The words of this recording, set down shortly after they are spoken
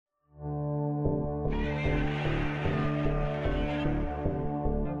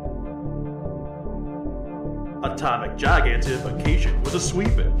atomic gigantification was a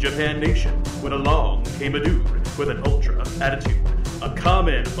sweeping Japan nation when along came a dude with an ultra attitude, a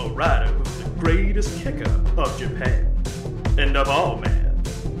Kamen Rider who's the greatest kicker of Japan. And of all, man,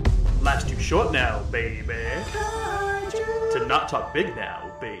 life's too short now, baby, to not talk big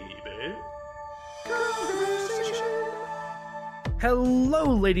now, baby. Hello,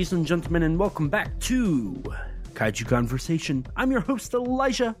 ladies and gentlemen, and welcome back to Kaiju Conversation. I'm your host,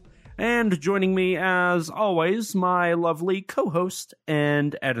 Elijah, and joining me, as always, my lovely co-host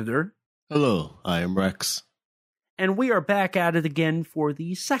and editor. Hello, I am Rex. And we are back at it again for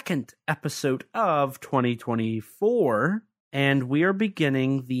the second episode of 2024, and we are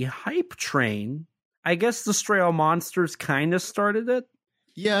beginning the hype train. I guess the Stray All Monsters kind of started it.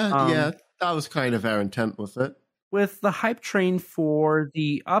 Yeah, that was kind of our intent with it. With the hype train for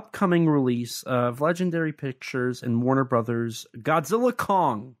the upcoming release of Legendary Pictures and Warner Brothers' Godzilla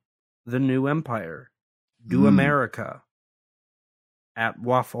Kong, The New Empire, Do America at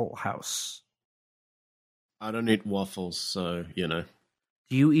Waffle House. I don't eat waffles, so, you know.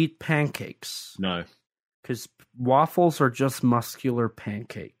 Do you eat pancakes? No. Because waffles are just muscular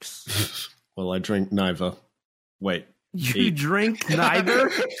pancakes. Well, I drink neither. Wait. You drink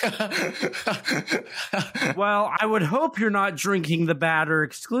neither? Well, I would hope you're not drinking the batter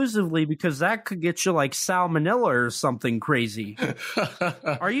exclusively, because that could get you like salmonella or something crazy.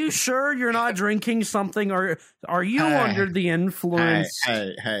 Are you sure you're not drinking something, or are you under the influence?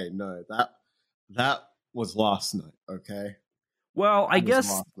 Hey, no, that was last night, okay? Well, I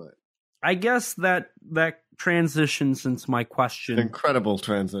guess that transitions into my question. Incredible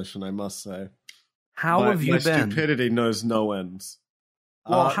transition, I must say. How have you been? My stupidity knows no ends.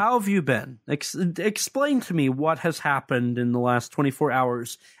 Well, how have you been? Explain to me what has happened in the last 24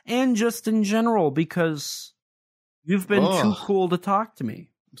 hours, and just in general, because you've been too cool to talk to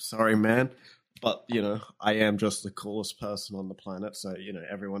me. Sorry, man. But, you know, I am just the coolest person on the planet, so, you know,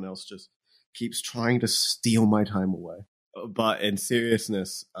 everyone else just keeps trying to steal my time away. But in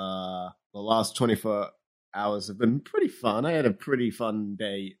seriousness, the last 24 hours have been pretty fun. I had a pretty fun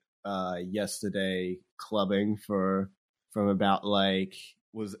day yesterday clubbing from about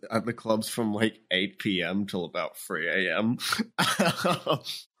was at the clubs from 8 p.m. till about 3 a.m.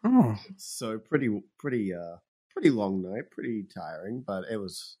 So pretty long night, pretty tiring, but it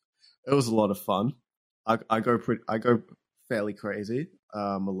was a lot of fun. I go fairly crazy,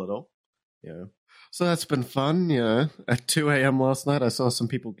 a little, you know. So that's been fun, you know. At 2 a.m. last night, I saw some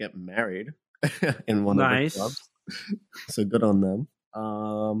people get married in one of the clubs. So good on them.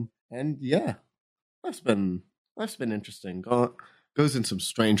 And yeah, that's been interesting. Goes in some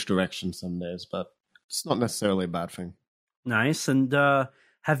strange directions some days, but it's not necessarily a bad thing. Nice. And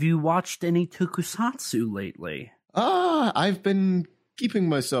have you watched any tokusatsu lately? I've been keeping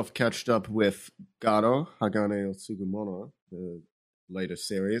myself catched up with Garo Hagane o Tsugumono, the latest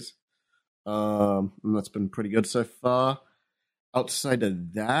series. And that's been pretty good so far. Outside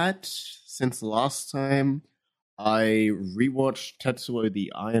of that, since last time, I rewatched Tetsuo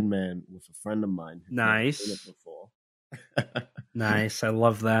the Iron Man with a friend of mine. Nice. Seen it before. Nice. I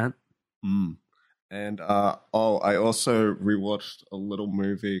love that. And I also rewatched a little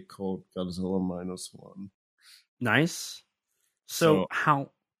movie called Godzilla -1. Nice. So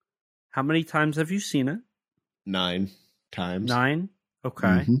how many times have you seen it? 9 times. 9? Okay.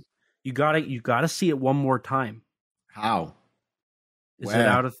 Mm-hmm. You gotta see it one more time. How? Is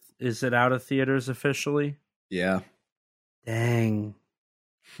it out of theaters officially? Yeah. Dang.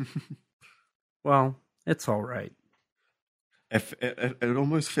 Well, it's all right. It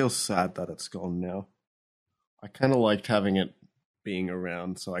almost feels sad that it's gone now. I kind of liked having it being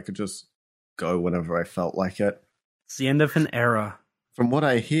around so I could just go whenever I felt like it. It's the end of an era. From what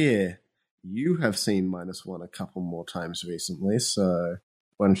I hear, you have seen -1 a couple more times recently, so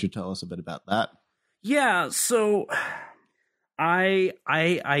why don't you tell us a bit about that? Yeah, so I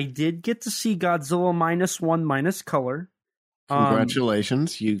did get to see Godzilla -1 minus color.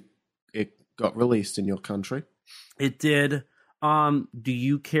 Congratulations, it got released in your country. It did. Do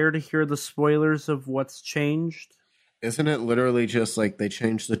you care to hear the spoilers of what's changed? Isn't it literally just they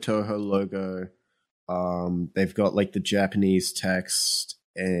changed the Toho logo? They've got the Japanese text,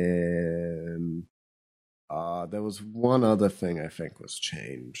 and there was one other thing I think was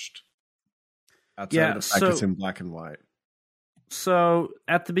changed. Outside of the fact it's in black and white. So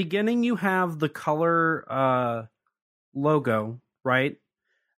at the beginning you have the color logo, right?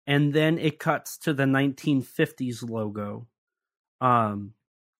 And then it cuts to the 1950s logo.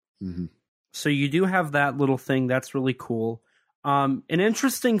 So you do have that little thing. That's really cool. An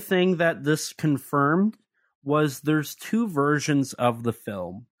interesting thing that this confirmed was there's two versions of the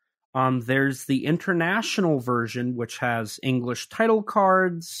film. There's the international version, which has English title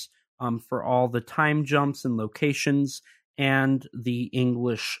cards for all the time jumps and locations, and the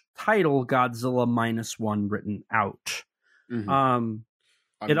English title Godzilla -1 written out.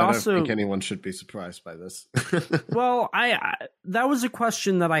 I don't think anyone should be surprised by this. Well, that was a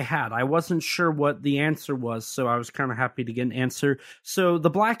question that I had. I wasn't sure what the answer was, so I was kind of happy to get an answer. So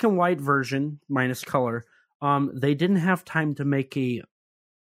the black and white version minus color, they didn't have time to make a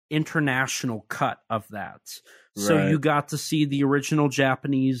international cut of that. So Right. you got to see the original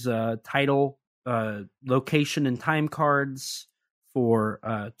Japanese title, location, and time cards for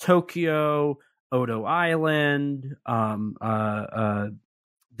Tokyo, Odo Island,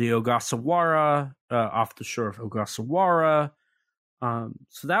 the Ogasawara, off the shore of Ogasawara.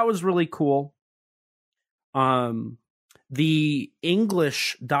 So that was really cool. The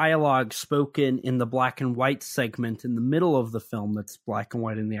English dialogue spoken in the black and white segment in the middle of the film, that's black and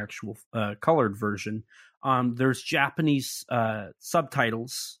white in the actual colored version, there's Japanese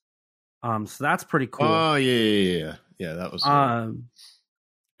subtitles. So that's pretty cool. Oh, yeah. Yeah, that was...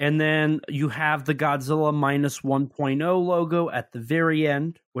 And then you have the Godzilla -1.0 logo at the very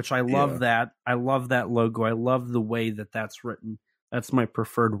end, which I love that. I love that logo. I love the way that that's written. That's my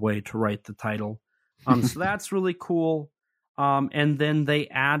preferred way to write the title. So that's really cool. And then they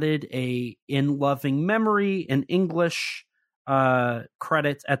added a In Loving Memory in English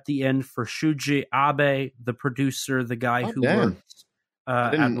credit at the end for Shuji Abe, the producer, the guy who worked I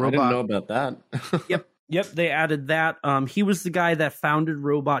at Robot. I didn't know about that. Yep, they added that. He was the guy that founded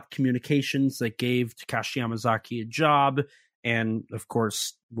Robot Communications, that gave Takashi Yamazaki a job, and of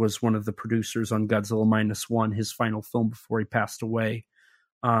course was one of the producers on Godzilla -1, his final film before he passed away.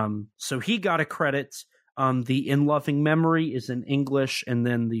 So he got a credit. The In Loving Memory is in English, and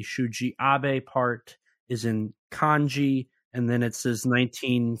then the Shuji Abe part is in kanji, and then it says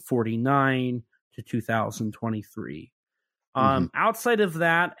 1949 to 2023. Outside of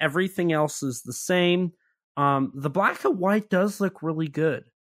that, everything else is the same. The black and white does look really good.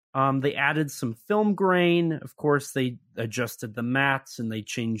 They added some film grain. Of course, they adjusted the mattes and they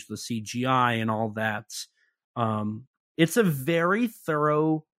changed the CGI and all that. It's a very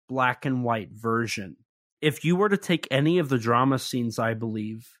thorough black and white version. If you were to take any of the drama scenes, I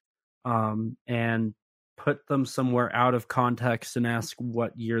believe, and put them somewhere out of context and ask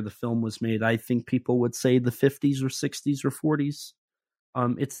what year the film was made, I think people would say the 50s or 60s or 40s.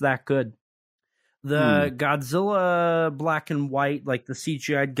 It's that good. The Godzilla black and white, like the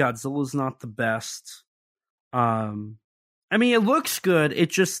CGI Godzilla, is not the best. I mean, it looks good.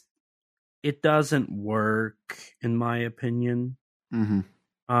 It doesn't work, in my opinion.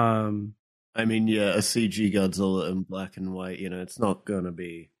 I mean, yeah, a CG Godzilla in black and white, it's not going to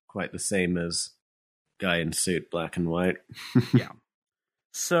be quite the same as guy in suit black and white. Yeah.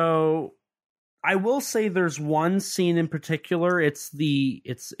 So I will say there's one scene in particular. It's in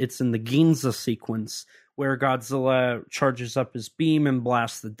the Ginza sequence where Godzilla charges up his beam and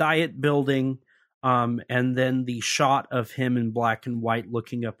blasts the Diet building. And then the shot of him in black and white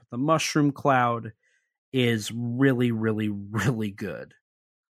looking up at the mushroom cloud is really, really, really good.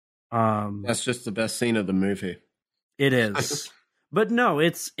 That's just the best scene of the movie. It is. But no,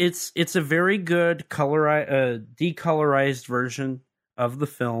 it's a very good decolorized version of the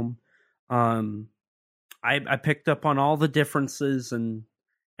film. I picked up on all the differences and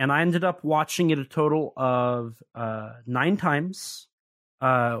I ended up watching it a total of 9 times.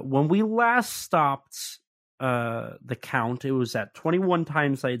 When we last stopped the count, it was at 21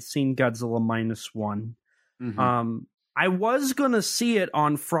 times I had seen Godzilla -1. I was going to see it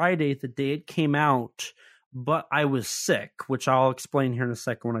on Friday, the day it came out, but I was sick, which I'll explain here in a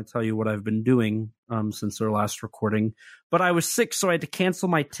second when I tell you what I've been doing since our last recording. But I was sick, so I had to cancel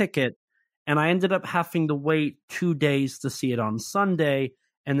my ticket, and I ended up having to wait 2 days to see it on Sunday.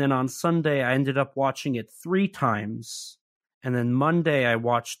 And then on Sunday, I ended up watching it 3 times. And then Monday, I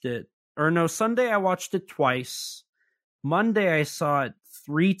watched it. Sunday, I watched it twice. Monday, I saw it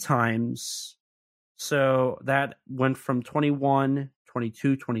 3 times. So that went from 21,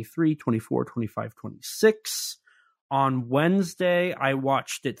 22, 23, 24, 25, 26. On Wednesday, I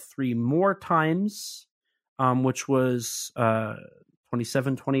watched it 3 more times, which was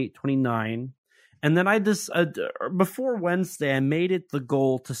 27, 28, 29. And then I just, before Wednesday, I made it the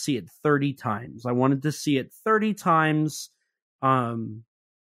goal to see it 30 times. I wanted to see it 30 times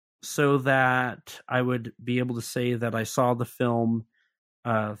so that I would be able to say that I saw the film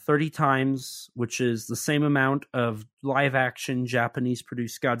 30 times, which is the same amount of live-action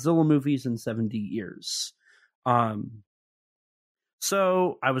Japanese-produced Godzilla movies in 70 years.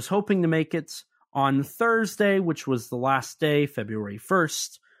 So I was hoping to make it on Thursday, which was the last day, February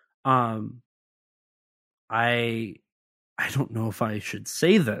 1st. I don't know if I should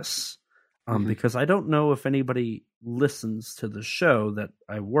say this, Mhm. because I don't know if anybody listens to the show that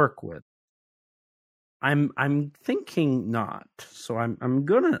I work with. I'm thinking not. So I'm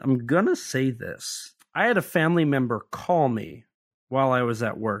gonna say this. I had a family member call me while I was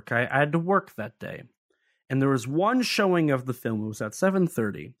at work. I had to work that day. And there was one showing of the film. It was at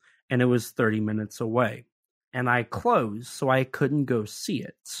 7:30, and it was 30 minutes away. And I closed, so I couldn't go see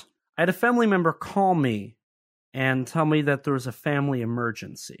it. I had a family member call me and tell me that there was a family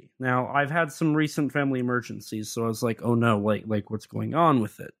emergency. Now, I've had some recent family emergencies, so I was like, oh no, like what's going on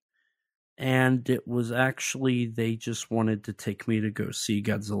with it? And it was actually, they just wanted to take me to go see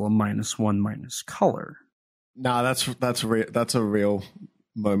Godzilla -1 minus color. Nah, that's a real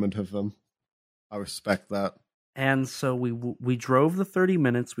moment of them. I respect that. And so we drove the 30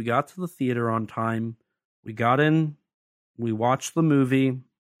 minutes. We got to the theater on time. We got in. We watched the movie.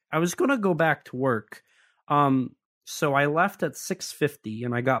 I was going to go back to work. So I left at 6:50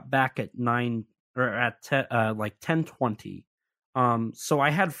 and I got back at 10:20. So I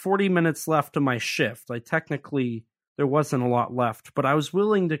had 40 minutes left of my shift. There wasn't a lot left, but I was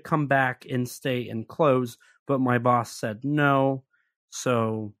willing to come back and stay and close, but my boss said no.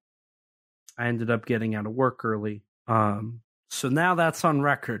 So I ended up getting out of work early. So now that's on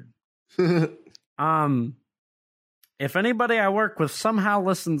record. If anybody I work with somehow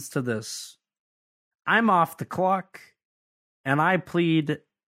listens to this, I'm off the clock, and I plead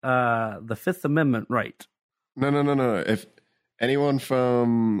the Fifth Amendment right. No. If anyone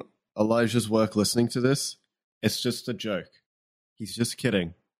from Elijah's work listening to this, it's just a joke. He's just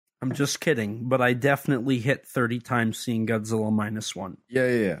kidding. I'm just kidding, but I definitely hit 30 times seeing Godzilla -1.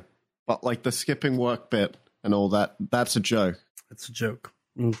 Yeah. But like the skipping work bit and all that, that's a joke. It's a joke.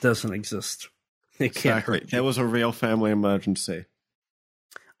 It doesn't exist. It can't hurt you. There was a real family emergency.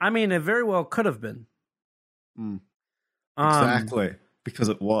 I mean, it very well could have been. Exactly. Because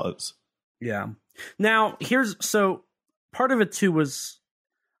it was. Yeah. Now, so part of it too was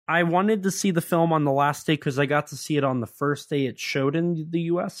I wanted to see the film on the last day because I got to see it on the first day it showed in the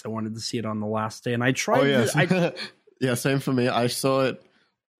US. I wanted to see it on the last day, and I tried. Oh, yes. Yeah, same for me. I saw it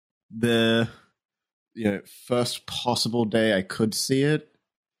the first possible day I could see it.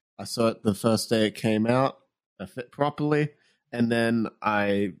 I saw it the first day it came out. I fit properly, and then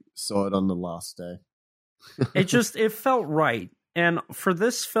I saw it on the last day. It felt right. And for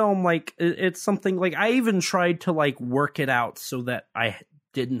this film, like it's something like I even tried to like work it out so that I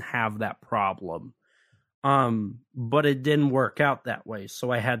didn't have that problem. But it didn't work out that way.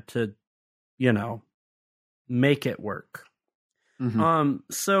 So I had to, make it work. Mm-hmm.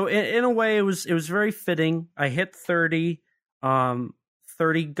 So in a way it was very fitting. I hit 30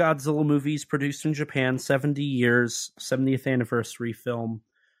 Godzilla movies produced in Japan, 70 years, 70th anniversary film.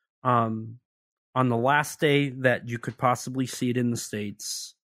 On the last day that you could possibly see it in the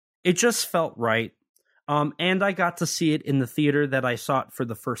States. It just felt right. And I got to see it in the theater that I saw it for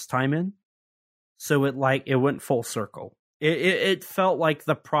the first time in. So it went full circle. It felt like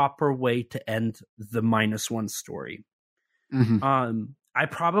the proper way to end the -1 story. Mm-hmm. I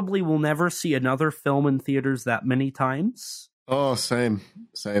probably will never see another film in theaters that many times. Oh, same.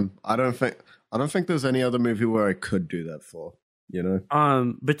 I don't think there's any other movie where I could do that for.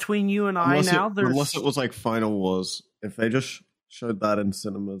 Between you and I now, unless it was like Final Wars, if they just showed that in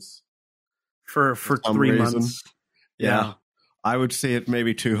cinemas for 3 months, yeah, I would see it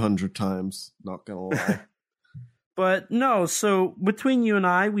maybe 200 times. Not gonna lie, but no. So between you and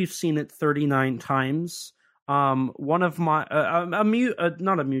I, we've seen it 39 times. One of my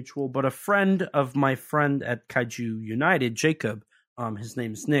not a mutual, but a friend of my friend at Kaiju United, Jacob. His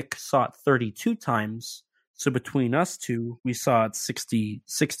name's Nick. Saw it 32 times. So between us two, we saw it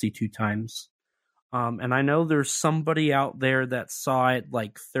 62 times. And I know there's somebody out there that saw it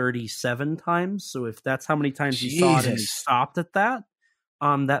like 37 times. So if that's how many times you saw it and you stopped at that,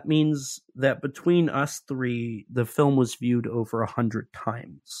 that means that between us three, the film was viewed over 100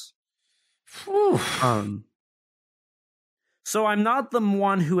 times. So I'm not the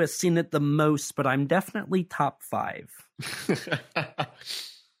one who has seen it the most, but I'm definitely top 5.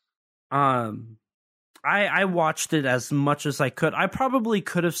 I watched it as much as I could. I probably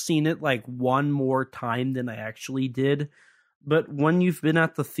could have seen it like one more time than I actually did. But when you've been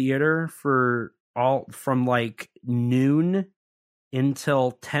at the theater from like noon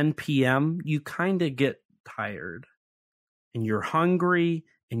until 10 p.m., you kind of get tired and you're hungry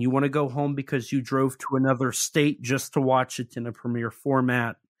and you want to go home because you drove to another state just to watch it in a premiere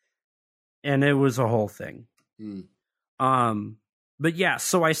format. And it was a whole thing. But yeah,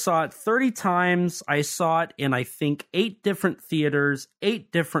 so I saw it 30 times. I saw it in, I think, 8 different theaters,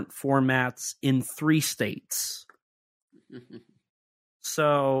 8 different formats in 3 states.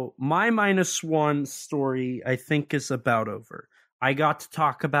 So my -1 story, I think, is about over. I got to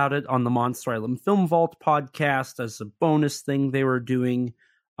talk about it on the Monster Island Film Vault podcast as a bonus thing they were doing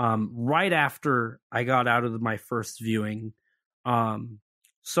right after I got out of my first viewing.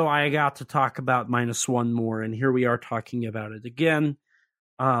 So I got to talk about -1 more, and here we are talking about it again.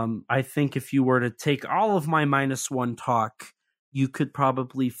 I think if you were to take all of my -1 talk, you could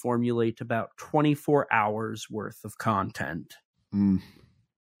probably formulate about 24 hours worth of content.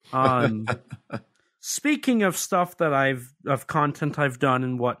 Speaking of stuff that of content I've done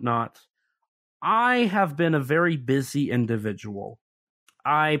and whatnot, I have been a very busy individual.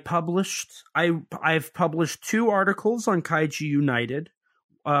 I've published 2 articles on Kaiju United.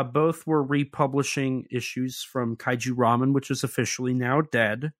 Both were republishing issues from Kaiju Ramen, which is officially now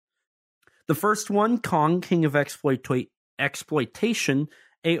dead. The first one, Kong, King of Exploitation,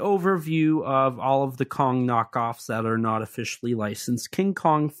 a overview of all of the Kong knockoffs that are not officially licensed King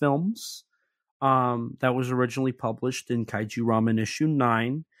Kong films. That was originally published in Kaiju Ramen issue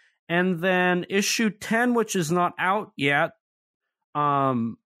 9. And then issue 10, which is not out yet,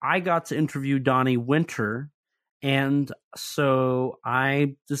 I got to interview Donnie Winter, and so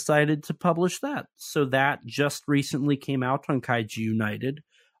I decided to publish that. So that just recently came out on Kaiju United.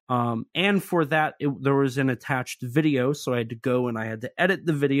 And for that, there was an attached video, so I had to go and I had to edit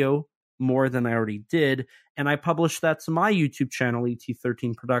the video more than I already did, and I published that to my YouTube channel,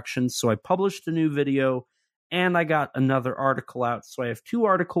 ET13 Productions. So I published a new video, and I got another article out, so I have 2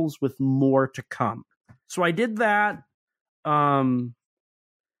 articles with more to come. So I did that.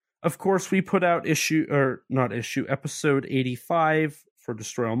 Of course, we put out episode 85 for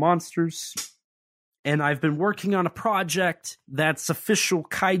Destroy All Monsters. And I've been working on a project that's official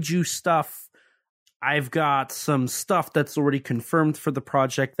kaiju stuff. I've got some stuff that's already confirmed for the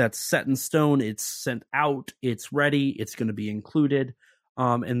project that's set in stone. It's sent out. It's ready. It's going to be included.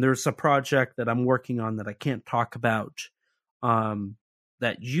 And there's a project that I'm working on that I can't talk about.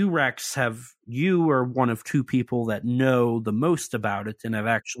 That you, Rex, you are one of 2 people that know the most about it and have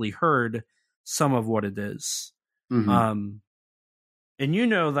actually heard some of what it is. Mm-hmm. And you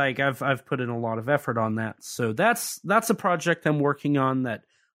know, like I've put in a lot of effort on that. So that's a project I'm working on that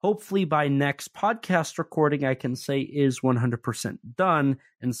hopefully by next podcast recording I can say is 100% done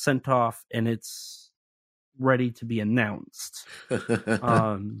and sent off, and it's ready to be announced.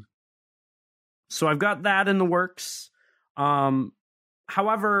 So I've got that in the works.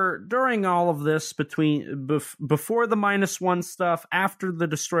 However, during all of this, before the -1 stuff, after the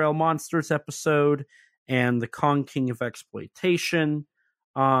Destroy All Monsters episode, and the Kong King of Exploitation,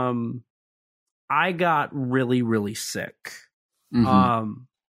 I got really, really sick. Mm-hmm.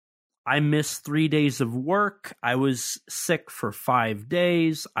 I missed 3 days of work. I was sick for 5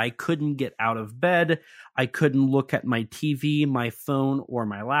 days. I couldn't get out of bed. I couldn't look at my TV, my phone, or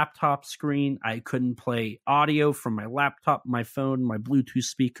my laptop screen. I couldn't play audio from my laptop, my phone, my Bluetooth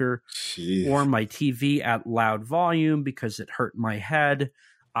speaker, or my TV at loud volume because it hurt my head.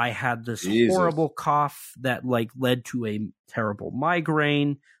 I had this horrible cough that led to a terrible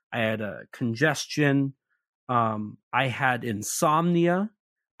migraine. I had a congestion. I had insomnia.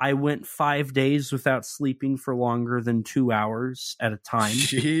 I went 5 days without sleeping for longer than 2 hours at a time.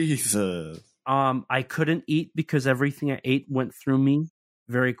 Jesus. I couldn't eat because everything I ate went through me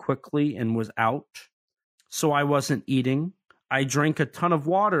very quickly and was out. So I wasn't eating. I drank a ton of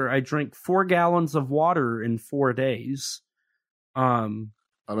water. I drank 4 gallons of water in 4 days. I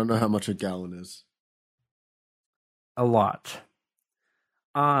don't know how much a gallon is. A lot.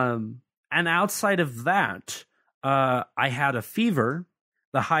 And outside of that, I had a fever.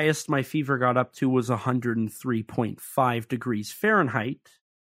 The highest my fever got up to was 103.5 degrees Fahrenheit.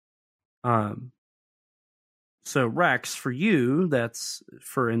 So Rex, for you, that's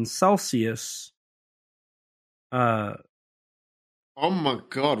in Celsius. Oh my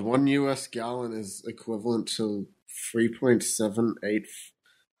God! 1 US gallon is equivalent to 3.78.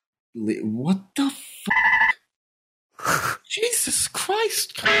 What the fuck? Jesus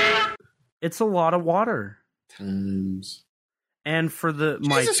Christ! It's a lot of water. Times. And for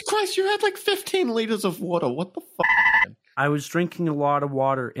Jesus Christ, you had 15 liters of water. What the fuck? I was drinking a lot of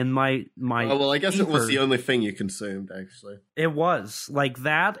water in my Oh, well, I guess it was the only thing you consumed, actually. It was like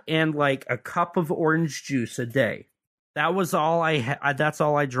that, and a cup of orange juice a day. That was all I had. That's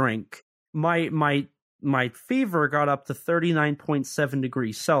all I drank. My fever got up to 39.7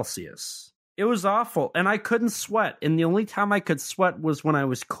 degrees Celsius. It was awful, and I couldn't sweat. And the only time I could sweat was when I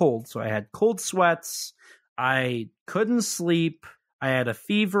was cold. So I had cold sweats. I couldn't sleep. I had a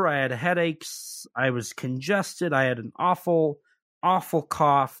fever. I had headaches. I was congested. I had an awful, awful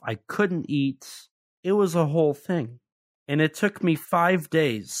cough. I couldn't eat. It was a whole thing. And it took me 5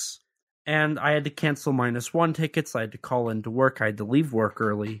 days. And I had to cancel -1 tickets. I had to call into work. I had to leave work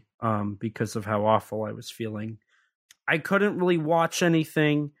early because of how awful I was feeling. I couldn't really watch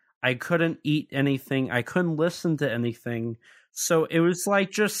anything. I couldn't eat anything. I couldn't listen to anything. So it was like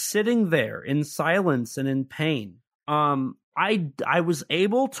just sitting there in silence and in pain. I was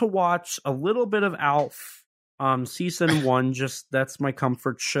able to watch a little bit of Alf, season 1. Just that's my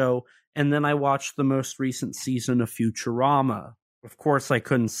comfort show. And then I watched the most recent season of Futurama. Of course, I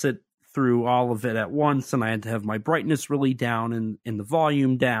couldn't sit through all of it at once, and I had to have my brightness really down and the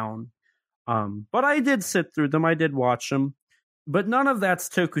volume down. But I did sit through them. I did watch them. But none of that's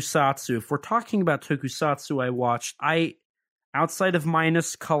tokusatsu. If we're talking about tokusatsu I watched, outside of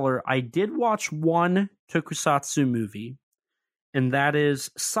Minus Color, I did watch one tokusatsu movie, and that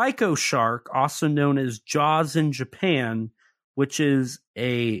is Psycho Shark, also known as Jaws in Japan, which is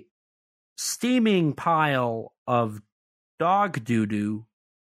a steaming pile of dog doo-doo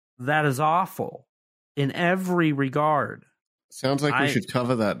that is awful in every regard. Sounds like we should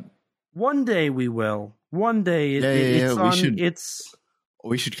cover that. One day we will. One day.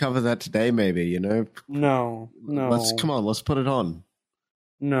 We should cover that today, maybe, you know? No. Let's put it on.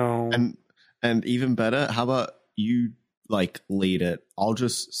 No. And even better, how about you, like, lead it? I'll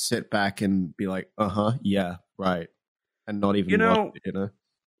just sit back and be like, yeah, right. And not even watch it, you know?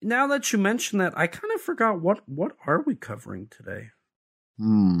 Now that you mention that, I kind of forgot what are we covering today?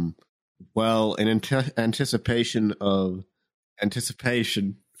 Well, in anticipation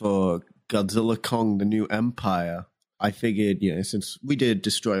for Godzilla Kong: The New Empire, I figured, since we did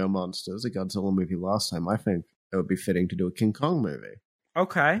Destroy All Monsters, a Godzilla movie last time, I think it would be fitting to do a King Kong movie.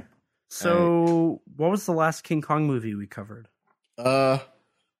 Okay. So, what was the last King Kong movie we covered?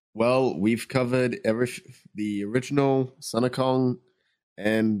 Well, we've covered the original Son of Kong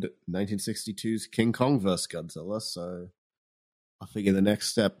and 1962's King Kong vs. Godzilla, so I figure the next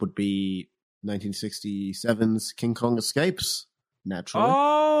step would be 1967's King Kong Escapes, naturally.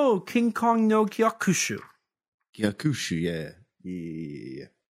 Oh, King Kong no Gyakushu. Gyakushu, yeah.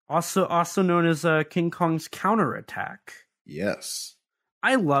 Also known as King Kong's Counterattack. Yes.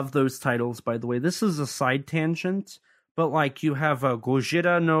 I love those titles, by the way. This is a side tangent, but like you have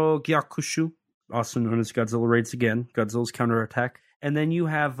Gojira no Gyakushu, also known as Godzilla Raids Again, Godzilla's Counterattack. And then you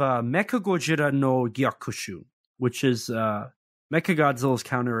have Mecha Gojira no Gyakushu, which is Mechagodzilla's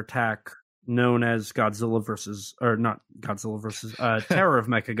Counterattack, known as Godzilla versus, or not Godzilla versus, Terror of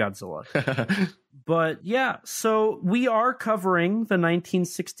Mechagodzilla. But yeah, so we are covering the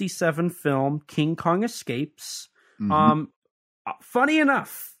 1967 film King Kong Escapes. Mm-hmm. Funny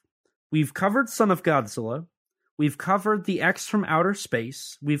enough, we've covered Son of Godzilla. We've covered The X from Outer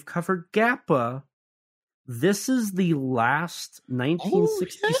Space. We've covered Gappa. This is the last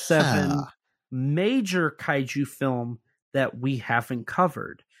 1967 major kaiju film that we haven't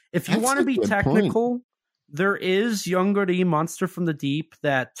covered. If you want to be technical, there is Yongori Monster from the Deep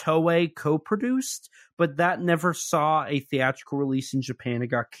that Toei co-produced, but that never saw a theatrical release in Japan. It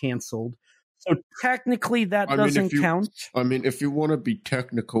got canceled. So technically that doesn't count. I mean, if you want to be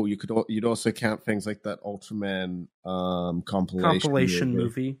technical, you'd also count things like that Ultraman compilation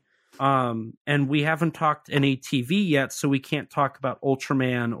movie. And we haven't talked any TV yet, so we can't talk about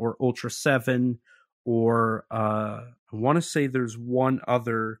Ultraman or Ultra 7 or I want to say there's one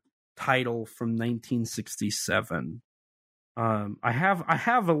other title from 1967. I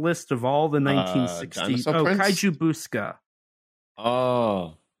have a list of all the 1960s. Kaiju Buska.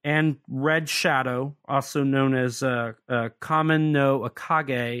 Oh. And Red Shadow, also known as Kamen no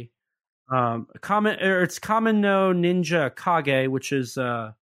Akage. It's Kamen no Ninja Akage, which is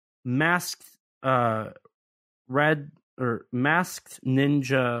masked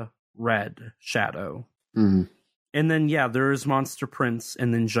ninja Red Shadow. Mm-hmm. And then there is Monster Prince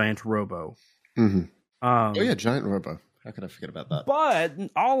and then Giant Robo. Mm-hmm. Giant Robo. How could I forget about that?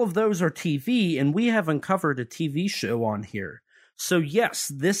 But all of those are TV, and we haven't covered a TV show on here. So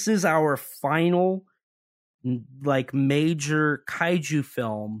yes, this is our final major kaiju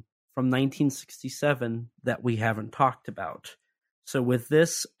film from 1967 that we haven't talked about. So with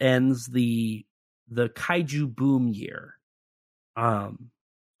this ends the kaiju boom year.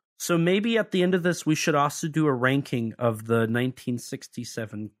 So maybe at the end of this, we should also do a ranking of the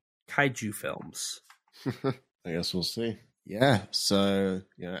 1967 kaiju films. I guess we'll see. Yeah. So,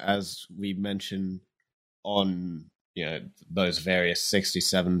 as we mentioned on, those various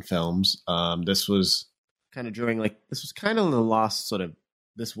 67 films, this was kind of during this was kind of the last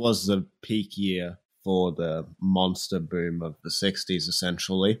this was the peak year for the monster boom of the 60s,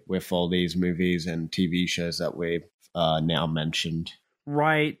 essentially, with all these movies and TV shows that we've now mentioned.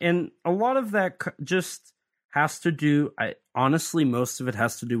 Right. And a lot of that just has to do, honestly, most of it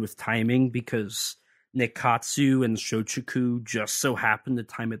has to do with timing, because Nikkatsu and Shochiku just so happened to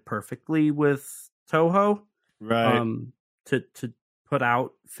time it perfectly with Toho. Right. To put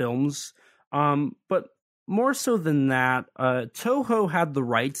out films. But more so than that, Toho had the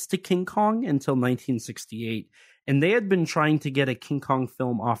rights to King Kong until 1968, and they had been trying to get a King Kong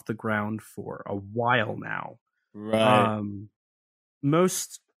film off the ground for a while now. Right.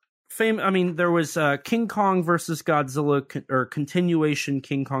 There was King Kong versus Godzilla, or continuation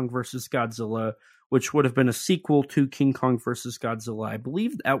King Kong versus Godzilla, which would have been a sequel to King Kong versus Godzilla. I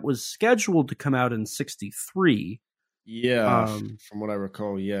believe that was scheduled to come out in 1963. Yeah, from what I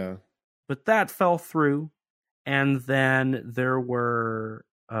recall, yeah. But that fell through. And then there were,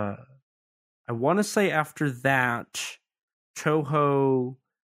 I want to say after that, Toho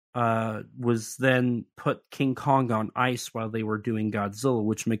was then put King Kong on ice while they were doing Godzilla,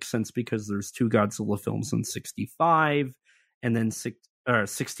 which makes sense because there's 2 Godzilla films in 65 and then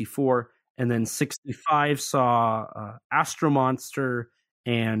 64. And then 65 saw Astro Monster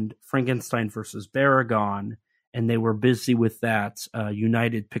and Frankenstein versus Baragon. And they were busy with that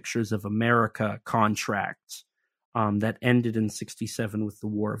United Pictures of America contract that ended in 67 with the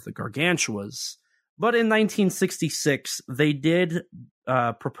War of the Gargantuas. But in 1966, they did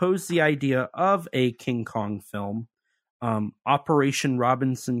propose the idea of a King Kong film, Operation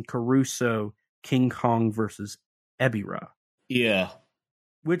Robinson Crusoe, King Kong versus Ebirah. Yeah.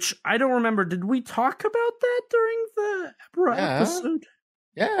 Which I don't remember. Did we talk about that during the Ebirah episode?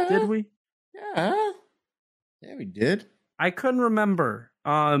 Yeah. Did we? Yeah. Yeah, we did. I couldn't remember.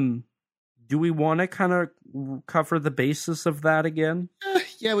 Do we want to kind of cover the basis of that again?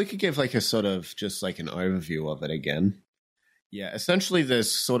 Yeah, we could give like a sort of just like an overview of it again. Yeah, essentially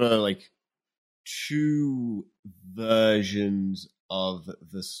there's sort of like 2 versions of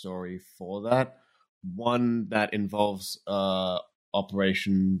the story for that. One that involves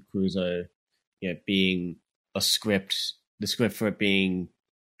Operation Crusoe, being a script, the script for it being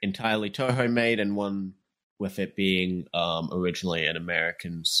entirely Toho made, and one with it being originally an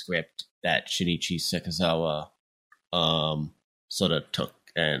American script that Shinichi Sekizawa sort of took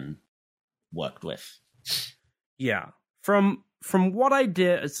and worked with. Yeah. From what I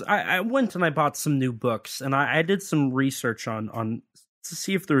did, I went and I bought some new books, and I did some research on to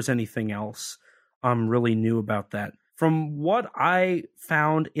see if there was anything else really new about that. From what I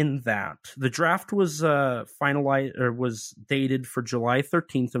found in that, the draft was finalized, or was dated for July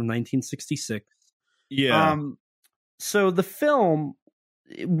 13th of 1966. Yeah. So the film,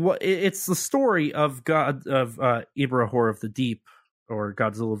 it's the story of Ebirah Horror of the Deep, or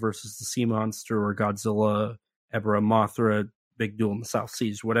Godzilla versus the Sea Monster, or Godzilla, Ebirah, Mothra, Big Duel in the South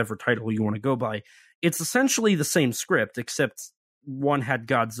Seas, whatever title you want to go by. It's essentially the same script, except one had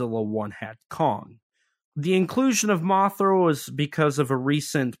Godzilla, one had Kong. The inclusion of Mothra was because of a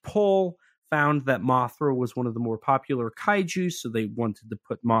recent poll found that Mothra was one of the more popular kaiju, so they wanted to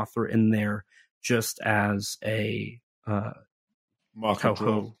put Mothra in there just as a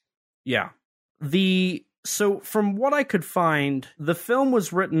Toho. Yeah. So from what I could find, the film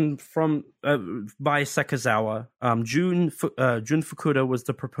was written by Sekizawa. Jun Fukuda was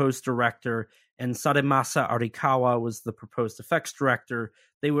the proposed director, and Sademasa Arikawa was the proposed effects director.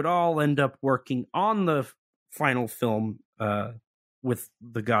 They would all end up working on the final film with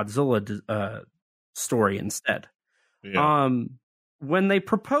the Godzilla story instead. Yeah. When they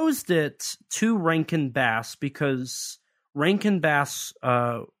proposed it to Rankin Bass, because Rankin Bass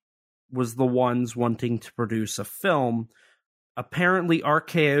was the ones wanting to produce a film, apparently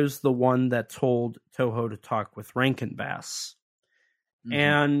RKO's the one that told Toho to talk with Rankin Bass. Mm-hmm.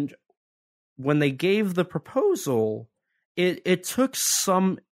 And when they gave the proposal, it took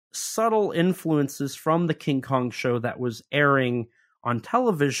some subtle influences from the King Kong show that was airing on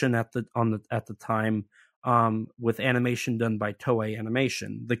television at the time, with animation done by Toei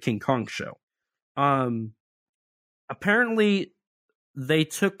Animation, the King Kong show. Apparently, they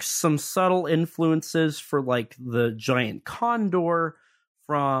took some subtle influences for like the giant condor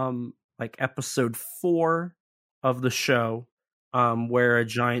from like episode 4 of the show, where a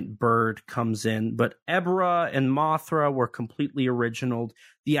giant bird comes in. But Ebirah and Mothra were completely original.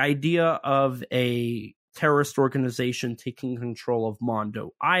 The idea of a terrorist organization taking control of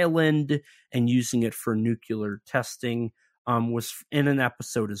Mondo Island and using it for nuclear testing was in an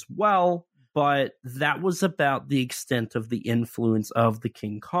episode as well. But that was about the extent of the influence of the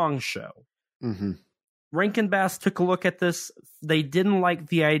King Kong show. Mm-hmm. Rankin Bass took a look at this. They didn't like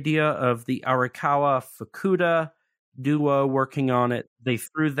the idea of the Arakawa Fukuda duo working on it. They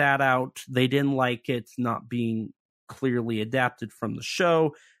threw that out. They didn't like it not being clearly adapted from the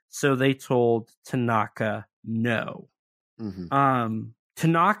show, so they told Tanaka no.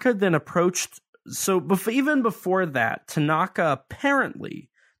 Tanaka then approached. So even before that, Tanaka apparently,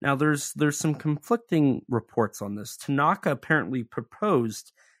 now there's some conflicting reports on this. Tanaka apparently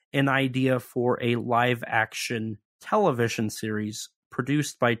proposed an idea for a live-action television series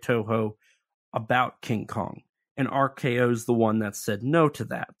produced by Toho about King Kong, and RKO's the one that said no to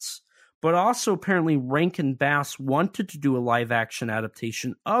that. But also apparently Rankin Bass wanted to do a live-action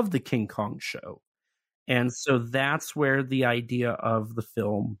adaptation of the King Kong show, and so that's where the idea of the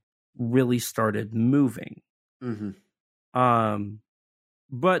film really started moving.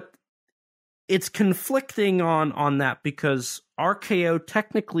 But it's conflicting on that because RKO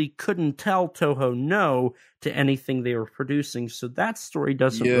technically couldn't tell Toho no to anything they were producing, so that story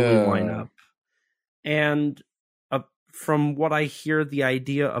doesn't really line up. And from what I hear, the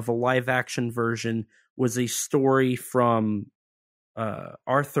idea of a live-action version was a story from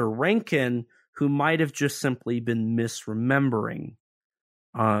Arthur Rankin, who might have just simply been misremembering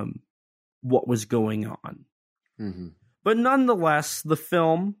what was going on. But nonetheless, the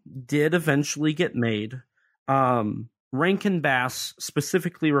film did eventually get made. Rankin Bass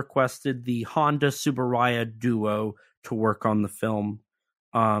specifically requested the Honda Tsuburaya duo to work on the film,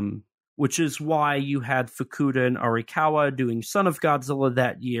 which is why you had Fukuda and Arikawa doing Son of Godzilla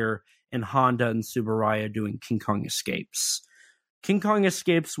that year, and Honda and Tsuburaya doing King Kong Escapes. King Kong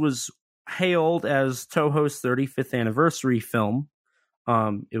Escapes was hailed as Toho's 35th anniversary film.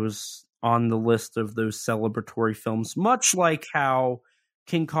 It was on the list of those celebratory films, much like how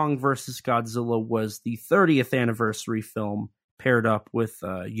King Kong vs. Godzilla was the 30th anniversary film paired up with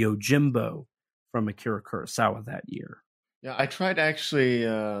Yojimbo from Akira Kurosawa that year. Yeah, I tried actually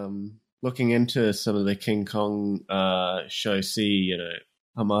looking into some of the King Kong show, see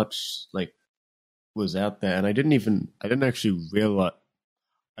how much was out there, and I didn't actually realize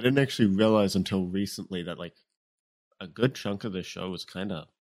until recently that a good chunk of the show was kind of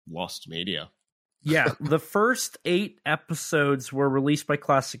lost media. Yeah, the first 8 episodes were released by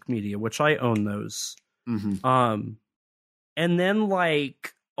Classic Media, which I own those. And then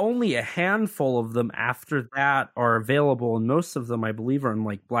only a handful of them after that are available, and most of them I believe are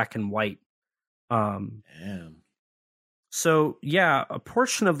in black and white. Damn. So yeah, a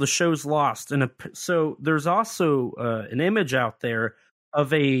portion of the show's lost, and so there's also an image out there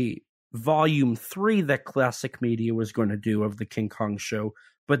of a volume 3 that Classic Media was going to do of the King Kong show,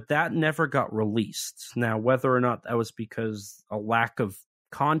 but that never got released. Now, whether or not that was because a lack of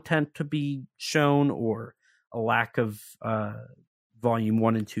content to be shown or a lack of volume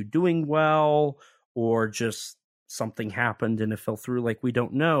 1 and 2 doing well, or just something happened and it fell through, we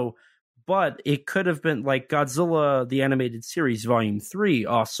don't know. But it could have been Godzilla, the animated series, volume 3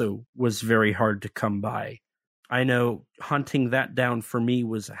 also was very hard to come by. I know hunting that down for me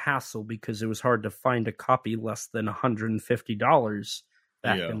was a hassle because it was hard to find a copy less than $150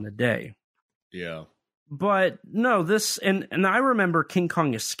 back in the day. Yeah. But no, this, and I remember King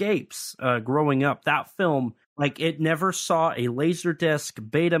Kong Escapes growing up. That film, it never saw a Laserdisc,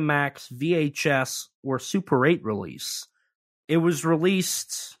 Betamax, VHS, or Super 8 release. It was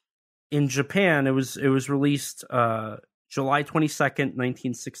released in Japan. It was released July 22nd,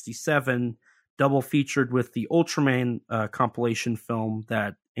 1967, double featured with the Ultraman compilation film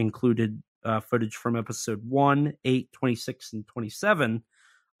that included footage from episode 1, 8, 26, and 27.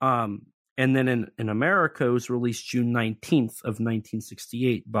 And then in America, it was released June 19th of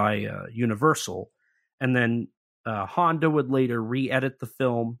 1968 by Universal. And then Honda would later re-edit the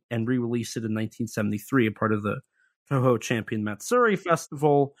film and re-release it in 1973, a part of the Toho Champion Matsuri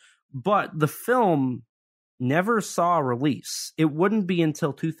Festival. But the film never saw a release. It wouldn't be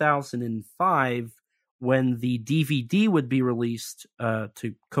until 2005 when the DVD would be released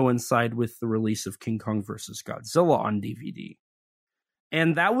to coincide with the release of King Kong vs. Godzilla on DVD.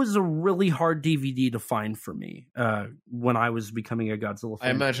 And that was a really hard DVD to find for me when I was becoming a Godzilla fan.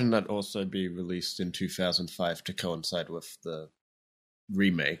 I imagine that also be released in 2005 to coincide with the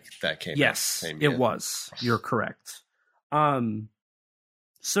remake that came out. Yes, it was. You're correct.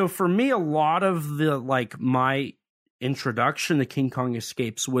 So for me, a lot of the my introduction to King Kong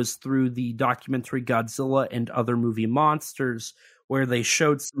Escapes was through the documentary Godzilla and Other Movie Monsters, where they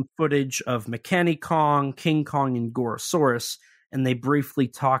showed some footage of Mechani-Kong, King Kong, and Gorosaurus, and they briefly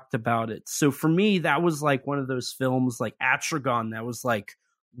talked about it. So for me, that was one of those films like Atragon that was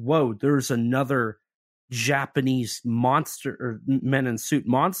whoa, there's another Japanese monster or men in suit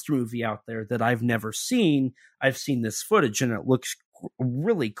monster movie out there that I've never seen. I've seen this footage and it looks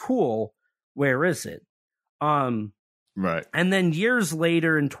really cool. Where is it? Right. And then years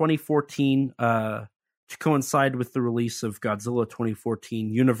later in 2014, to coincide with the release of Godzilla 2014,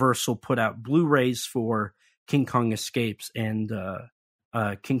 Universal put out Blu-rays for King Kong Escapes and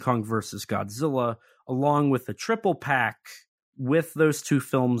King Kong vs. Godzilla, along with a triple pack with those two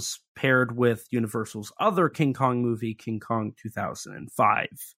films paired with Universal's other King Kong movie, King Kong 2005.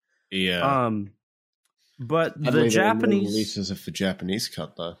 Yeah. But the Japanese releases of the Japanese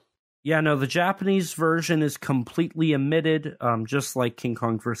cut, though. Yeah, no, the Japanese version is completely omitted, just like King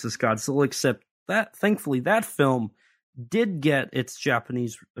Kong vs. Godzilla, except that, thankfully, that film did get its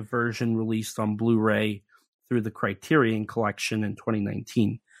Japanese version released on Blu-ray through the Criterion Collection in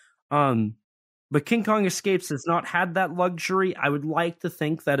 2019. But King Kong Escapes has not had that luxury. I would like to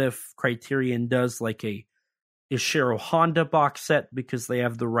think that if Criterion does like a Ishiro Honda box set, because they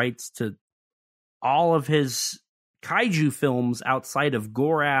have the rights to all of his kaiju films outside of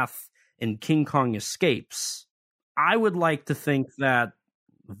Gorath and King Kong Escapes, I would like to think that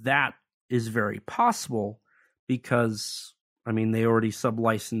that is very possible because, I mean, they already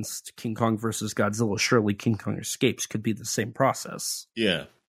sub-licensed King Kong vs. Godzilla. Surely King Kong Escapes could be the same process. Yeah.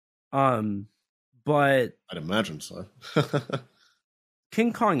 But I'd imagine so.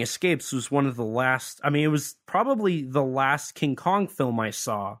 King Kong Escapes was one of the last, I mean, it was probably the last King Kong film I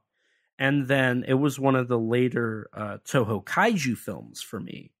saw. And then it was one of the later Toho Kaiju films for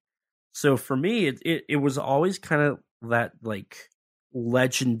me. So for me, it was always kind of that like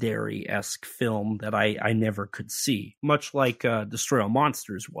legendary-esque film that I never could see, much like Destroy All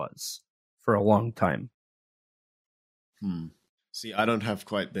Monsters was for a long time. See, I don't have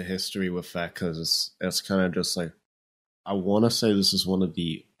quite the history with that because it's kind of just like, I want to say this is one of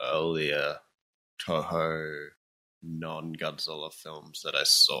the earlier Toho non-Godzilla films that I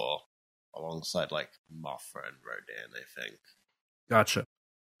saw, alongside like Mothra and Rodan, I think. Gotcha.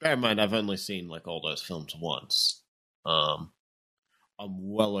 Bear in mind, I've only seen like all those films once. I'm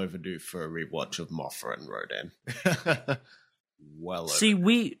well overdue for a rewatch of Mothra and Rodan. Well overdue. See,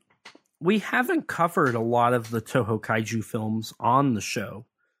 we haven't covered a lot of the Toho Kaiju films on the show,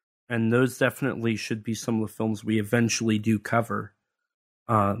 and those definitely should be some of the films we eventually do cover.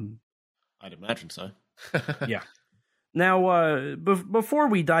 I'd imagine so. Yeah. Now, before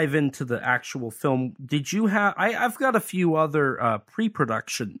we dive into the actual film, did you have... I've got a few other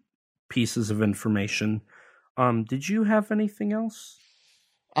pre-production pieces of information. Did you have anything else?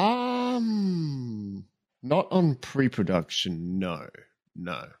 Not on pre-production, no.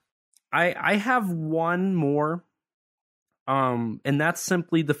 I have one more, and that's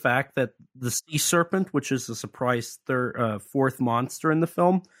simply the fact that the sea serpent, which is a surprise fourth monster in the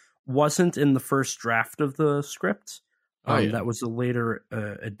film, wasn't in the first draft of the script. That was a later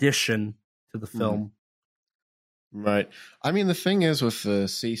addition to the film. Right. I mean, the thing is with the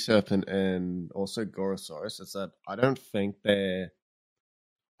sea serpent and also Gorosaurus is that I don't think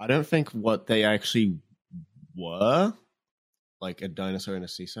what they actually were, like a dinosaur and a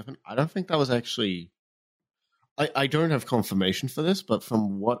sea serpent, I don't think that was actually... I don't have confirmation for this, but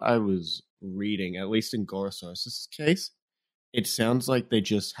from what I was reading, at least in Gorosaurus' case, it sounds like they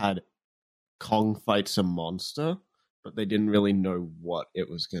just had Kong fights a monster, but they didn't really know what it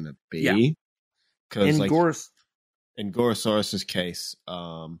was going to be. Yeah. Because in Gorosaurus' case,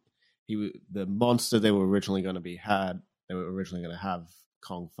 the monster they were originally going to have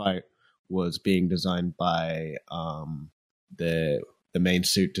Kong fight was being designed by the main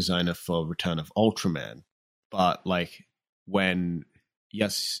suit designer for Return of Ultraman. But like when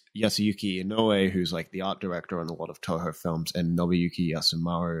Yasuyuki Inoue, who's like the art director on a lot of Toho films, and Nobuyuki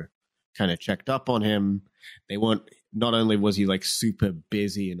Yasumaru kind of checked up on him, not only was he like super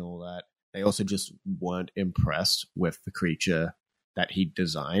busy and all that, they also just weren't impressed with the creature that he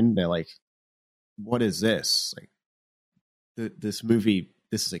designed. They're like, what is this? Like this movie,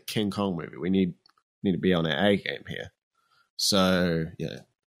 this is a King Kong movie. We need to be on our A game here. So yeah,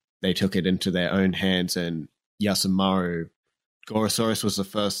 they took it into their own hands, and Yasumaru, Gorosaurus was the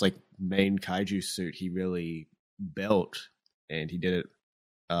first like main kaiju suit he really built, and he did it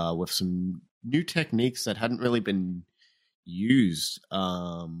with some new techniques that hadn't really been used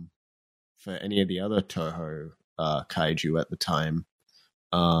for any of the other Toho kaiju at the time,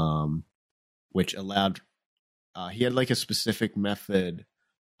 which allowed he had like a specific method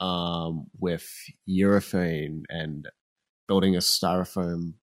with urethane and building a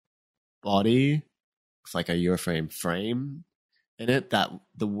styrofoam body with like a urethane frame in it, that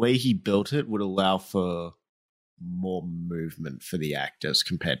the way he built it would allow for more movement for the actors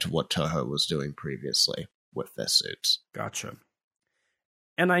compared to what Toho was doing previously with their suits. Gotcha.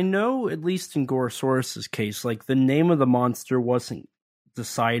 And I know, at least in Gorosaurus's case, like the name of the monster wasn't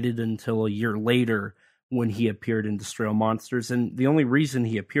decided until a year later when he appeared in Destroy All Monsters, and the only reason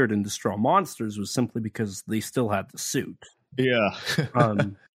he appeared in Destroy All Monsters was simply because they still had the suit. Yeah,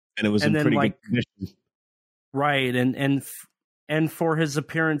 and it was in pretty good condition. Right, and for his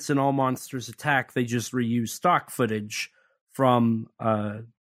appearance in All Monsters Attack, they just reused stock footage from. And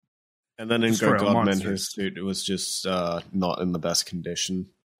then in Go Godman, his suit was just not in the best condition.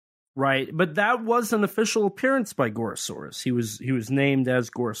 Right, but that was an official appearance by Gorosaurus. He was named as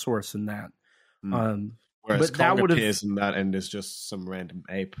Gorosaurus in that. Whereas Kong appears in that and is just some random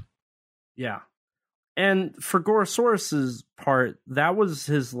ape. Yeah. And for Gorosaurus's part, that was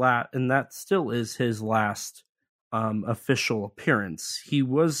his last, and that still is his last official appearance. He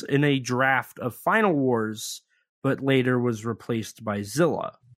was in a draft of Final Wars, but later was replaced by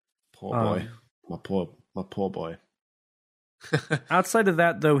Zilla. Poor boy. My poor boy. Outside of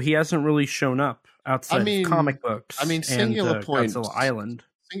that, though, he hasn't really shown up outside of comic books. I mean, Singular Point, Godzilla Island.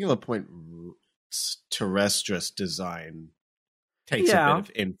 Singular Point Terrestris design takes a bit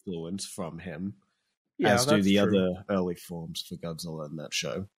of influence from him, as do the other early forms for Godzilla in that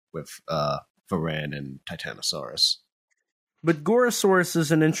show with Varan and Titanosaurus. But Gorosaurus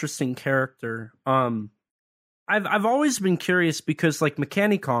is an interesting character. I've always been curious because, like,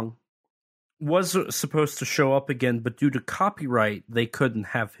 Mechanicon was supposed to show up again, but due to copyright, they couldn't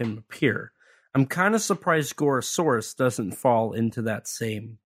have him appear. I'm kind of surprised Gorosaurus doesn't fall into that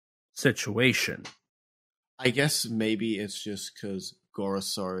same situation. I guess maybe it's just because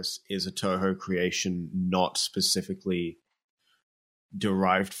Gorosaurus is a Toho creation, not specifically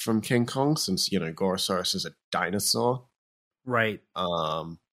derived from King Kong, since, Gorosaurus is a dinosaur. Right.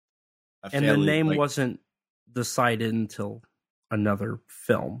 And the name wasn't decided until another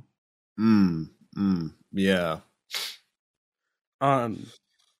film. Yeah.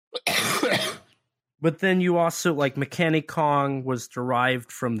 But then you also, like, Mechanicon was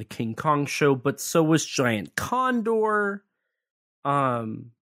derived from the King Kong show, but so was Giant Condor. But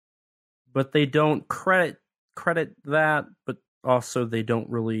they don't credit that, but also they don't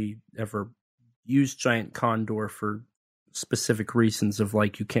really ever use Giant Condor for specific reasons of,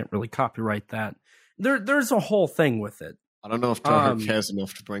 like, you can't really copyright that. There's a whole thing with it. I don't know if Toho cares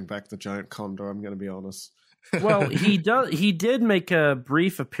enough to bring back the Giant Condor, I'm going to be honest. Well, he did make a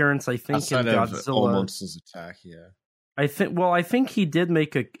brief appearance, I think, outside in of Godzilla. All Monsters Attack, yeah. I think he did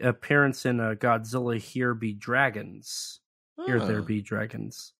make an appearance in Godzilla Here Be Dragons. Here There Be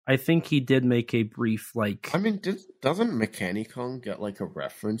Dragons. I think he did make a brief, like... I mean, doesn't Mechanicon get, like, a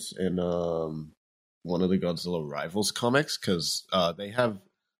reference in one of the Godzilla Rivals comics? Because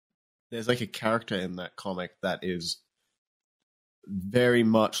there's, like, a character in that comic that is very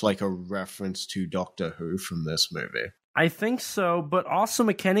much like a reference to Doctor Who from this movie. I think so, but also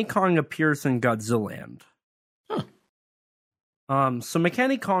Mechanicon appears in Godzillaland. Huh. So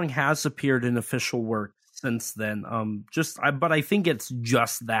Mechanicon has appeared in official work since then. But I think it's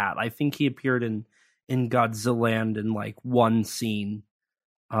just that. I think he appeared in Godzillaland in, like, one scene.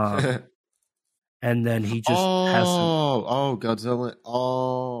 And then he just hasn't. Oh, Godzilla.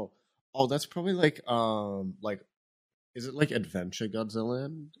 Oh, that's probably like is it like Adventure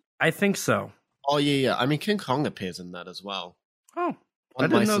Godzillaland? I think so. Oh, yeah. I mean, King Kong appears in that as well. Oh, I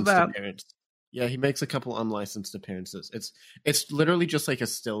didn't know that. Appearance. Yeah, he makes a couple unlicensed appearances. It's literally just like a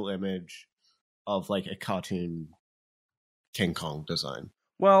still image of, like, a cartoon King Kong design.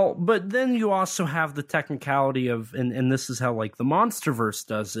 Well, but then you also have the technicality of, and this is how, like, the Monsterverse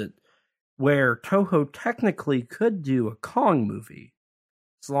does it, where Toho technically could do a Kong movie.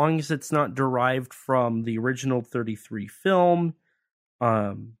 As long as it's not derived from the original 33 film,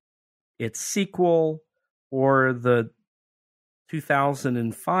 its sequel, or the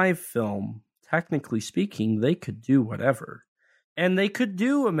 2005 film, technically speaking, they could do whatever. And they could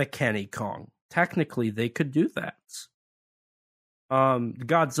do a Mechanicon. Technically, they could do that.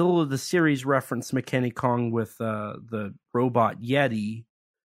 Godzilla, the series, referenced Mechanicon with the robot Yeti.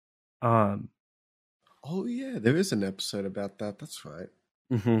 Oh, yeah, there is an episode about that. That's right.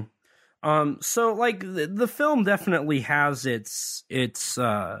 Mm-hmm. So, like, the film definitely has its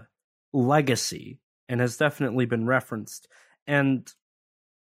legacy and has definitely been referenced. And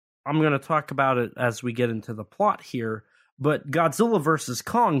I'm going to talk about it as we get into the plot here. But Godzilla vs.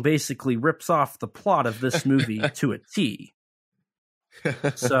 Kong basically rips off the plot of this movie to a T.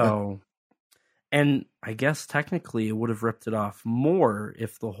 So, and I guess technically it would have ripped it off more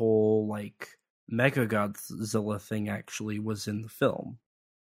if the whole, like, Mega Godzilla thing actually was in the film.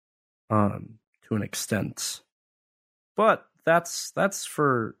 To an extent. But that's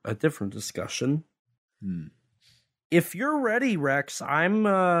for a different discussion. If you're ready, Rex, I'm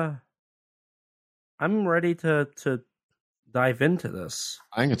ready to dive into this.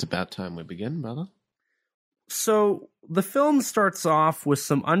 I think it's about time we begin, brother. So the film starts off with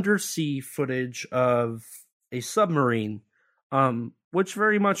some undersea footage of a submarine, which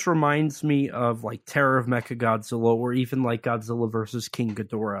very much reminds me of like Terror of Mechagodzilla or even like Godzilla vs. King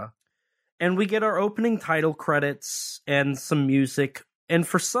Ghidorah. And we get our opening title credits and some music. And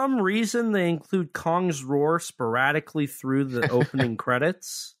for some reason, they include Kong's roar sporadically through the opening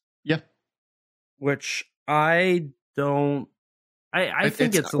credits. Yeah. Which I don't... I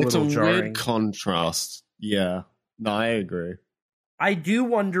think it's a little jarring. Weird contrast. Yeah. No, I agree. I do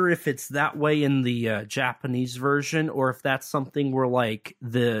wonder if it's that way in the Japanese version, or if that's something where like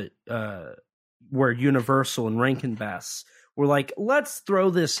where Universal and Rankin Bass were like, let's throw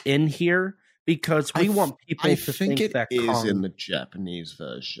this in here because we want people to think that it is in the Japanese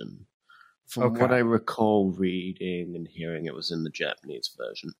version. From what I recall reading and hearing, it was in the Japanese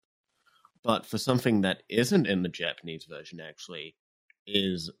version. But for something that isn't in the Japanese version, actually,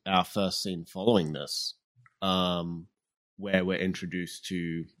 is our first scene following this, where we're introduced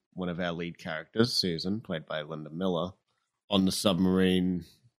to one of our lead characters, Susan, played by Linda Miller, on the submarine,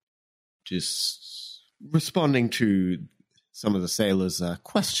 just responding to some of the sailors'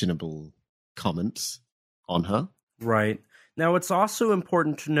 questionable comments on her. Right. Now, it's also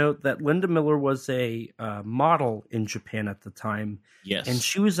important to note that Linda Miller was a model in Japan at the time. Yes. And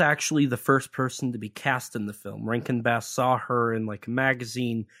she was actually the first person to be cast in the film. Rankin Bass saw her in like a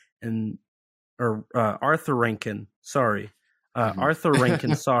magazine, or Arthur Rankin, sorry. Arthur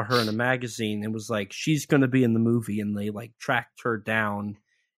Rankin saw her in a magazine and was like, she's going to be in the movie. And they like tracked her down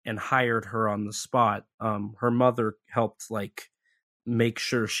and hired her on the spot. Her mother helped like make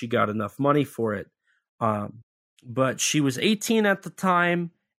sure she got enough money for it. But she was 18 at the time,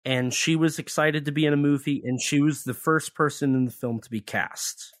 and she was excited to be in a movie, and she was the first person in the film to be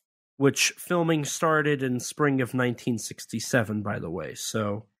cast, which filming started in spring of 1967, by the way.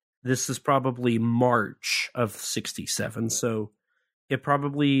 So this is probably March of 67. So it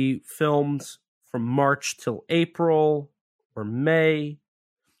probably filmed from March till April or May,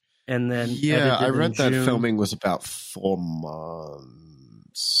 and then I read that June. Filming was about 4 months.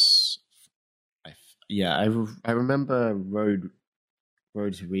 I remember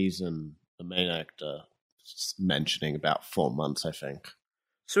Rhodes Reason, the main actor, mentioning about 4 months, I think.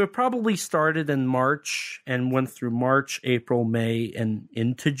 So it probably started in March and went through March, April, May, and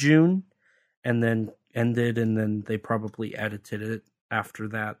into June, and then ended, and then they probably edited it after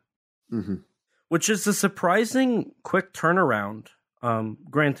that. Which is a surprising quick turnaround.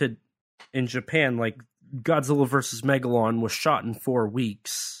 Granted, in Japan, like Godzilla vs. Megalon was shot in 4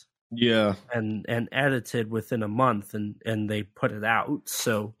 weeks. Yeah. And edited within a month, and they put it out.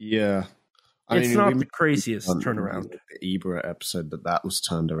 So yeah, it's not the craziest turnaround. The Ibra episode, that was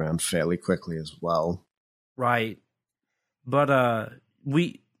turned around fairly quickly as well. Right. But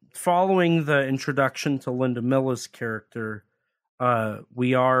following the introduction to Linda Miller's character,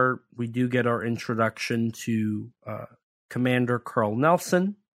 we do get our introduction to Commander Carl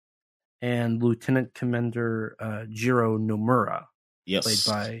Nelson and Lieutenant Commander Jiro Nomura, played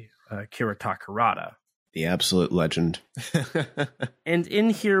by Kira Takarada. The absolute legend. And in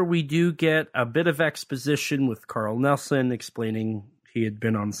here, we do get a bit of exposition with Carl Nelson explaining he had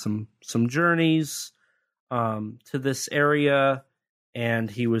been on some journeys to this area,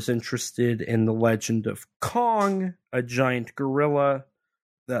 and he was interested in the legend of Kong, a giant gorilla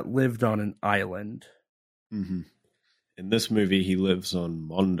that lived on an island. In this movie, he lives on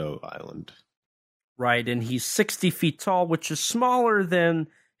Mondo Island. Right, and he's 60 feet tall, which is smaller than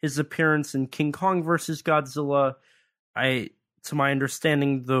his appearance in King Kong vs. Godzilla. To my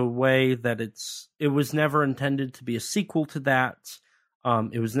understanding, the way that it was never intended to be a sequel to that.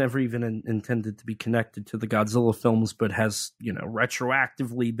 It was never even intended to be connected to the Godzilla films, but has,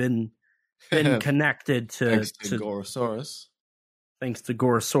 retroactively been connected to thanks to Gorosaurus. Thanks to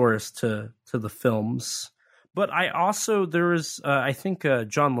Gorosaurus to the films. But there is I think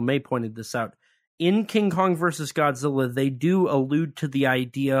John LeMay pointed this out. In King Kong vs. Godzilla, they do allude to the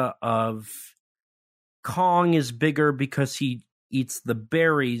idea of Kong is bigger because he eats the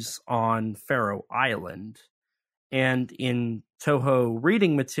berries on Faroe Island. And in Toho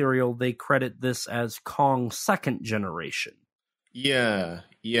reading material, they credit this as Kong's second generation. Yeah.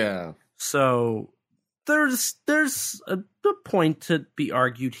 So there's a point to be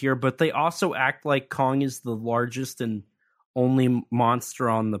argued here, but they also act like Kong is the largest and only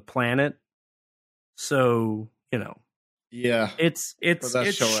monster on the planet. So, yeah, it's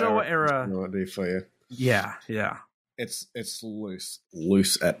Showa era for you. Yeah. it's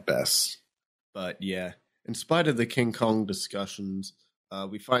loose at best. But yeah, in spite of the King Kong discussions,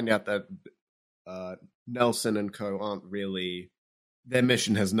 we find out that Nelson and co aren't really. Their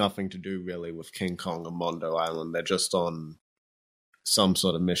mission has nothing to do really with King Kong or Mondo Island. They're just on some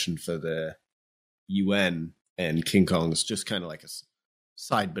sort of mission for the UN, and King Kong's just kind of like a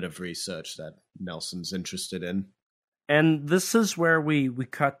side bit of research that Nelson's interested in. And this is where we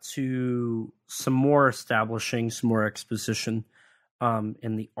cut to some more establishing, some more exposition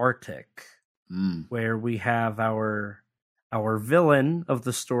in the Arctic, where we have our villain of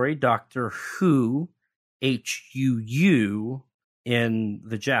the story, Doctor Who, HUU, in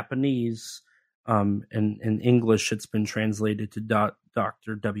the Japanese. In English, it's been translated to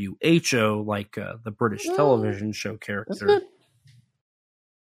Dr. WHO, like the British television show character.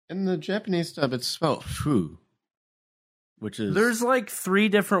 In the Japanese dub, it's spelled Fu, which is... There's like 3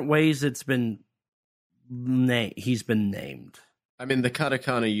 different ways it's been he's been named. I mean, the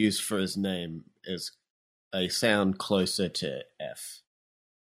katakana used for his name is a sound closer to F.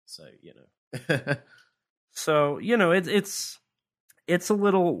 So, you know. So, you know, it's a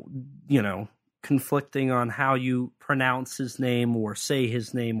little, you know, conflicting on how you pronounce his name or say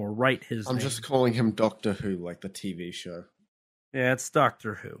his name or write his name. I'm just calling him Doctor Who, like the TV show. Yeah, it's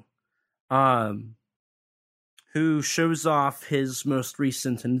Doctor Who. Who shows off his most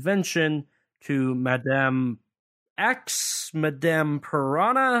recent invention to Madame X, Madame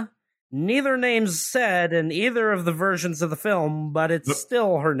Piranha. Neither name's said in either of the versions of the film, but it's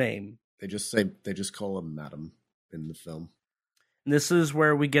still her name. They just call her Madam in the film. And this is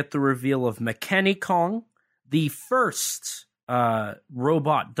where we get the reveal of Mechani Kong, the first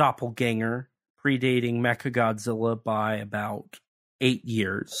robot doppelganger, predating Mechagodzilla by about 8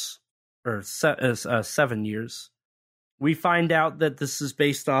 years, or 7 years. We find out that this is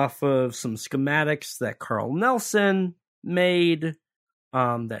based off of some schematics that Carl Nelson made,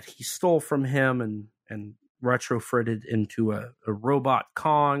 that he stole from him and retrofitted into a robot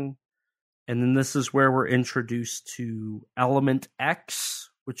Kong. And then this is where we're introduced to Element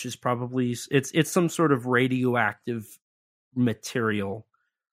X, which is probably it's some sort of radioactive material.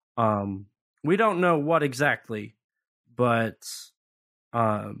 We don't know what exactly, but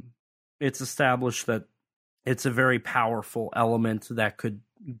it's established that it's a very powerful element that could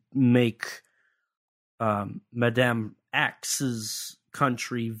make Madame X's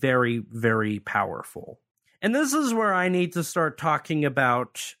country very, very powerful. And this is where I need to start talking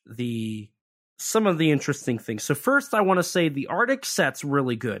about some of the interesting things. So first, I want to say the Arctic set's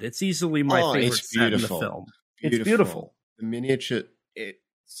really good. It's easily my favorite set in the film. It's beautiful. The miniature,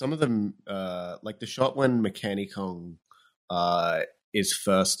 some of them, like the shot when Mechani Kong is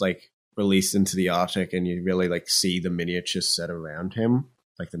first like released into the Arctic, and you really like see the miniature set around him,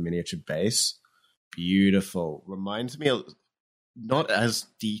 like the miniature base. Beautiful. Reminds me of, not as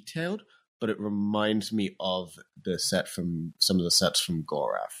detailed, but it reminds me of the set from some of the sets from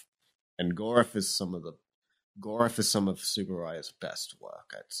Gorath. And Gorath is some of Tsuburai's best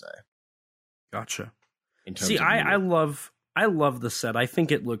work, I'd say. Gotcha. See, I love the set. I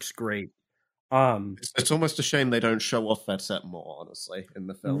think it looks great. It's almost a shame they don't show off that set more, honestly, in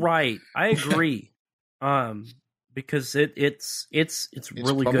the film. Right, I agree. Because it's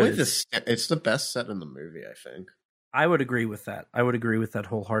really good. It's the best set in the movie, I think. I would agree with that.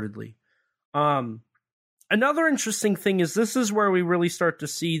 Wholeheartedly. Another interesting thing is this is where we really start to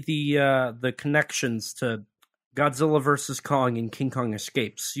see the connections to Godzilla vs. Kong and King Kong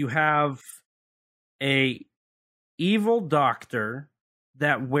Escapes. You have a evil doctor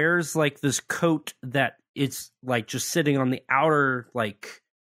that wears like this coat that it's like just sitting on the outer, like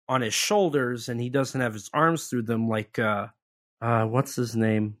on his shoulders, and he doesn't have his arms through them. Like, what's his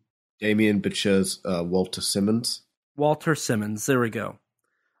name? Damien Bichere's Walter Simmons. Walter Simmons. There we go.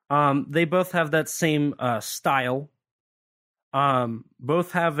 They both have that same style.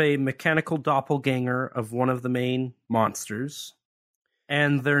 Both have a mechanical doppelganger of one of the main monsters,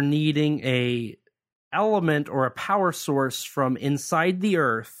 and they're needing a element or a power source from inside the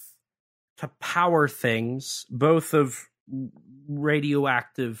Earth to power things, both of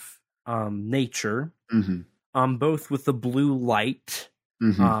radioactive nature, both with the blue light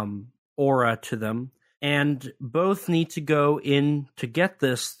aura to them. And both need to go in to get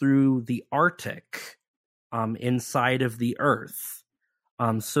this through the Arctic, inside of the Earth.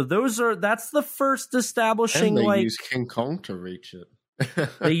 So that's the first establishing. And they use King Kong to reach it.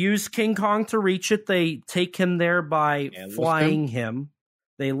 They use King Kong to reach it. They take him there by flying him.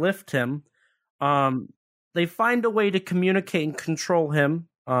 They lift him. They find a way to communicate and control him.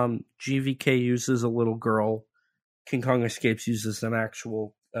 GVK uses a little girl. King Kong Escapes uses an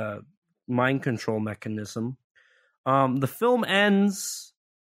actual mind control mechanism. The film ends,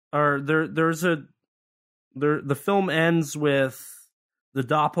 or the film ends with the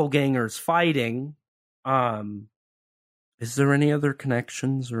doppelgangers fighting. Is there any other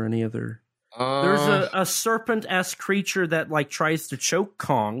connections or any other? There's a serpent-esque creature that like tries to choke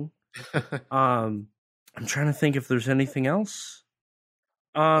Kong. I'm trying to think if there's anything else.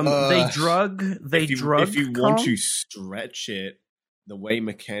 If you want to stretch it, the way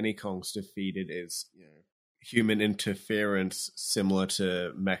Mechanicong's defeated is human interference, similar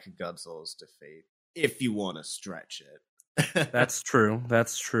to Mechagodzilla's defeat. If you want to stretch it, That's true.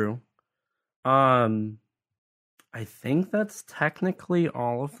 I think that's technically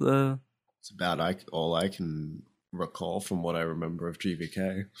all of the. It's about all I can recall from what I remember of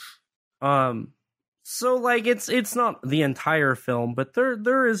GVK. So like it's not the entire film, but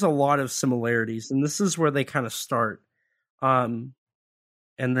there is a lot of similarities, and this is where they kind of start. And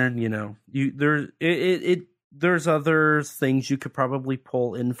then there's other things you could probably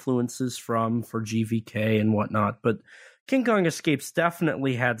pull influences from for GVK and whatnot, but King Kong Escapes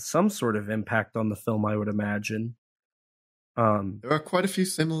definitely had some sort of impact on the film, I would imagine. There are quite a few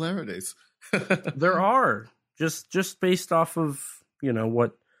similarities. There are just based off of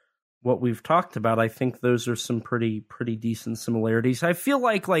what we've talked about. I think those are some pretty decent similarities. I feel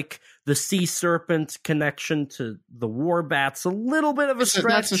like the sea serpent connection to the war bat's a little bit of a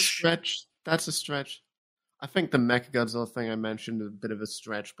stretch. That's a stretch. I think the Mechagodzilla thing I mentioned is a bit of a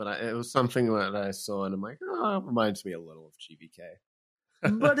stretch, but it was something that I saw and I'm like, it reminds me a little of GVK.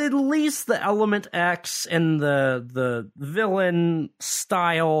 But at least the Element X and the villain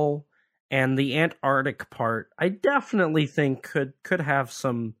style and the Antarctic part, I definitely think could have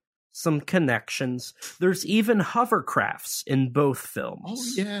some connections. There's even hovercrafts in both films. Oh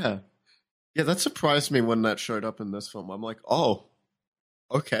yeah, yeah. That surprised me when that showed up in this film. I'm like, oh,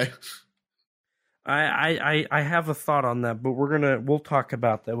 okay. I have a thought on that, but we'll talk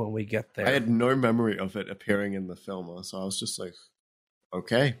about that when we get there. I had no memory of it appearing in the film, so I was just like,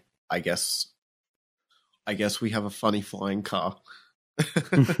 okay, I guess we have a funny flying car.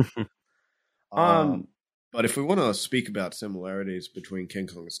 But if we want to speak about similarities between King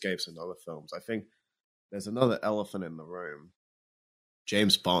Kong Escapes and other films, I think there's another elephant in the room.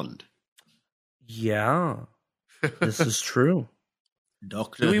 James Bond. Yeah, this is true.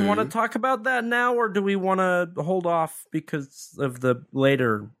 Doctor Do we Who. want to talk about that now, or do we want to hold off because of the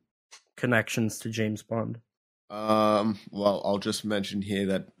later connections to James Bond? Well, I'll just mention here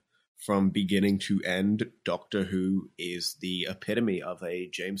that from beginning to end, Doctor Who is the epitome of a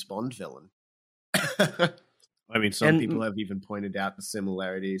James Bond villain. I mean, some people have even pointed out the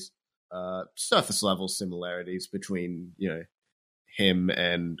similarities, surface level similarities between him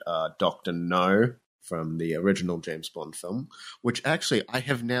and Dr. No from the original James Bond film, which actually I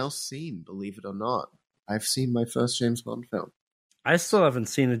have now seen, believe it or not. I've seen my first James Bond film. I still haven't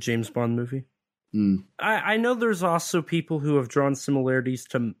seen a James Bond movie. Mm. I know there's also people who have drawn similarities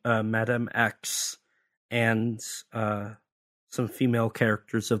to Madame X and some female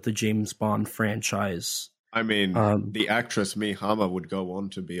characters of the James Bond franchise. I mean, the actress Mie Hammer would go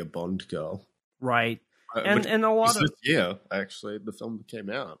on to be a Bond girl. Right. And a lot of... this year, actually, the film came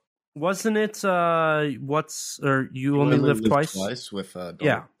out. Wasn't it, You Only Live Twice? Twice with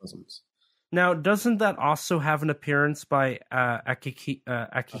yeah. Cousins. Now, doesn't that also have an appearance by Akihiko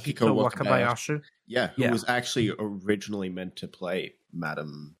Wakabayashi? Yeah, who was actually originally meant to play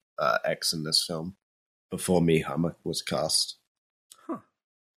Madame X in this film before Mie Hammer was cast. Huh.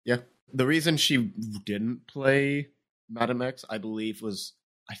 Yeah. The reason she didn't play Madame X, I believe, was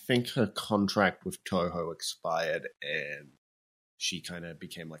I think her contract with Toho expired and she kind of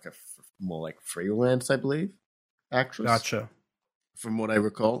became like more like freelance, I believe, actress. Gotcha. From what I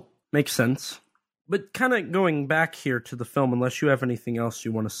recall. Makes sense. But kind of going back here to the film, unless you have anything else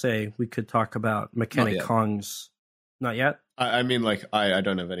you want to say, we could talk about Mechanic Kong's... Not yet? I mean, like, I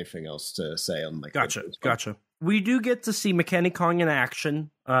don't have anything else to say on like. Gotcha. We do get to see Mechanic Kong in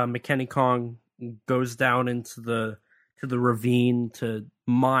action. Mechanic Kong goes down into the ravine to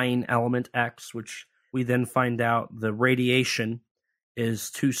mine Element X, which we then find out the radiation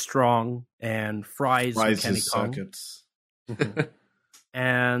is too strong and fries Mechanic Kong. Circuits. Mm-hmm.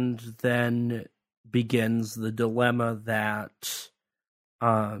 And then begins the dilemma that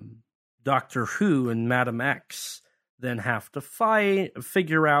Doctor Who and Madame X then have to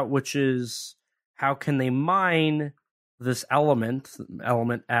figure out, which is how can they mine this Element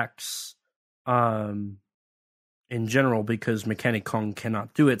X, in general, because Mechanic Kong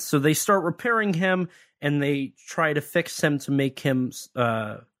cannot do it. So they start repairing him, and they try to fix him to make him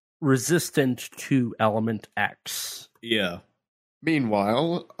resistant to Element X. Yeah.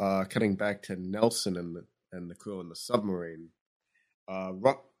 Meanwhile, cutting back to Nelson and and the crew on the submarine,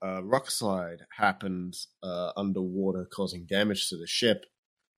 rock slide happens underwater, causing damage to the ship,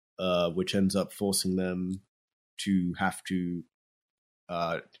 which ends up forcing them to have to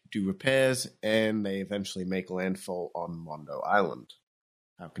do repairs, and they eventually make landfall on Mondo Island.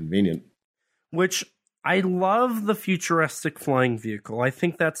 How convenient. Which, I love the futuristic flying vehicle. I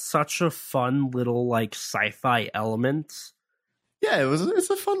think that's such a fun little, like, sci-fi element. Yeah, it's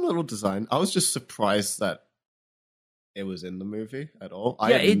a fun little design. I was just surprised that it was in the movie at all.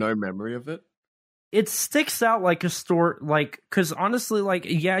 I had no memory of it. It sticks out like a store, like, because honestly, like,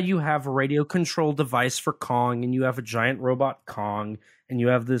 yeah, you have a radio control device for Kong, and you have a giant robot Kong, and you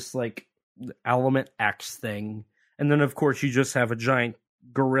have this, like, Element X thing. And then, of course, you just have a giant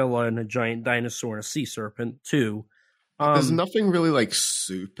gorilla and a giant dinosaur and a sea serpent, too. There's nothing really, like,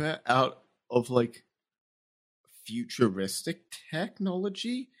 super out of, like, futuristic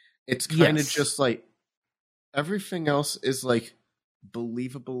technology. It's kind of just, like, everything else is, like,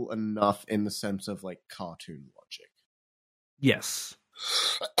 believable enough in the sense of, like, cartoon logic. Yes.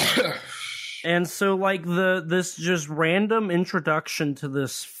 And so, like, this just random introduction to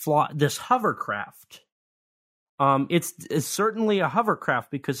this hovercraft. It's certainly a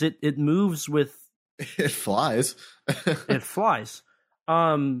hovercraft because it moves with. It flies. It flies.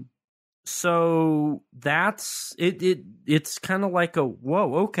 So that's it. It's kind of like a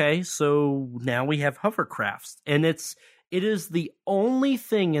whoa. Okay, so now we have hovercrafts, and it is the only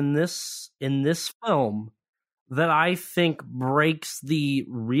thing in this film that I think breaks the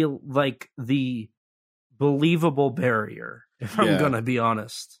believable barrier, if I'm gonna be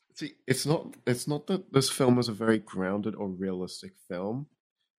honest. See, it's not that this film is a very grounded or realistic film.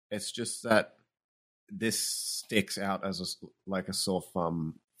 It's just that this sticks out as a sore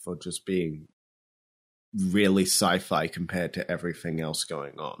thumb for just being really sci-fi compared to everything else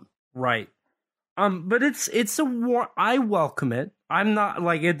going on. Right. But it's a war. I welcome it. I'm not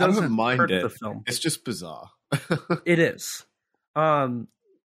like it doesn't mind hurt it. The film. It's just bizarre. It is.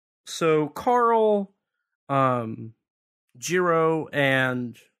 So Carl, Jiro,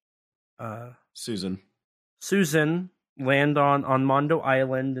 and Susan land on Mondo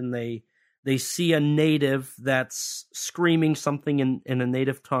Island, and they see a native that's screaming something in a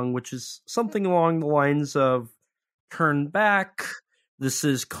native tongue, which is something along the lines of "Turn back. This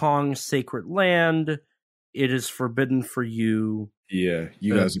is Kong's sacred land. It is forbidden for you." Yeah,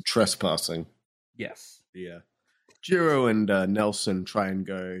 you guys are trespassing. Yes. Yeah. Jiro and Nelson try and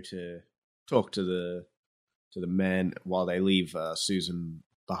go to talk to the men while they leave Susan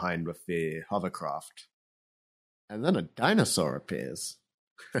behind with the hovercraft. And then a dinosaur appears.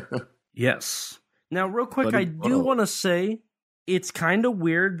 Yes. Now, real quick, I do want to say it's kind of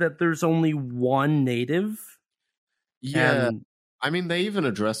weird that there's only one native. Yeah. I mean, they even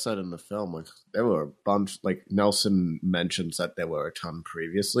addressed that in the film. Like, there were a bunch. Like, Nelson mentions that there were a ton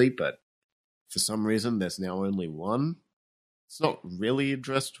previously, but for some reason, there's now only one. It's not really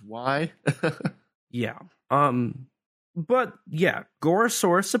addressed why. Yeah. But yeah,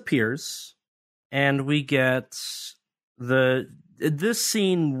 Gorosaurus appears, and we get this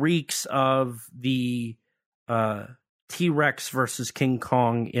scene reeks of the T-Rex versus King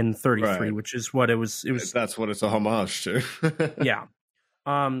Kong in 33, right, which is what it was. That's what it's a homage to. Yeah.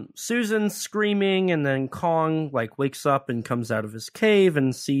 Susan's screaming, and then Kong like wakes up and comes out of his cave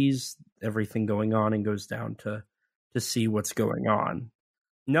and sees everything going on and goes down to see what's going on.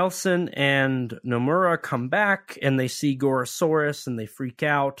 Nelson and Nomura come back, and they see Gorosaurus, and they freak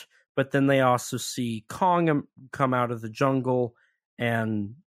out. But then they also see Kong come out of the jungle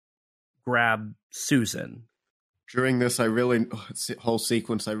and grab Susan. During this, whole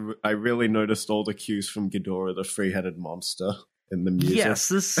sequence, I really noticed all the cues from Ghidorah, the three-headed monster, in the music. Yes,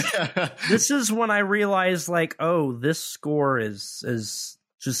 this is when I realized, like, oh, this score is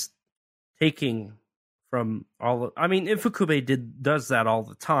just taking from all of, I mean, Ifukube does that all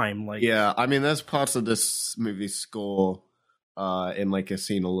the time. Like, yeah, I mean, there's parts of this movie score in like a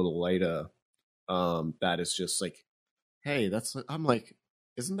scene a little later that is just like, hey, I'm like,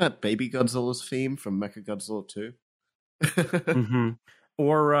 isn't that Baby Godzilla's theme from Mechagodzilla 2? Mm-hmm.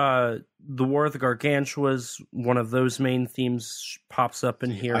 Or the War of the Gargantuas, one of those main themes pops up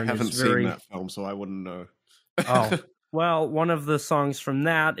in here. I haven't seen that film, so I wouldn't know. Oh. Well, one of the songs from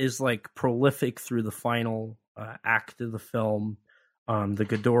that is like prolific through the final act of the film. The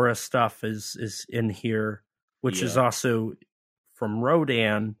Ghidorah stuff is in here, which is also from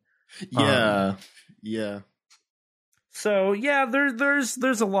Rodan. Yeah, So yeah,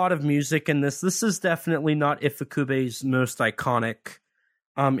 there's a lot of music in this. This is definitely not Ifukube's most iconic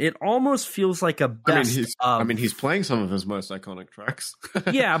It almost feels like a best he's playing some of his most iconic tracks.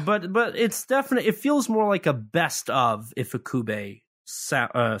 Yeah, but it's definitely, it feels more like a best of Ifukube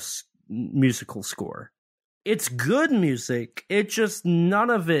musical score. It's good music. It just, none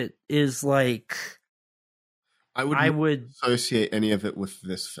of it is like, I would associate any of it with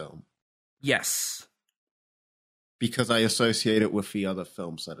this film. Yes. Because I associate it with the other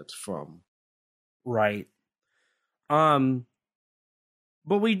films that it's from. Right. But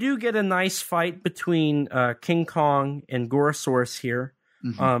we do get a nice fight between King Kong and Gorosaurus here.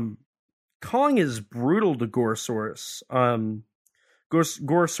 Mm-hmm. Kong is brutal to Gorosaurus.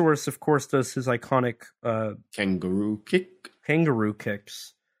 Gorosaurus, of course, does his iconic kangaroo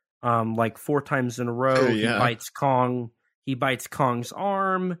kicks, like 4 times in a row. Yeah. He bites Kong. He bites Kong's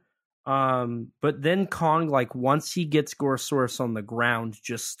arm. But then Kong, like, once he gets Gorosaurus on the ground,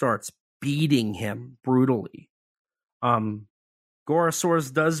 just starts beating him brutally.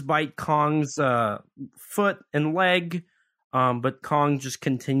 Gorosaurus does bite Kong's foot and leg, but Kong just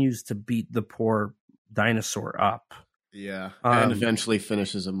continues to beat the poor dinosaur up. Yeah, and eventually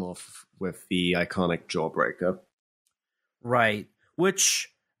finishes him off with the iconic Jawbreaker. Right, which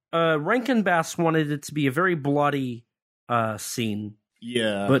Rankin Bass wanted it to be a very bloody scene.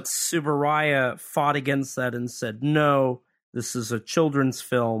 Yeah. But Tsuburaya fought against that and said, no, this is a children's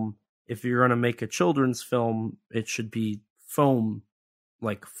film. If you're going to make a children's film, it should be foam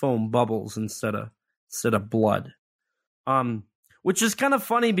bubbles instead of blood. Which is kind of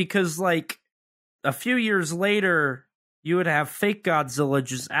funny because, like, a few years later, you would have fake Godzilla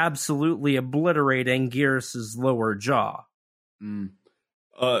just absolutely obliterate Anguirus' lower jaw. And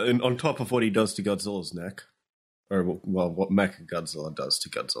on top of what he does to Godzilla's neck. Or, well, what Mechagodzilla does to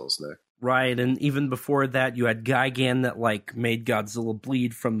Godzilla's neck. Right, and even before that, you had Gigan that, like, made Godzilla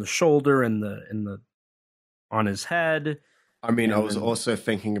bleed from the shoulder and the on his head. I mean, I was also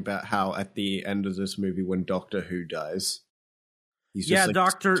thinking about how at the end of this movie, when Doctor Who dies, he's just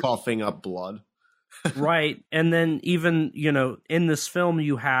coughing up blood. Right, and then even, in this film,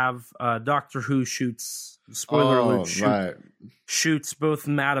 you have Doctor Who shoots, spoiler alert, shoots both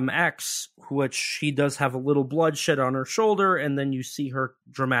Madam X, which he does have a little bloodshed on her shoulder, and then you see her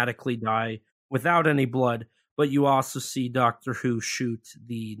dramatically die without any blood, but you also see Doctor Who shoot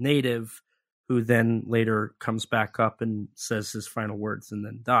the native, who then later comes back up and says his final words and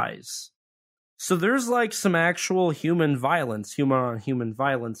then dies. So there's, like, some actual human on-human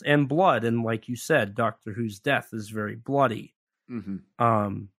violence, and blood, and like you said, Doctor Who's death is very bloody.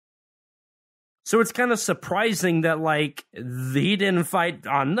 Mm-hmm. So it's kind of surprising that, like, he didn't fight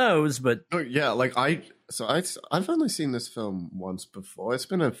on those, but... Oh, yeah, like, I've only seen this film once before. It's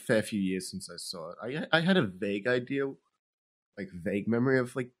been a fair few years since I saw it. I had a vague memory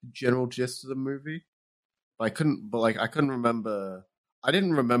of, like, the general gist of the movie. But I couldn't remember... I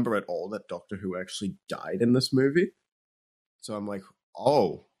didn't remember at all that Doctor Who actually died in this movie. So I'm like,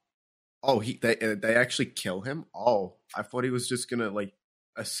 they actually kill him? Oh, I thought he was just gonna, like,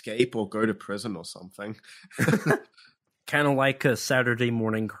 escape or go to prison or something. Kind of like a Saturday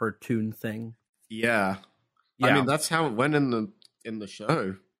morning cartoon thing. Yeah. I mean, that's how it went in the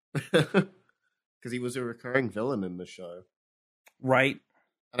show. Because he was a recurring villain in the show. Right.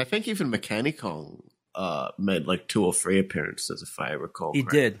 And I think even Mechanicon made like 2 or 3 appearances, if I recall. He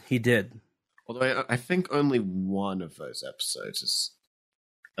did. Although I think only one of those episodes is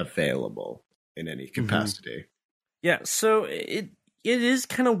available in any capacity. Mm-hmm. Yeah, so it is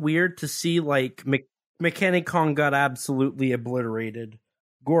kind of weird to see, like, Mechanicon got absolutely obliterated,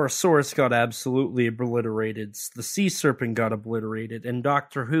 Gorosaurus got absolutely obliterated, the Sea Serpent got obliterated, and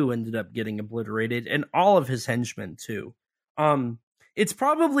Doctor Who ended up getting obliterated, and all of his henchmen too. It's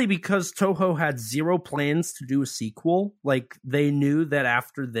probably because Toho had 0 plans to do a sequel. Like, they knew that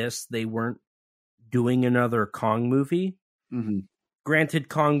after this, they weren't doing another Kong movie. Mm-hmm. Granted,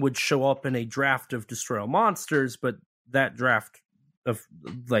 Kong would show up in a draft of Destroy All Monsters, but that draft of,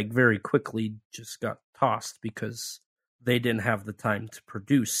 like, very quickly just got tossed because they didn't have the time to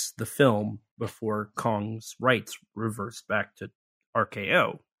produce the film before Kong's rights reversed back to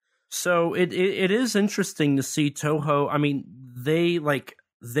RKO. So it is interesting to see Toho. I mean, they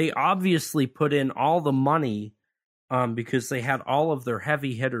obviously put in all the money because they had all of their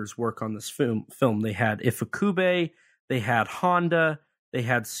heavy hitters work on this film. They had Ifukube, they had Honda, they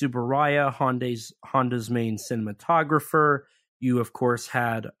had Tsuburaya, Honda's main cinematographer. You, of course,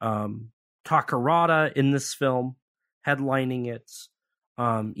 had Takarada in this film, headlining it.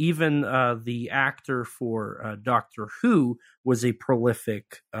 Even the actor for Doctor Who was a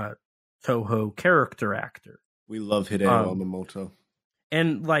prolific Toho character actor. We love Hideo Yamamoto.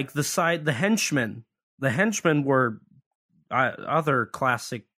 And, like, the henchmen were other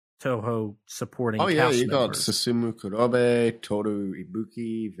classic Toho supporting Oh yeah, cast you got members. Susumu Kurobe, Toru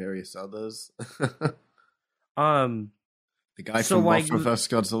Ibuki, various others. Um, The guy So, from like- Mothra vs.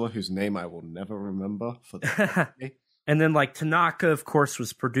 Godzilla, whose name I will never remember for the life of me. and then like Tanaka, of course,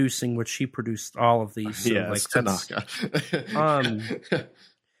 was producing, which he produced all of these. So, Yes, like, that's- Tanaka.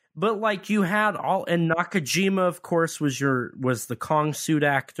 But like you had all, and Nakajima, of course, was the Kong suit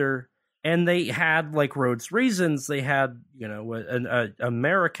actor, and they had like Rhodes Reasons. They had an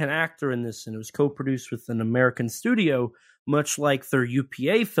American actor in this, and it was co-produced with an American studio, much like their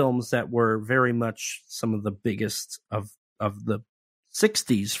UPA films that were very much some of the biggest of the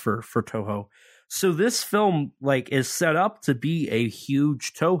 '60s for Toho. So this film like is set up to be a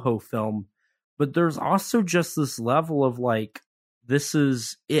huge Toho film, but there's also just this level of like, this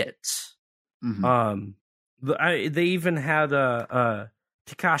is it. Mhm. They even had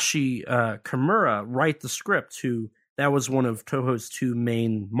Takashi Kimura write the script. That was one of Toho's two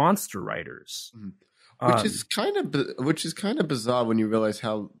main monster writers. Which is kind of bizarre when you realize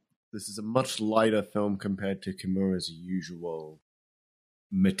how this is a much lighter film compared to Kimura's usual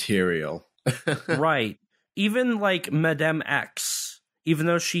material. Right. Even like Madame X, even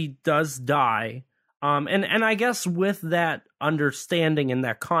though she does die. And I guess with that understanding and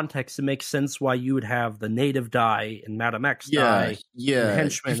that context, it makes sense why you would have the native die and Madame X die. Yeah.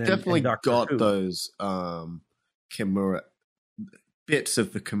 Henchmen You've and definitely Doctor got Who. those Kimura bits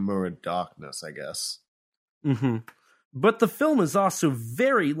of the Kimura darkness, I guess. Mm-hmm. But the film is also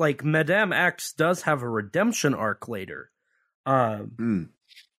very like Madame X does have a redemption arc later.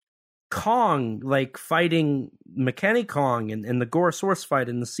 Kong, like fighting Mechani Kong and the Gorosaurus fight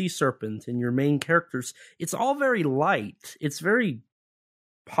and the Sea Serpent and your main characters, it's all very light. It's very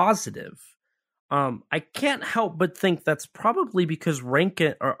positive. I can't help but think that's probably because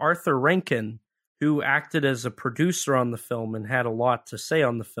Arthur Rankin, who acted as a producer on the film and had a lot to say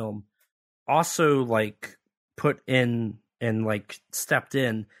on the film, also like put in and like stepped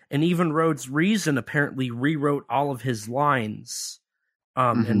in, and even Rhodes Reason apparently rewrote all of his lines.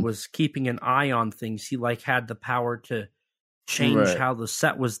 And was keeping an eye on things. He like had the power to change how the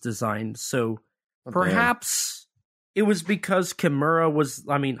set was designed. So perhaps it was because Kimura was,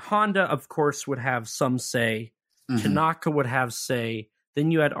 Honda, of course, would have some say. Tanaka would have say.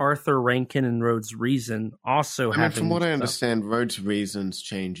 Then you had Arthur Rankin and Rhodes Reason also having. From what I understand, Rhodes Reason's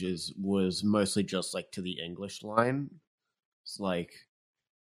changes was mostly just like to the English line. It's like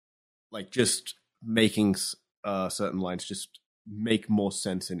just making certain lines just make more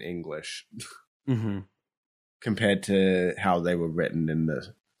sense in English compared to how they were written in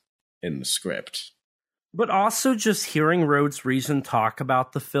the script. But also just hearing Rhodes Reason talk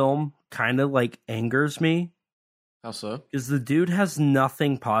about the film kind of like angers me. How so? Because the dude has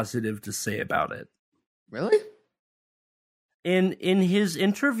nothing positive to say about it. Really? In his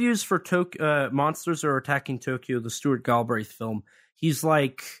interviews for Monsters Are Attacking Tokyo, the Stuart Galbraith film, he's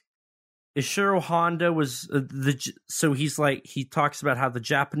like, Ishiro Honda was he talks about how the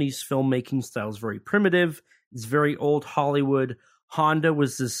Japanese filmmaking style is very primitive. It's very old Hollywood. Honda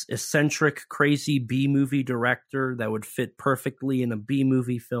was this eccentric, crazy B-movie director that would fit perfectly in a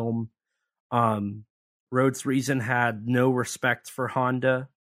B-movie film. Rhodes Reason had no respect for Honda,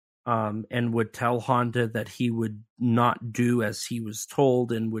 and would tell Honda that he would not do as he was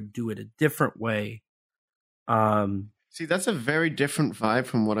told and would do it a different way. See, that's a very different vibe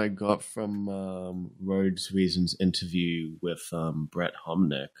from what I got from Rhodes Reason's interview with Brett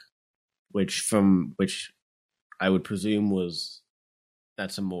Homnick, which I would presume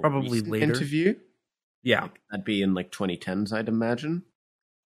that's a more Probably recent later. interview. Yeah. That'd be in like 2010s, I'd imagine.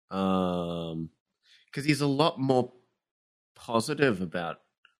 Because he's a lot more positive about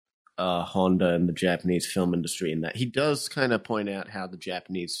Honda and the Japanese film industry in that he does kind of point out how the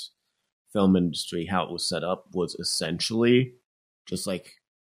Japanese film industry, how it was set up, was essentially just like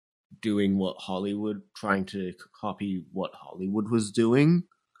doing trying to copy what Hollywood was doing.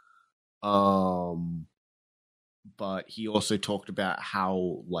 But he also talked about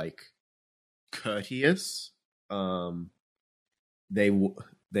how like courteous they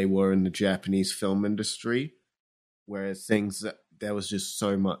were in the Japanese film industry, whereas there was just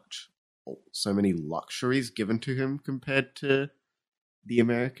so many luxuries given to him compared to the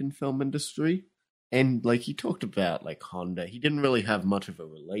American film industry. And like he talked about like Honda, he didn't really have much of a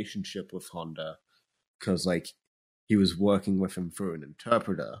relationship with Honda because like he was working with him through an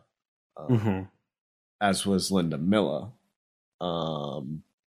interpreter, as was Linda Miller. But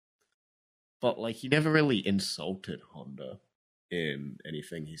like he never really insulted Honda in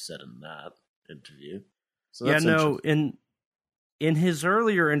anything he said in that interview. So that's in his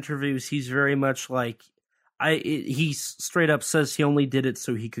earlier interviews, he's very much like, he straight up says he only did it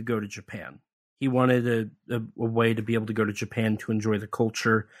so he could go to Japan. He wanted a way to be able to go to Japan to enjoy the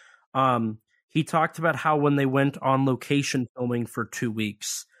culture. He talked about how when they went on location filming for 2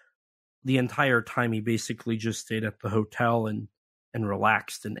 weeks, the entire time he basically just stayed at the hotel and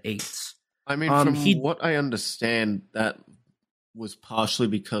relaxed and ate. I mean, from what I understand, that was partially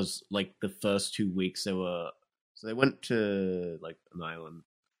because, like, the first 2 weeks they went to, like, an island.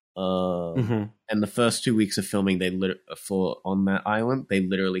 And the first 2 weeks of filming, on that island, they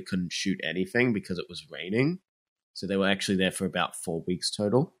literally couldn't shoot anything because it was raining. So they were actually there for about 4 weeks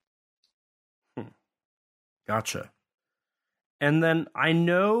total. Gotcha. And then I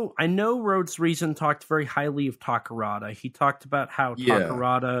know Rhodes Reason talked very highly of Takarada. He talked about how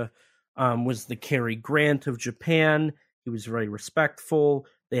Takarada was the Cary Grant of Japan. He was very respectful.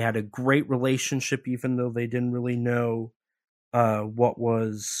 They had a great relationship, even though they didn't really know what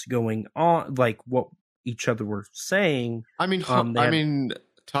was going on, like what each other were saying. I mean,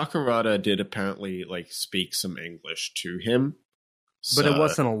 Takarada did apparently like speak some English to him, but it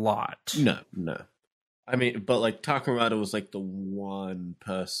wasn't a lot. No. I mean, but like Takarada was like the one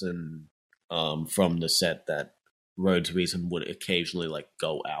person from the set that Rhodes Reason would occasionally like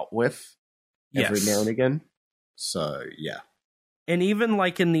go out with every now and again. So yeah, and even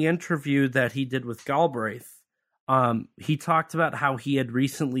like in the interview that he did with Galbraith, he talked about how he had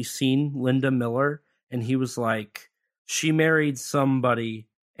recently seen Linda Miller, and he was like, she married somebody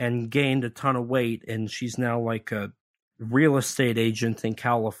and gained a ton of weight, and she's now like a real estate agent in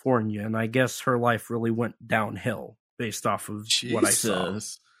California, and I guess her life really went downhill based off of what I saw.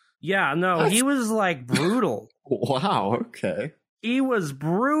 Yeah, no, he was like brutal. Wow, okay. He was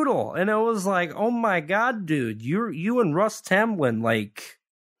brutal, and it was like, oh my god, dude, you and Russ Tamblyn, like,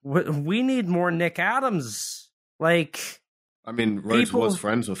 we need more Nick Adams. Like, I mean, Rhodes was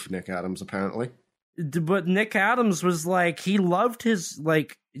friends with Nick Adams, apparently. But Nick Adams was like, he loved his,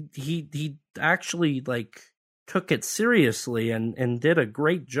 like, he actually, like, took it seriously and did a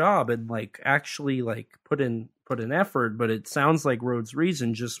great job and, like, actually, like, put in effort. But it sounds like Rhodes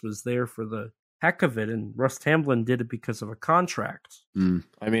Reason just was there for the heck of it, and Russ Tamblyn did it because of a contract.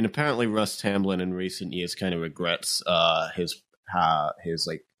 I mean, apparently Russ Tamblyn in recent years kind of regrets his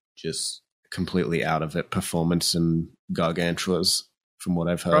like just completely out of it performance in Gargantuas, from what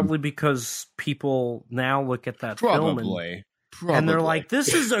I've heard. Probably because people now look at that film and they're like,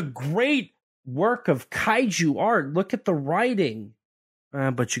 this is a great work of kaiju art. Look at the writing.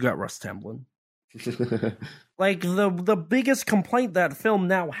 But you got Russ Tamblyn. Like, the biggest complaint that film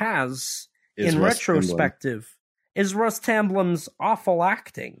now has in retrospective is Russ Tamblyn's awful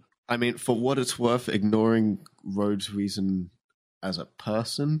acting. I mean, for what it's worth, ignoring Rhodes Reason as a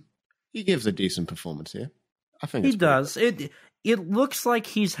person, he gives a decent performance here. I think he does. It looks like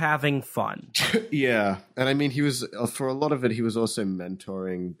he's having fun. Yeah, and I mean, he was for a lot of it. He was also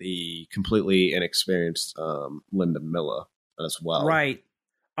mentoring the completely inexperienced Linda Miller as well. Right.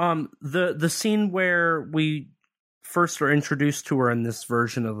 The scene where we first were introduced to her in this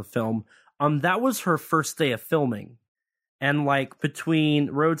version of the film, that was her first day of filming. And like between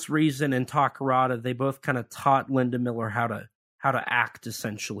Rhodes Reason and Takarada, they both kind of taught Linda Miller how to act,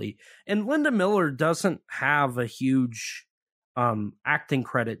 essentially. And Linda Miller doesn't have a huge acting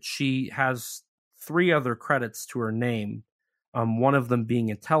credit. She has 3 other credits to her name. One of them being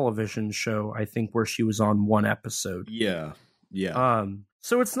a television show, I think, where she was on 1 episode. Yeah.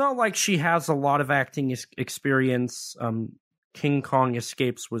 So it's not like she has a lot of acting experience. King Kong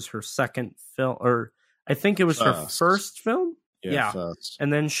Escapes was her second film, or I think it was her first film. Yeah. First.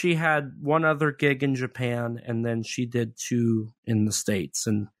 And then she had 1 other gig in Japan, and then she did 2 in the States,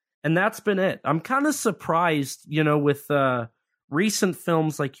 and that's been it. I'm kind of surprised, with recent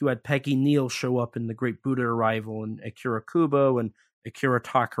films like you had Peggy Neal show up in The Great Buddha Arrival and Akira Kubo and Akira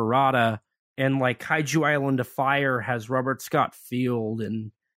Takarada, and like Kaiju Island of Fire has Robert Scott Field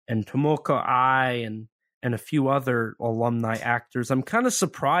and Tomoko Ai and a few other alumni actors. I'm kind of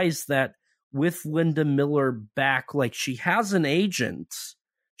surprised that with Linda Miller back, like, she has an agent,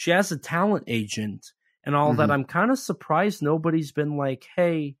 she has a talent agent and all that. I'm kind of surprised nobody's been like,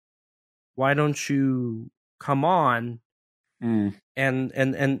 hey, why don't you come on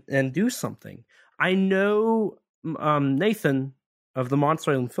and do something? I know Nathan of the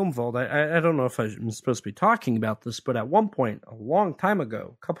Monster Island Film Vault, I don't know if I'm supposed to be talking about this, but at one point, a long time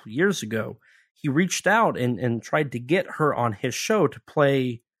ago, a couple of years ago, he reached out and tried to get her on his show to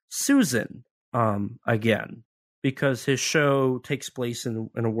play Susan again, because his show takes place in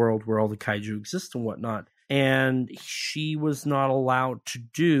a world where all the kaiju exist and whatnot. And she was not allowed to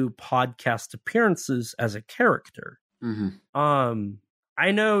do podcast appearances as a character.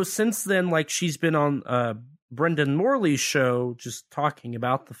 I know since then, like, she's been on Brendan Morley's show, just talking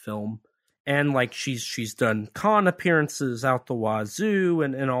about the film, and like she's done con appearances out the wazoo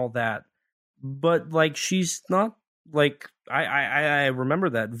and all that, but like she's not like I remember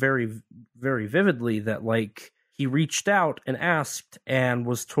that very very vividly, that like he reached out and asked and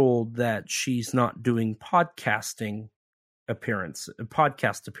was told that she's not doing podcast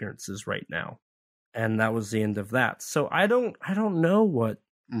appearances right now, and that was the end of that. So I don't know what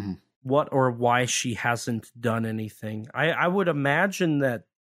or why she hasn't done anything. I would imagine that,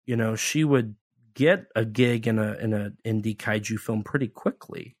 you know, she would get a gig in a indie kaiju film pretty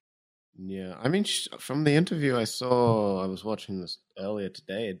quickly. Yeah, I mean, from the interview I saw, I was watching this earlier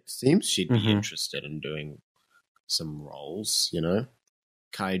today, it seems she'd be interested in doing some roles, you know,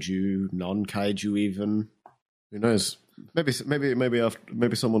 kaiju, non-kaiju even. Who knows? Maybe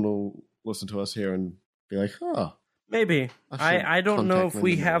someone will listen to us here and be like, oh. Maybe. I don't know if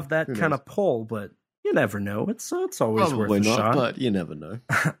we have that kind of pull, but you never know. It's always probably worth a shot. But you never know.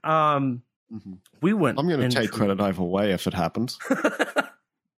 We went. I'm going to take credit either way if it happens.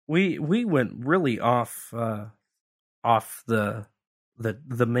 We went really off the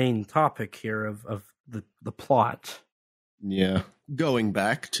main topic here of the plot. Yeah, going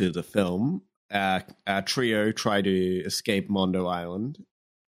back to the film, our trio try to escape Mondo Island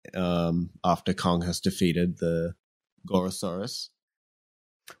after Kong has defeated the Gorosaurus.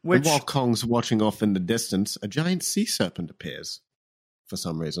 And while Kong's watching off in the distance, a giant sea serpent appears for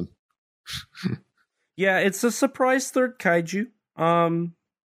some reason. Yeah, it's a surprise third kaiju. I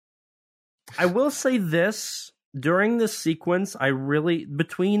will say this, during this sequence,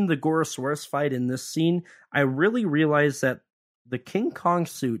 between the Gorosaurus fight and this scene, I really realized that the King Kong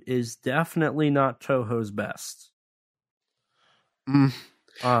suit is definitely not Toho's best.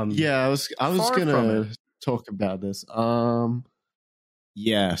 Yeah, I was gonna talk about this.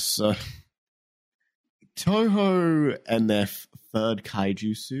 Yes, Toho and their third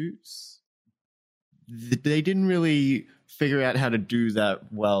kaiju suits, they didn't really figure out how to do that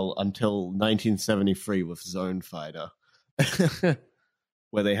well until 1973 with Zone Fighter,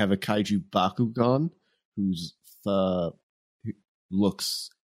 where they have a kaiju Bakugan whose fur looks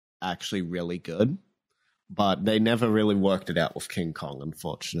actually really good, but they never really worked it out with King Kong,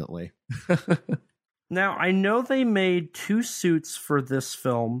 unfortunately. Now, I know they made two suits for this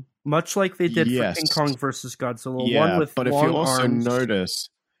film, much like they did for King Kong versus Godzilla. Yeah, one with but long if you also arms.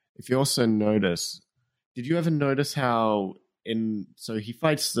 notice, did you ever notice how so he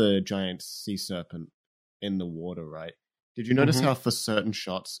fights the giant sea serpent in the water, right? Did you notice how for certain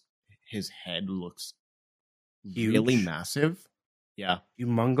shots his head looks huge, really massive? Yeah.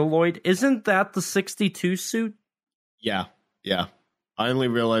 Humongoloid. Isn't that the 62 suit? Yeah. I only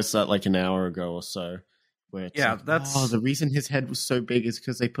realized that like an hour ago or so. Where it's the reason his head was so big is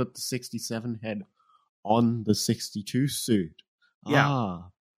because they put the 67 head on the 62 suit. Yeah.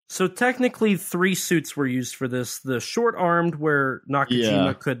 So technically 3 suits were used for this. The short-armed where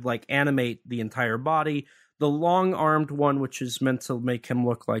Nakajima could like animate the entire body. The long-armed one, which is meant to make him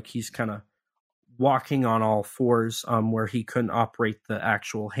look like he's kind of walking on all fours, where he couldn't operate the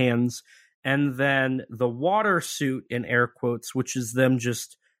actual hands. And then the water suit, in air quotes, which is them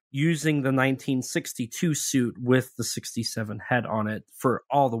just using the 1962 suit with the 67 head on it for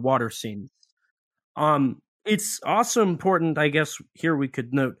all the water scenes. It's also important, I guess, here we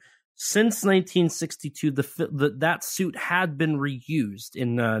could note, since 1962, that suit had been reused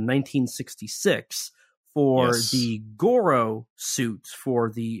in 1966 for the Goro suit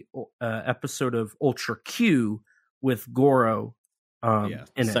for the episode of Ultra Q with Goro in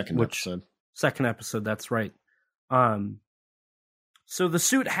it. Second episode, that's right. So the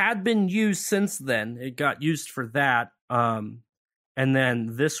suit had been used since then. It got used for that. And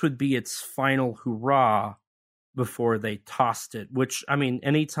then this would be its final hurrah before they tossed it, which, I mean,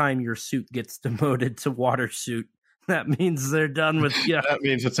 anytime your suit gets demoted to water suit, that means they're done with you. That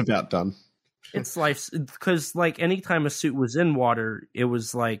means it's about done. It's life, because like anytime a suit was in water, it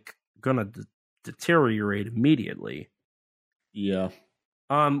was like gonna deteriorate immediately. Yeah.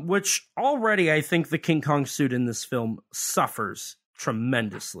 Which already I think the King Kong suit in this film suffers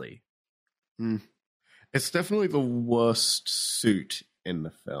tremendously. It's definitely the worst suit in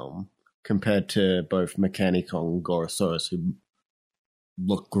the film compared to both Mechanicon and Gorosaurus, who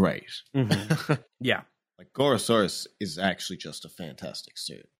look great. Yeah. Like Gorosaurus is actually just a fantastic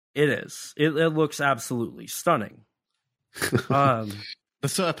suit. It is. It looks absolutely stunning. The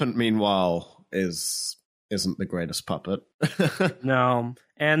serpent, meanwhile, isn't the greatest puppet. No.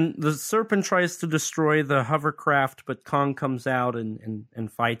 And the serpent tries to destroy the hovercraft, but Kong comes out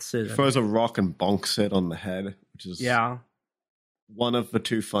and fights it. He throws a rock and bonks it on the head, which is one of the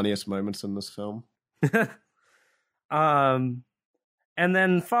 2 funniest moments in this film. And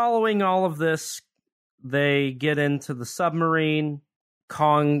then following all of this, they get into the submarine.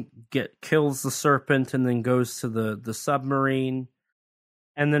 Kong kills the serpent and then goes to the submarine.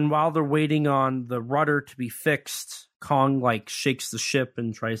 And then while they're waiting on the rudder to be fixed, Kong shakes the ship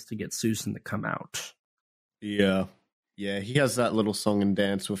and tries to get Susan to come out. Yeah. He has that little song and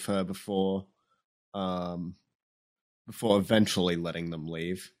dance with her before eventually letting them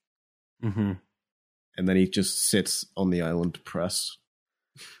leave. Mm-hmm. And then he just sits on the island depressed.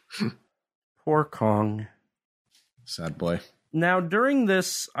 Poor Kong. Sad boy. Now, during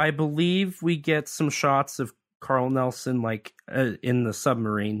this, I believe we get some shots of Carl Nelson in the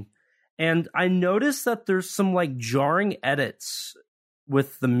submarine. And I noticed that there's some jarring edits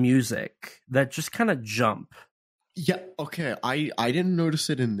with the music that just kind of jump. Yeah, okay. I didn't notice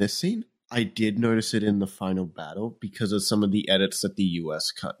it in this scene. I did notice it in the final battle because of some of the edits that the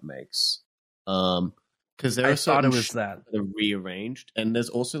US cut makes. Because there I are thought it certain was that are rearranged, and there's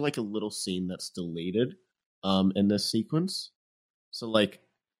also a little scene that's deleted in this sequence. So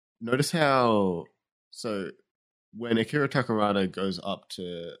notice how when Akira Takarada goes up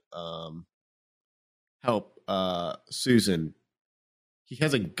to help Susan, he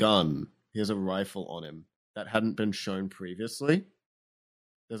has a gun. He has a rifle on him that hadn't been shown previously.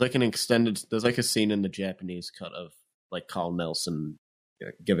 There's there's a scene in the Japanese cut of Carl Nelson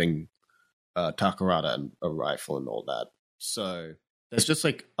giving Takarada a rifle and all that. So there's just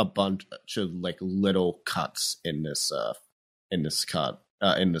a bunch of little cuts in this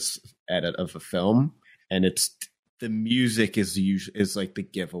edit of a film, and the music is the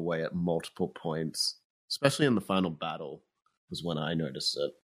giveaway at multiple points, especially in the final battle was when I noticed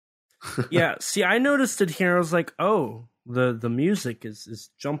it. Yeah, see, I noticed it here. I was like, oh, the music is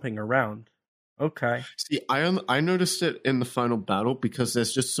jumping around. Okay. See, I noticed it in the final battle because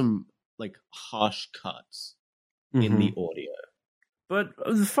there's just some harsh cuts in the audio. But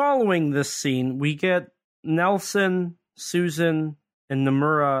following this scene, we get Nelson, Susan, and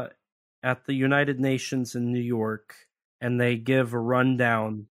Nomura at the United Nations in New York, and they give a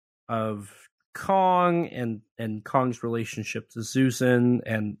rundown of Kong and Kong's relationship to Susan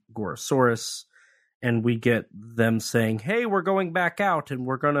and Gorosaurus, and we get them saying, "Hey, we're going back out, and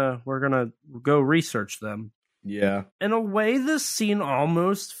we're gonna go research them." Yeah. In a way, this scene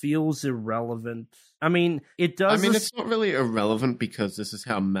almost feels irrelevant. I mean, it does. I mean, it's not really irrelevant because this is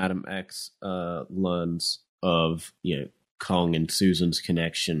how Madam X learns of Kong and Susan's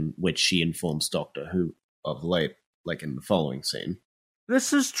connection, which she informs Doctor Who of late, in the following scene.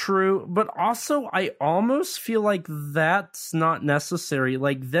 This is true, but also I almost feel like that's not necessary.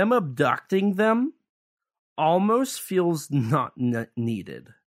 Them abducting them almost feels not needed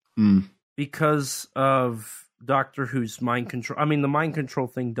because of Doctor Who's mind control. I mean, the mind control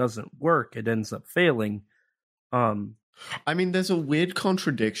thing doesn't work. It ends up failing. I mean, there's a weird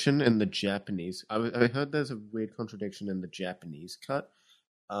contradiction in the Japanese. I heard there's a weird contradiction in the Japanese cut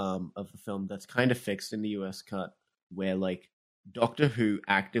of the film that's kind of fixed in the US cut, where Doctor Who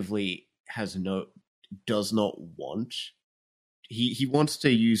actively does not want. He wants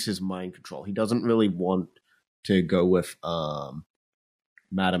to use his mind control. He doesn't really want to go with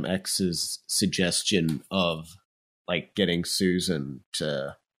Madam X's suggestion of getting Susan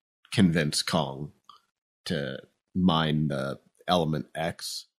to convince Kong to mine the element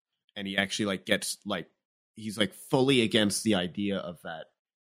X, and he actually gets he's fully against the idea of that,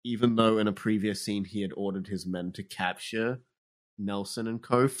 even though in a previous scene he had ordered his men to capture Nelson and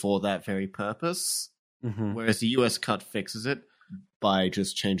co for that very purpose. Whereas the US cut fixes it by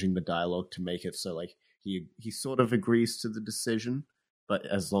just changing the dialogue to make it so he sort of agrees to the decision, but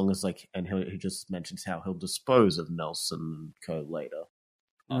as long as and he just mentions how he'll dispose of Nelson and co later,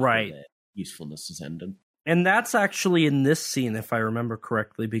 right? Their usefulness is ended. And that's actually in this scene, if I remember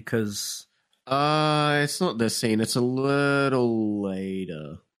correctly, because it's not this scene. It's a little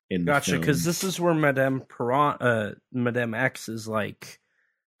later in the gotcha, film. because this is where Madame X is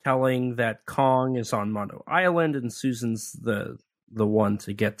telling that Kong is on Mondo Island, and Susan's the one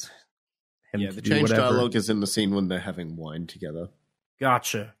to get him. Yeah, the change dialogue is in the scene when they're having wine together.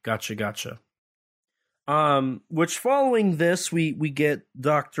 Gotcha. Which following this, we get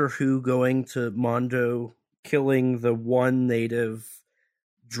Doctor Who going to Mondo, killing the one native,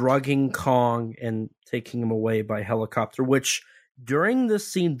 drugging Kong, and taking him away by helicopter, which during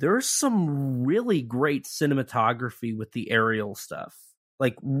this scene, there's some really great cinematography with the aerial stuff.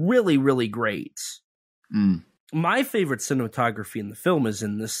 Really, really great. My favorite cinematography in the film is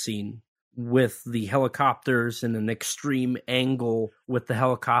in this scene, with the helicopters in an extreme angle, with the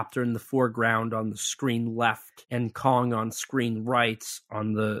helicopter in the foreground on the screen left and Kong on screen right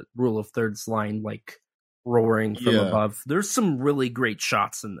on the rule of thirds line, roaring from Yeah. above. There's some really great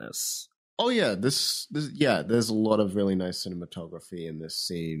shots in this. Oh yeah, this yeah. There's a lot of really nice cinematography in this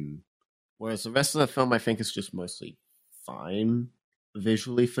scene, whereas the rest of the film, I think, is just mostly fine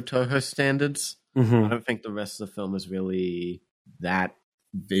visually for Toho standards. I don't think the rest of the film is really that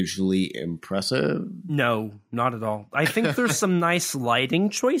visually impressive. No, not at all. I think there's some nice lighting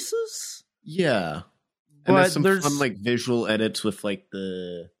choices. Yeah, But and there's some there's- fun like visual edits with like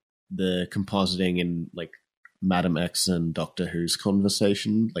the compositing and like Madam X and Doctor Who's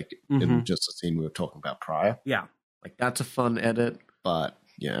conversation, like in just the scene we were talking about prior. Yeah. Like that's a fun edit, but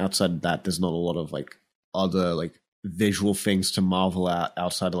yeah, outside of that, there's not a lot of like other like visual things to marvel at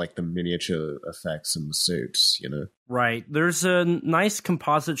outside of like the miniature effects and the suits, you know. Right. There's a nice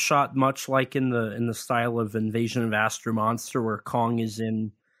composite shot, much like in the style of Invasion of Astro Monster, where Kong is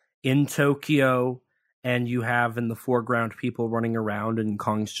in Tokyo, and you have in the foreground people running around, and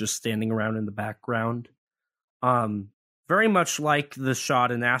Kong's just standing around in the background. Very much like the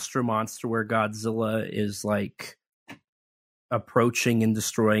shot in Astro Monster, where Godzilla is like approaching and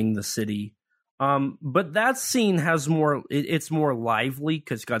destroying the city. But that scene has more, it's more lively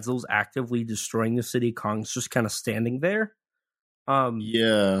because Godzilla's actively destroying the city. Kong's just kind of standing there.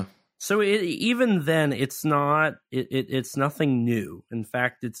 Yeah. So even then, it's not, it's nothing new. In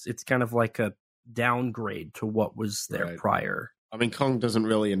fact, it's kind of like a downgrade to what was there Right. prior. I mean, Kong doesn't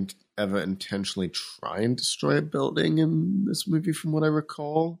really ever intentionally try and destroy a building in this movie, from what I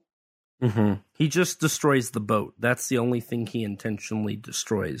recall. He just destroys the boat. That's the only thing he intentionally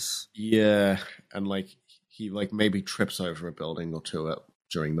destroys. Yeah, and like he like maybe trips over a building or two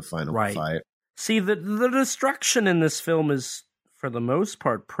during the final Right. fight. See, the destruction in this film is, for the most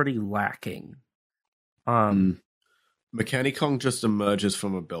part, pretty lacking. Mechanic Kong just emerges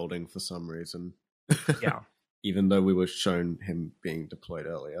from a building for some reason. Yeah. Even though we were shown him being deployed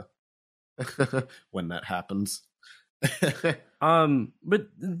earlier. When that happens.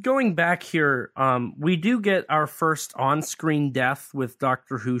 But going back here, we do get our first on-screen death with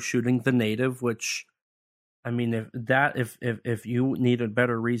Doctor Who shooting the native, which, I mean, if you need a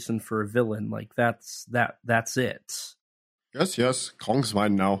better reason for a villain, like that's it. Yes, Kong's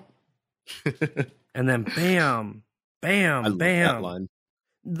mine now. And then bam, bam, I love bam. that line.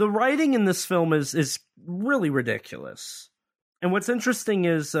 The writing in this film is really ridiculous. And what's interesting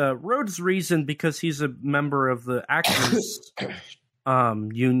is Rhodes' reason, because he's a member of the actors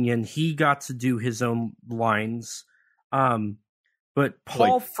union, he got to do his own lines. But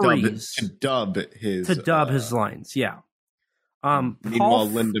Paul Frees to dub his lines, yeah. Meanwhile,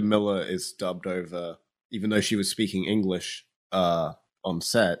 Linda Miller is dubbed over, even though she was speaking English on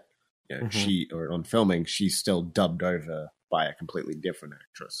set, you know, on filming, she's still dubbed over by a completely different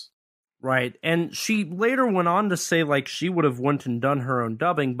actress. Right, and she later went on to say, like, she would have went and done her own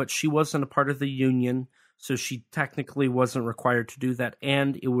dubbing, but she wasn't a part of the union, so she technically wasn't required to do that,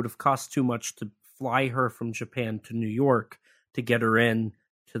 and it would have cost too much to fly her from Japan to New York to get her in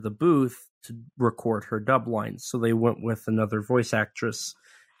to the booth to record her dub lines, so they went with another voice actress.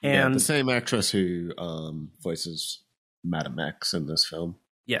 And the same actress who voices Madam X in this film.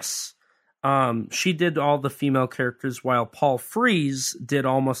 Yes. She did all the female characters, while Paul Frees did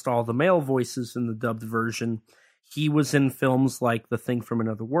almost all the male voices in the dubbed version. He was in films like The Thing from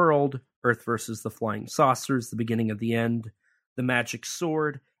Another World, Earth vs. the Flying Saucers, The Beginning of the End, The Magic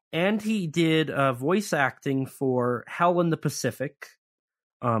Sword, and he did voice acting for Hell in the Pacific,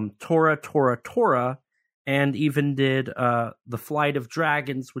 Tora, Tora, Tora, and even did The Flight of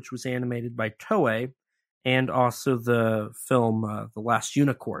Dragons, which was animated by Toei, and also the film The Last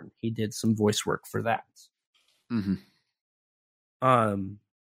Unicorn. He did some voice work for that.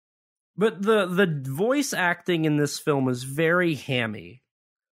 But the voice acting in this film is very hammy.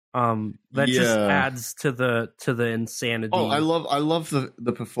 That just adds to the insanity. Oh, I love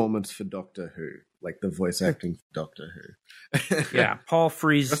the performance for Doctor Who, like the voice acting for Doctor Who. Yeah, Paul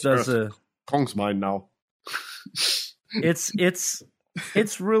Frees does a Kong's mine now.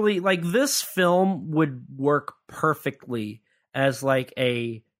 It's really like, this film would work perfectly as like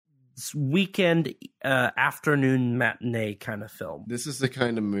a weekend afternoon matinee kind of film. This is the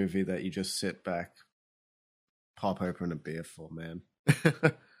kind of movie that you just sit back, pop open a beer for, man.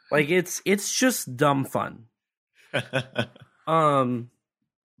 Like it's just dumb fun.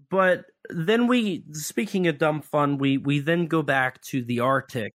 But then speaking of dumb fun, we then go back to the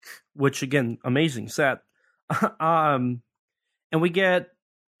Arctic, which again, amazing set. And we get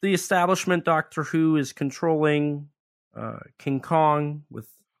the establishment. Doctor Who is controlling King Kong with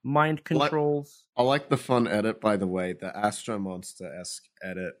mind controls. I like the fun edit, by the way, the Astro Monster-esque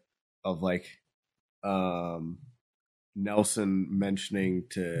edit of like Nelson mentioning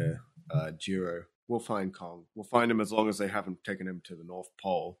to Jiro we'll find Kong. We'll find him as long as they haven't taken him to the North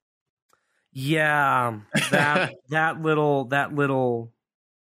Pole. Yeah, that little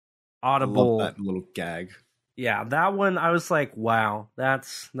audible, I love that little gag. Yeah, that one I was like, wow,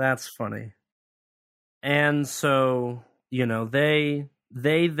 that's funny. And so, they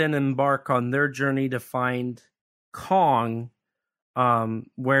then embark on their journey to find Kong,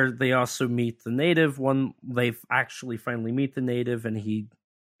 where they also meet the native. They actually finally meet the native, and he,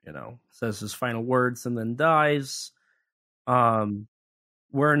 says his final words and then dies.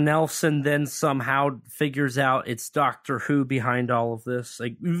 Where Nelson then somehow figures out it's Doctor Who behind all of this,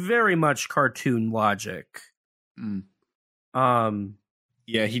 like very much cartoon logic. Mm.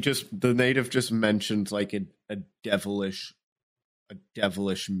 Yeah, the native just mentions like a devilish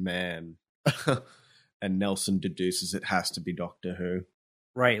man, and Nelson deduces it has to be Doctor Who.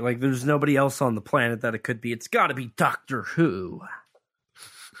 Right, like there's nobody else on the planet that it could be. It's got to be Doctor Who.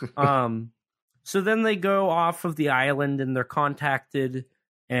 So then they go off of the island, and they're contacted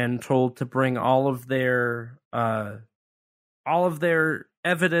and told to bring all of their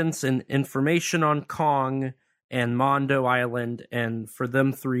evidence and information on Kong and Mondo Island, and for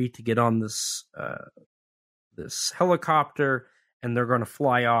them three to get on this helicopter, and they're going to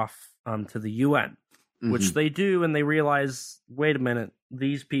fly off to the UN, which they do, and they realize, wait a minute,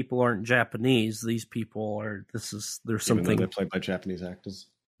 these people aren't Japanese. These people are. There's something. They're played by Japanese actors,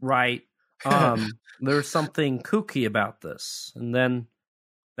 right? There's something kooky about this, and then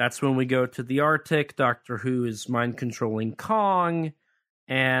that's when we go to the Arctic. Doctor Who is mind controlling Kong,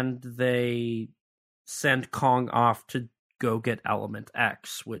 and they send Kong off to go get Element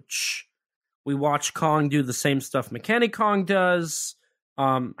X, which we watch Kong do the same stuff Mechanicong does.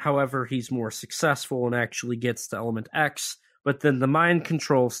 However, he's more successful and actually gets to Element X, but then the mind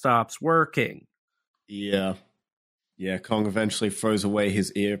control stops working. Yeah. Kong eventually throws away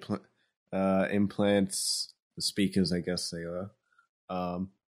his ear implants, the speakers, I guess they are.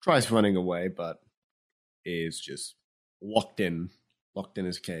 Tries running away, but is just locked in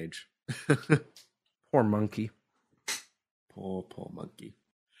his cage. Poor monkey. Poor monkey.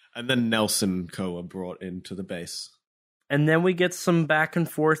 And then Nelson Koa brought into the base. And then we get some back and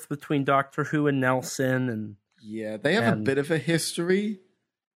forth between Doctor Who and Nelson. And yeah, they have a bit of a history.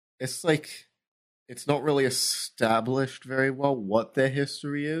 It's like, it's not really established very well what their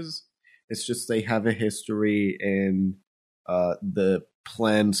history is. It's just they have a history, and the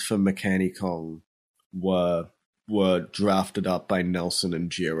plans for Mechanicong were drafted up by Nelson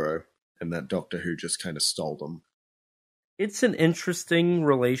and Jiro, and that Doctor Who just kind of stole them. It's an interesting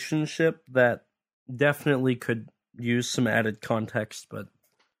relationship that definitely could use some added context, but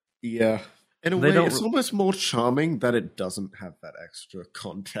yeah, in a way, it's almost more charming that it doesn't have that extra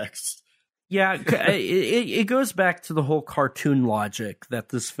context. Yeah, it goes back to the whole cartoon logic that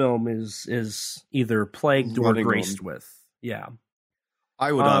this film is either plagued or graced with. Yeah,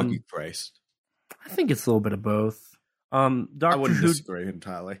 I would argue graced. I think it's a little bit of both. I wouldn't disagree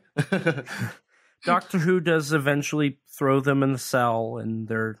entirely. Doctor Who does eventually throw them in the cell, and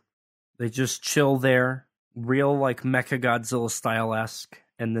they just chill there, real like Mechagodzilla style-esque,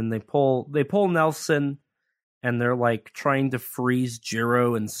 and then they pull Nelson, and they're like trying to freeze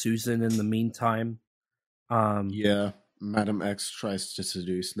Jiro and Susan in the meantime. Yeah, Madam X tries to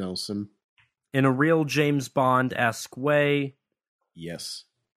seduce Nelson in a real James Bond-esque way. Yes.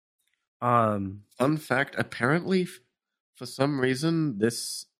 Fun fact, apparently, for some reason,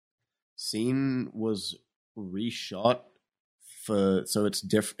 this scene was reshot so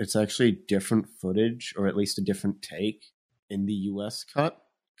it's actually different footage, or at least a different take in the US cut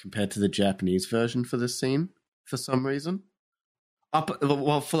compared to the Japanese version for this scene for some reason.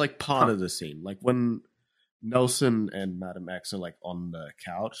 For like part of the scene, like when Nelson and Madam X are like on the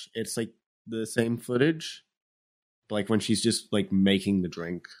couch, it's like the same footage. Like when she's just like making the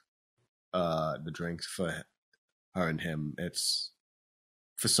drinks for her and him, it's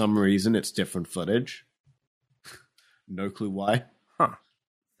for some reason it's different footage. No clue why. Huh.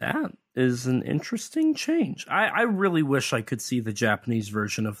 That is an interesting change. I really wish I could see the Japanese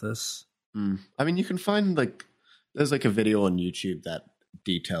version of this. I mean, you can find there's like a video on YouTube that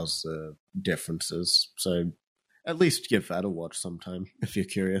details the differences. So at least give that a watch sometime if you're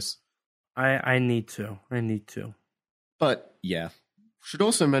curious. I need to. But yeah, should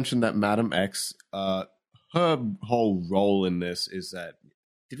also mention that Madam X, her whole role in this is that,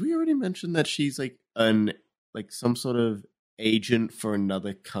 did we already mention that she's like some sort of agent for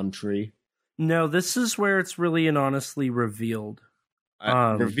another country? No, this is where it's really and honestly revealed.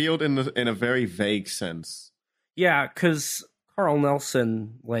 Revealed in a very vague sense. Yeah, because Carl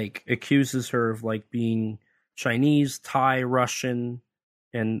Nelson like accuses her of like being Chinese, Thai, Russian,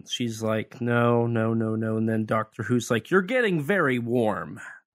 And she's like, no, no, no, no. And then Doctor Who's like, you're getting very warm.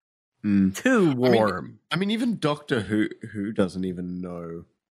 Too warm. I mean, even Doctor Who doesn't even know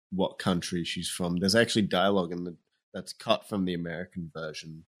what country she's from. There's actually dialogue that's cut from the American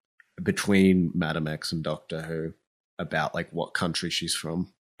version between Madam X and Doctor Who about like what country she's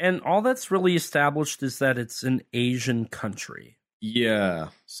from. And all that's really established is that it's an Asian country. Yeah,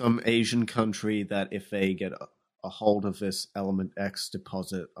 some Asian country that if they get a hold of this Element X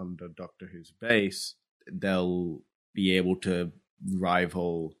deposit under Doctor Who's base, they'll be able to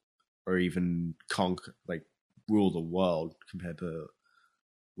rival or even conquer, like rule the world compared to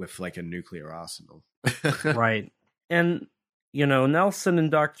with like a nuclear arsenal. Right. And, you know, Nelson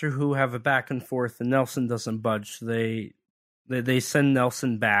and Doctor Who have a back and forth, and Nelson doesn't budge. They send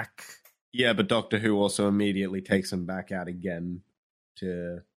Nelson back. Yeah, but Doctor Who also immediately takes him back out again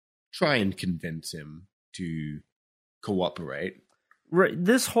to try and convince him to cooperate. Right.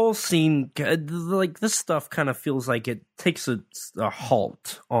 This whole scene, like, this stuff kind of feels like it takes a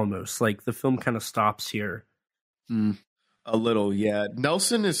halt almost. Like, the film kind of stops here. A little, yeah.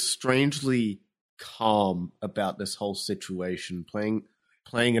 Nelson is strangely calm about this whole situation, playing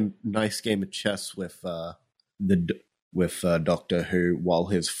a nice game of chess with Doctor Who while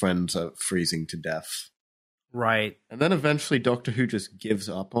his friends are freezing to death. Right. And then eventually Doctor Who just gives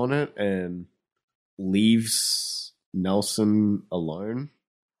up on it and leaves Nelson alone.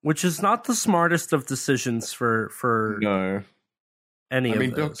 Which is not the smartest of decisions for No. any of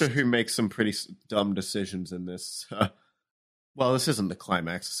those. Doctor Who makes some pretty dumb decisions in this. Well, this isn't the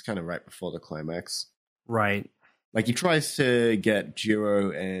climax. It's kind of right before the climax. Right. Like, he tries to get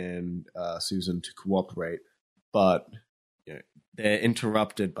Jiro and Susan to cooperate, but you know, they're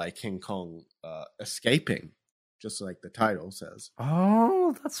interrupted by King Kong escaping, just like the title says.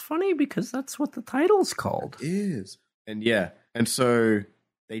 Oh, that's funny because that's what the title's called. It is. And yeah, and so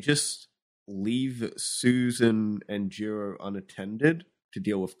they just leave Susan and Jiro unattended to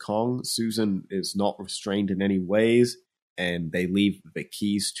deal with Kong. Susan is not restrained in any ways, and they leave the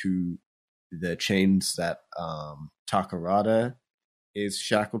keys to the chains that Takarada is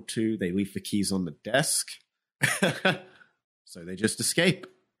shackled to. They leave the keys on the desk. So they just escape.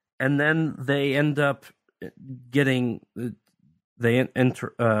 And then they end up getting...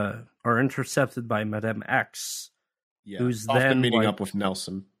 are intercepted by Madame X. Yeah, who's after then meeting like, up with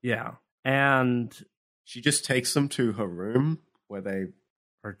Nelson. Yeah. And... she just takes them to her room where they...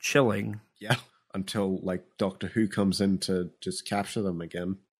 are chilling. Yeah, until like Doctor Who comes in to just capture them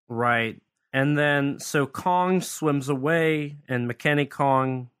again. Right. And then, so Kong swims away, and Mechanic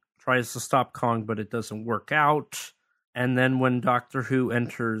Kong tries to stop Kong, but it doesn't work out. And then when Doctor Who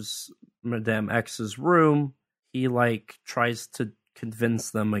enters Madame X's room, he, like, tries to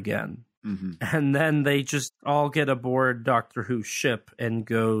convince them again. Mm-hmm. And then they just all get aboard Doctor Who's ship and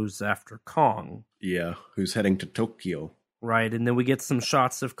goes after Kong. Yeah, who's heading to Tokyo. Right, and then we get some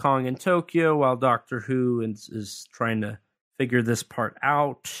shots of Kong in Tokyo while Doctor Who is trying to figure this part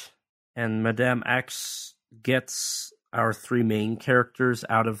out. And Madame X gets our three main characters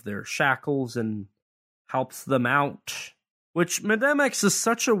out of their shackles and helps them out. Which, Madame X is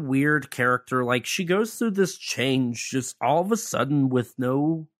such a weird character. Like, she goes through this change just all of a sudden with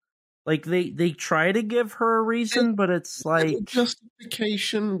no... Like, they try to give her a reason, but it's like...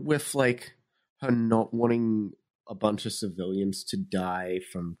 justification with, like, her not wanting a bunch of civilians to die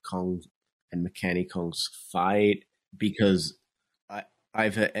from Kong and Mechanic Kong's fight, because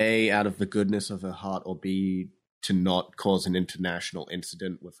either A, out of the goodness of her heart, or B, to not cause an international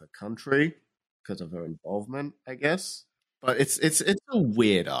incident with her country because of her involvement, I guess. But it's a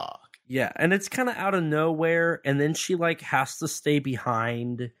weird arc. Yeah, and it's kind of out of nowhere, and then she like has to stay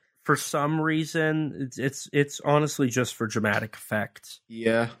behind for some reason. It's honestly just for dramatic effect.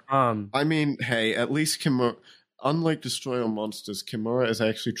 Yeah. I mean, hey, at least Kimura, unlike Destroy All Monsters, Kimura is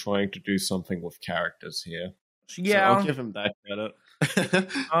actually trying to do something with characters here. Yeah, so I'll give him that credit.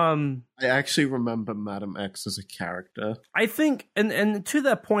 I actually remember Madame X as a character. I think, and to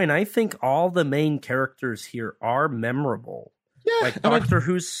that point, I think all the main characters here are memorable. Yeah, like Doctor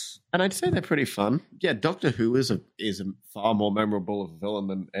Who's, and I'd say they're pretty fun. Yeah, Doctor Who is a far more memorable of a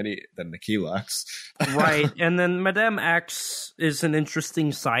villain than Nikilax. Right, and then Madame X is an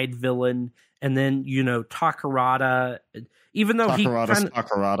interesting side villain, and then Takarada. Even though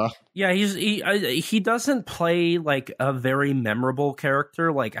Takarada. Yeah, he doesn't play like a very memorable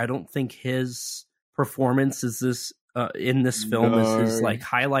character. Like, I don't think his performance is this in this film is his like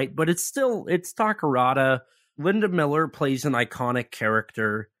highlight, but it's Takarada. Linda Miller plays an iconic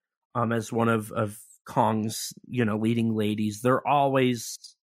character as one of Kong's leading ladies. They're always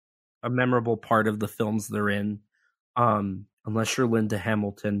a memorable part of the films they're in. unless you're Linda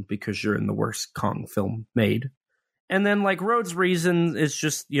Hamilton because you're in the worst Kong film made. And then like Rhodes Reason is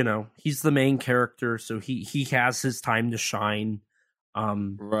just, he's the main character, so he has his time to shine.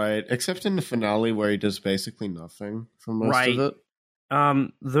 Right, except in the finale where he does basically nothing for most of it.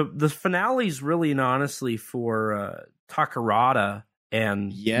 The finale's really and honestly for Takarada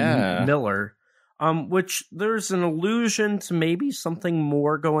and Miller, which there's an allusion to maybe something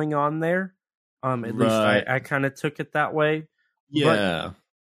more going on there. At least I kind of took it that way. Yeah, but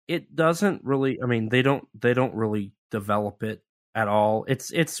it doesn't really. I mean, they don't really develop it at all.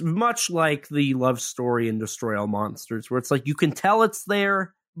 It's much like the love story in Destroy All Monsters, where it's like you can tell it's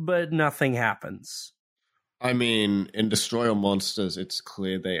there, but nothing happens. I mean, in Destroy All Monsters, it's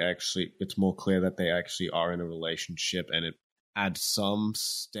more clear that they actually are in a relationship, and it adds some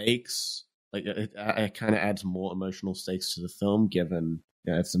stakes. Like it kind of adds more emotional stakes to the film, given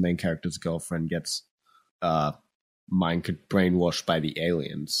it's the main character's girlfriend gets mind brainwashed by the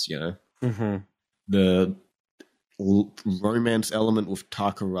aliens. Mm-hmm. The romance element with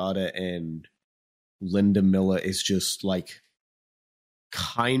Takarada and Linda Miller is just like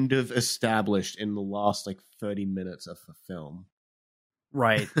kind of established in the last like 30 minutes of the film.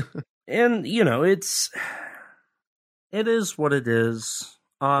 Right. And it is what it is.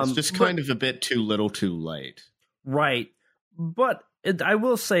 It's just kind of a bit too little too late. Right. But I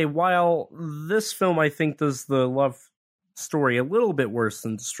will say, while this film I think does the love story a little bit worse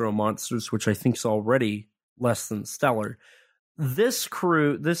than Destroy All Monsters, which I think is already less than stellar, this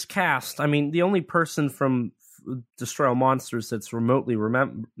cast, I mean, the only person from Destroy All Monsters that's remotely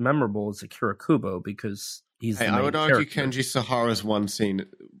memorable is Akira Kubo, because he's the main I would argue character. Kenji Sahara's one scene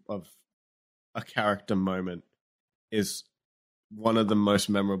of a character moment is one of the most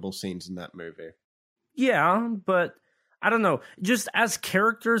memorable scenes in that movie. Yeah, but I don't know. Just as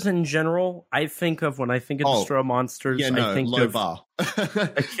characters in general, I think of when I think of Destroy All Monsters, I think of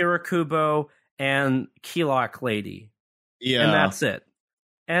Akira Kubo and Keelok Lady. Yeah. And that's it.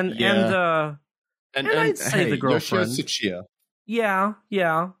 And I'd say the girlfriend. Yoshio Tsuchiya. Yeah.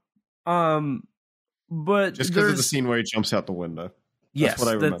 But just because of the scene where he jumps out the window. That's what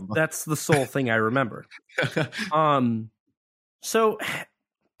I remember. That's the sole thing I remember. So,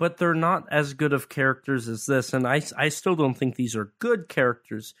 but they're not as good of characters as this, and I still don't think these are good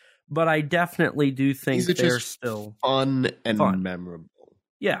characters, but I definitely do think they're still fun and memorable.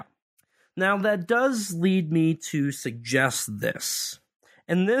 Yeah. Now, that does lead me to suggest this.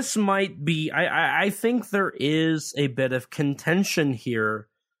 And this might be, I think there is a bit of contention here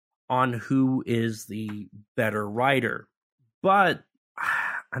on who is the better writer. But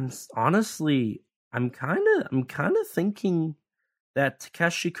I'm kind of thinking that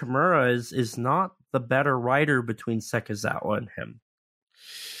Takeshi Kimura is not the better writer between Sekizawa and him.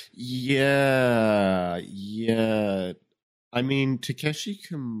 Yeah. I mean, Takeshi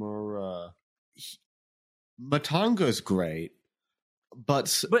Kimura, Matanga's great, but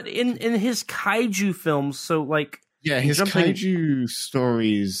in his kaiju films, so like his kaiju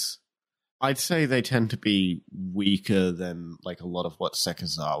stories, I'd say they tend to be weaker than like a lot of what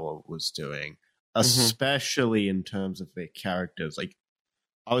Sekizawa was doing, especially in terms of their characters. Like,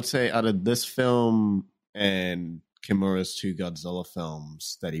 I would say out of this film and Kimura's two Godzilla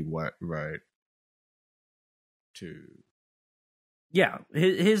films that he wrote, yeah,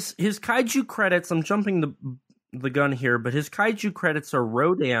 his kaiju credits. I'm jumping the gun here, but his kaiju credits are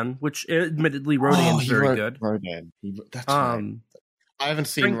Rodan, which admittedly Rodan's very good. Rodan, that's right. I haven't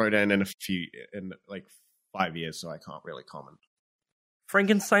seen Rodan in like 5 years, so I can't really comment.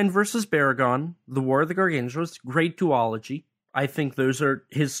 Frankenstein versus Baragon, The War of the Gargantuars, great duology. I think those are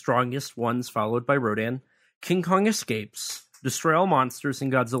his strongest ones, followed by Rodan. King Kong Escapes, Destroy All Monsters,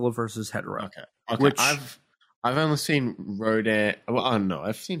 and Godzilla vs. Hedorah. Okay. Which I've only seen Rodan. Well, I don't know.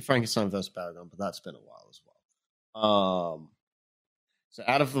 I've seen Frankenstein vs. Baragon, but that's been a while as well. So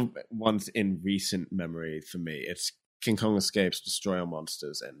out of the ones in recent memory for me, it's King Kong Escapes, Destroy All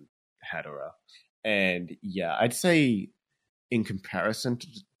Monsters, and Hedorah. And yeah, I'd say in comparison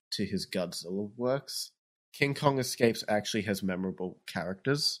to his Godzilla works, King Kong Escapes actually has memorable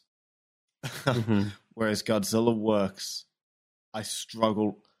characters. Whereas Godzilla works, I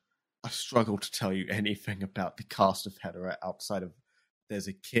struggle to tell you anything about the cast of Hedorah outside of there's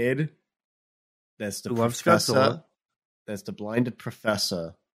a kid, there's the professor, there's the blinded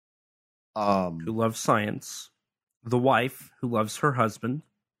professor, who loves science, the wife who loves her husband,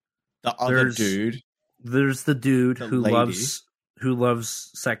 the other dude, there's the dude who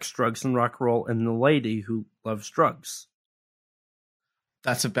loves sex, drugs, and rock and roll, and the lady who loves drugs.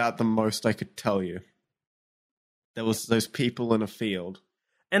 That's about the most I could tell you. There was those people in a field.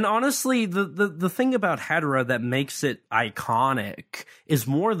 And honestly, the thing about Hedorah that makes it iconic is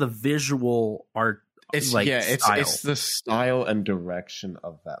more the visual art. It's like style. it's the style and direction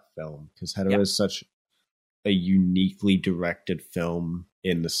of that film, because Hedorah is such a uniquely directed film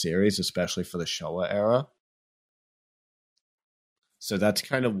in the series, especially for the Showa era. So that's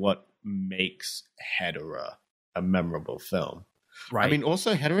kind of what makes Hedorah a memorable film. Right. I mean,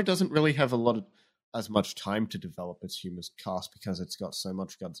 also Hedorah doesn't really have as much time to develop its human cast because it's got so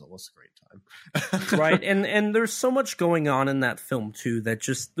much Godzilla screen time. Right, and there's so much going on in that film too that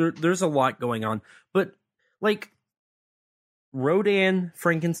just there's a lot going on. But like Rodan,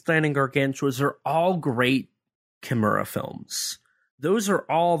 Frankenstein, and Gargantuas are all great Kimura films. Those are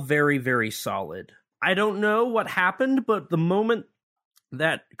all very, very solid. I don't know what happened, but the moment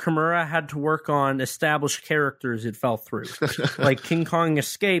that Kimura had to work on established characters, it fell through. Like King Kong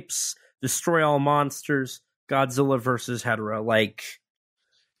Escapes, Destroy All Monsters, Godzilla versus Hedorah. Like,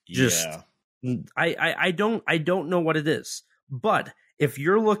 just I don't know what it is. But if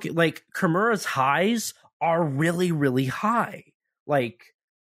you're looking, like, Kimura's highs are really, really high. Like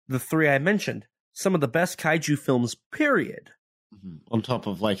the three I mentioned, some of the best kaiju films, period. Mm-hmm. On top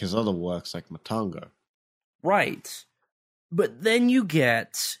of like his other works like Matango. Right. But then you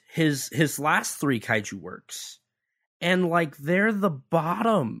get his last three kaiju works, and like they're the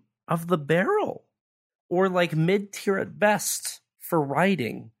bottom of the barrel, or like mid-tier at best for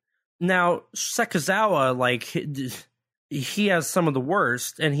writing. Now, Sekizawa, like, he has some of the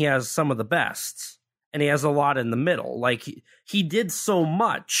worst, and he has some of the best, and he has a lot in the middle. Like, he did so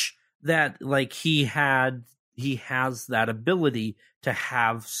much that, like, he has that ability to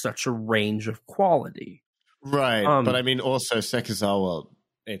have such a range of quality. Right, but I mean, also Sekizawa,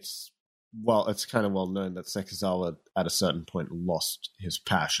 it's kind of well known that Sekizawa at a certain point lost his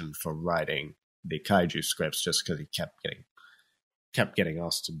passion for writing the kaiju scripts just because he kept getting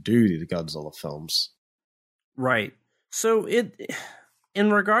asked to do the Godzilla films. Right. So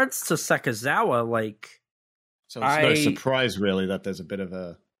in regards to Sekizawa, like, so it's no surprise really that there's a bit of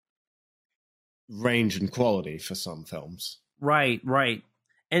a range in quality for some films. Right.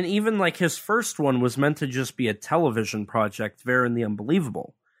 And even like his first one was meant to just be a television project, Vera and the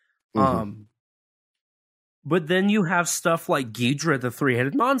Unbelievable. Mm-hmm. But then you have stuff like Ghidra, the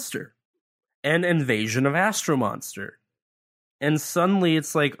Three-Headed Monster, and Invasion of Astro Monster. And suddenly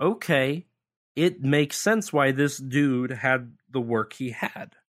it's like, okay, it makes sense why this dude had the work he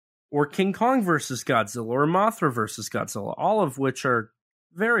had. Or King Kong versus Godzilla, or Mothra versus Godzilla, all of which are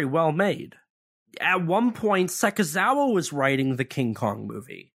very well made. At one point, Sekizawa was writing the King Kong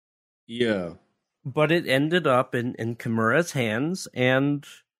movie. Yeah. But it ended up in Kimura's hands, and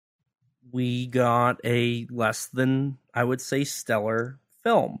we got a less than, I would say, stellar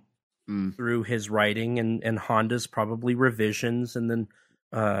film through his writing and Honda's probably revisions, and then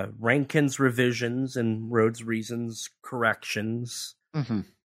Rankin's revisions and Rhodes' Reason's corrections. Mm-hmm.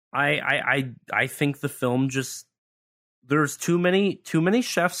 I think the film just, there's too many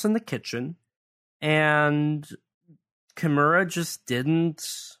chefs in the kitchen. And Kimura just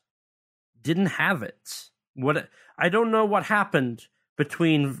didn't have it. I don't know what happened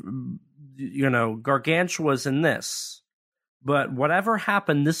between, Gargantuas and this, but whatever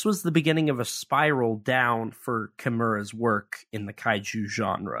happened, this was the beginning of a spiral down for Kimura's work in the kaiju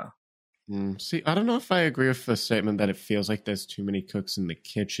genre. See, I don't know if I agree with the statement that it feels like there's too many cooks in the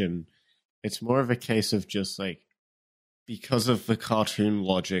kitchen. It's more of a case of just like, because of the cartoon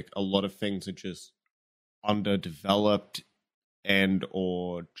logic, a lot of things are just underdeveloped and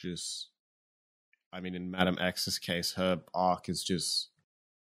or just, I mean, in Madame X's case, her arc is just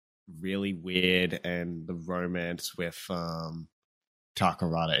really weird, and the romance with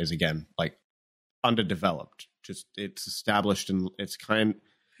Takarada is, again, like, underdeveloped. Just, it's established and it's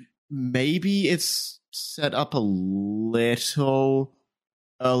maybe it's set up a little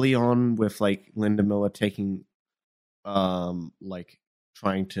early on with, like, Linda Miller taking like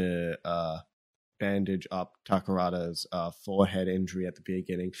trying to bandage up Takarada's forehead injury at the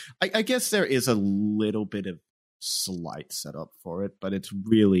beginning. I guess there is a little bit of slight setup for it, but it's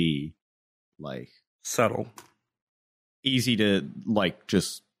really like subtle, easy to like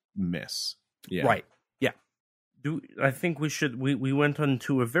just miss. Yeah. Right. Yeah. I think we went on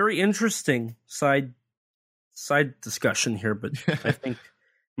to a very interesting side discussion here, but I think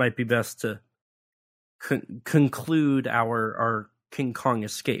might be best to conclude our King Kong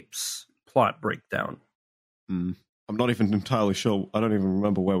Escapes plot breakdown. I'm not even entirely sure. I don't even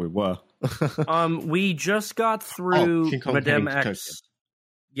remember where we were. We just got through Madame X.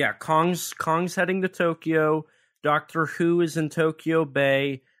 Yeah, Kong's heading to Tokyo. Doctor Who is in Tokyo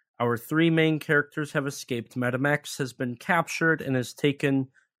Bay. Our three main characters have escaped. Madame X has been captured and is taken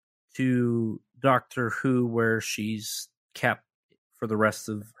to Doctor Who, where she's kept for the rest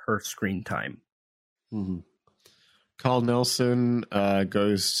of her screen time. Mm-hmm. Carl Nelson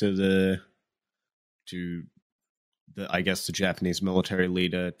goes to the I guess the Japanese military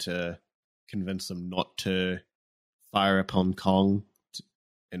leader to convince them not to fire upon Kong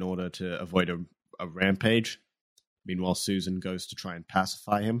in order to avoid a rampage. Meanwhile, Susan goes to try and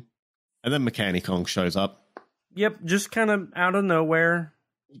pacify him. And then Mechanic Kong shows up. Yep, just kind of out of nowhere.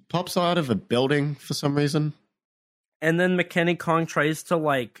 Pops out of a building for some reason. And then Mechanic Kong tries to,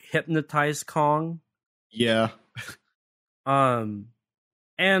 like, hypnotize Kong. Yeah. And,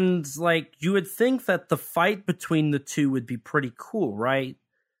 like, you would think that the fight between the two would be pretty cool, right?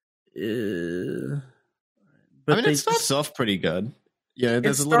 But I mean, it starts off pretty good. Yeah,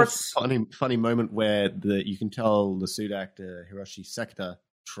 there's a little funny moment where you can tell the suit actor Hiroshi Sekita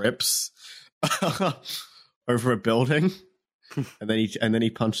trips over a building, and then he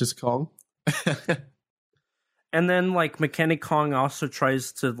punches Kong. And then, like, Mechanic Kong also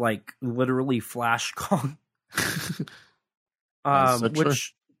tries to, like, literally flash Kong.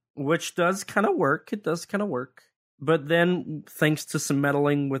 Which does kind of work. It does kind of work. But then, thanks to some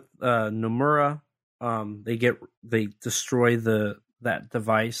meddling with Nomura, they destroy that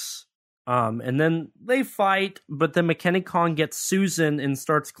device. And then they fight, but then Mechanic Kong gets Susan and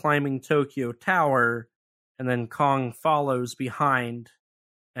starts climbing Tokyo Tower, and then Kong follows behind,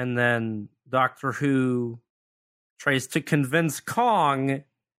 and then Doctor Who tries to convince Kong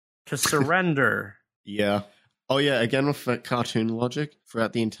to surrender. Yeah. Oh yeah, again with that cartoon logic,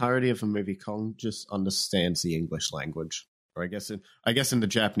 throughout the entirety of the movie, Kong just understands the English language. Or I guess in the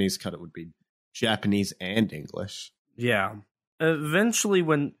Japanese cut it would be Japanese and English. Yeah. Eventually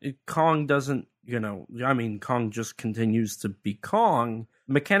when Kong doesn't, Kong just continues to be Kong,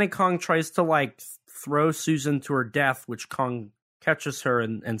 Mechanic Kong tries to, like, throw Susan to her death, which Kong catches her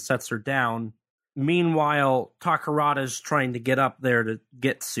and sets her down. Meanwhile, Takarada's trying to get up there to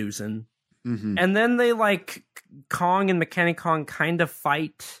get Susan. Mm-hmm. And then they, like, Kong and Mechanic Kong kind of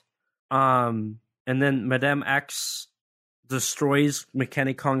fight. And then Madame X destroys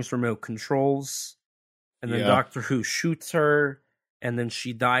Mechanic Kong's remote controls. And then Doctor Who shoots her. And then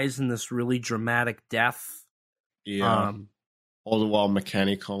she dies in this really dramatic death. Yeah. All the while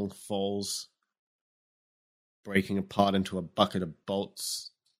Mechanic Kong falls, breaking apart into a bucket of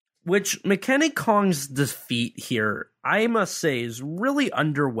bolts. Which Mechanic Kong's defeat here, I must say, is really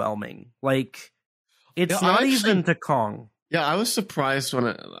underwhelming. Like, it's not even to Kong. Yeah, I was surprised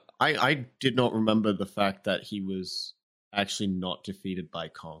when I did not remember the fact that he was actually not defeated by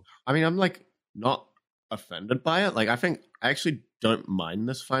Kong. I mean, I'm, like, not offended by it. Like, I actually don't mind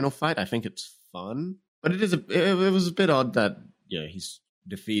this final fight. I think it's fun. But it was a bit odd that, he's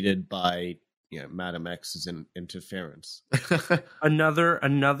defeated by, Madam X's interference. Another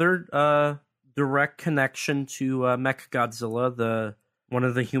direct connection to Mechagodzilla. One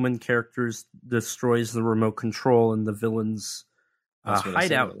of the human characters destroys the remote control in the villain's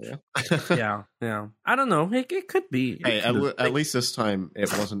hideout. Yeah. I don't know. It could be. Hey, at least this time it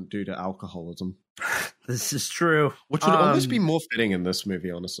wasn't due to alcoholism. This is true. Which would almost be more fitting in this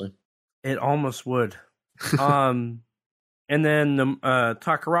movie, honestly. It almost would. And then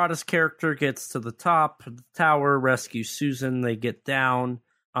Takarada's character gets to the top of the tower, rescues Susan, they get down.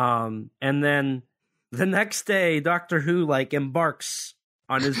 And then the next day, Doctor Who, like, embarks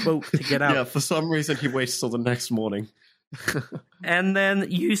on his boat to get out. Yeah, for some reason he waits till the next morning. And then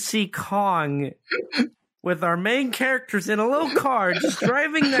you see Kong with our main characters in a little car just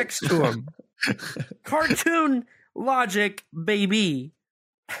driving next to him. Cartoon logic, baby.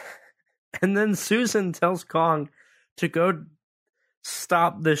 And then Susan tells Kong to go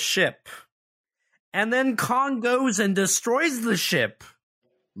stop the ship. And then Kong goes and destroys the ship,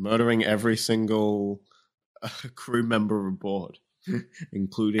 murdering every single crew member aboard,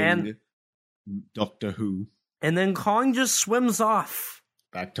 including Doctor Who. And then Kong just swims off.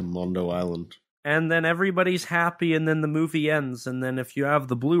 Back to Mondo Island. And then everybody's happy, and then the movie ends. And then if you have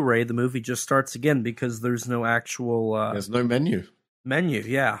the Blu-ray, the movie just starts again because there's no actual... there's no menu. Menu,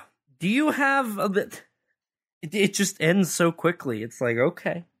 yeah. Do you have... It just ends so quickly. It's like,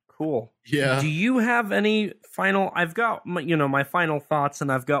 okay, cool. Yeah. Do you have any final... I've got, my final thoughts,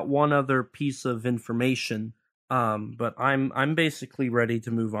 and I've got one other piece of information. But I'm basically ready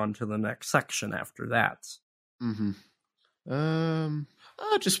to move on to the next section after that. Mm-hmm.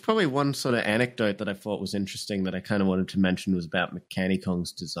 Just probably one sort of anecdote that I thought was interesting that I kind of wanted to mention was about Mechanic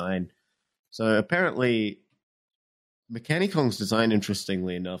Kong's design. So apparently, Mechanic Kong's design,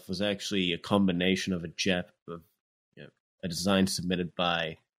 interestingly enough, was actually a combination of a design submitted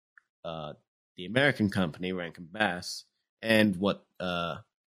by the American company Rankin Bass and what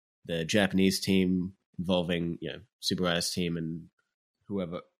the Japanese team involving Tsuburaya's team and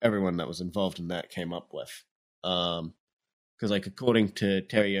everyone that was involved in that came up with. Because like according to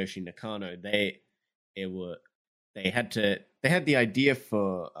Teruyoshi Nakano, they had the idea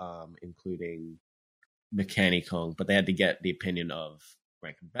for including Mechani Kong, but they had to get the opinion of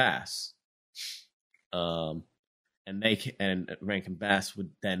Rankin Bass. And Rankin Bass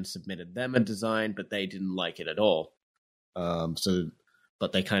would then submitted them a design, but they didn't like it at all.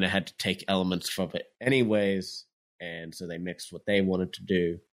 But they kind of had to take elements from it anyways, and so they mixed what they wanted to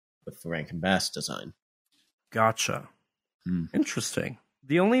do with the Rankin Bass design. Gotcha. Interesting.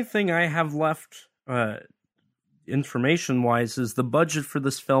 The only thing I have left, information-wise, is the budget for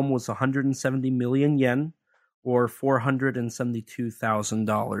this film was 170 million yen, or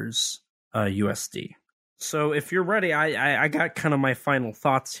 $472,000 USD. So if you're ready, I got kind of my final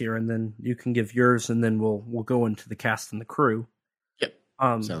thoughts here, and then you can give yours, and then we'll go into the cast and the crew. Yep.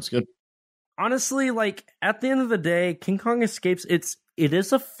 Sounds good. Honestly, like at the end of the day, King Kong Escapes, it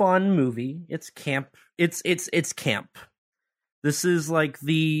is a fun movie. It's camp. It's camp. This is like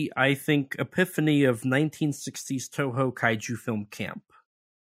the, I think, epiphany of 1960s Toho kaiju film camp.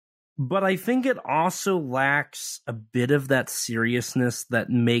 But I think it also lacks a bit of that seriousness that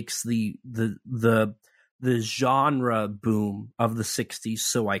makes the genre boom of the 60s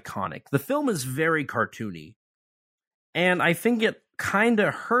so iconic. The film is very cartoony. And I think it kind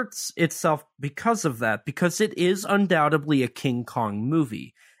of hurts itself because of that, because it is undoubtedly a King Kong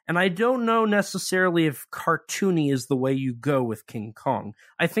movie. And I don't know necessarily if cartoony is the way you go with King Kong.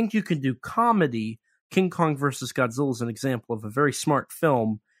 I think you can do comedy. King Kong vs. Godzilla is an example of a very smart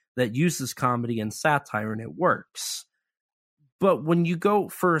film that uses comedy and satire, and it works. But when you go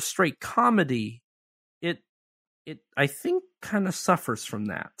for a straight comedy, it I think kind of suffers from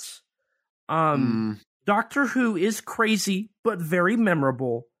that. Doctor Who is crazy, but very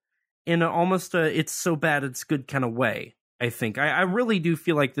memorable in almost a it's so bad it's good kind of way, I think. I really do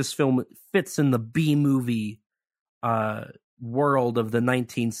feel like this film fits in the B-movie world of the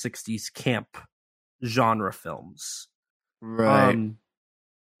 1960s camp genre films. Right.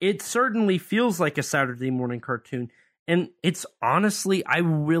 It certainly feels like a Saturday morning cartoon. And it's honestly, I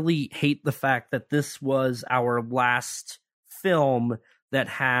really hate the fact that this was our last film that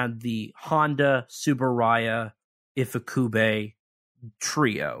had the Honda, Tsuburaya, Ifukube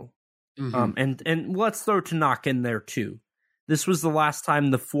trio. And let's throw Tanaka in there too. This was the last time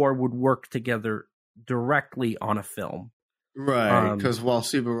the four would work together directly on a film. Right, because while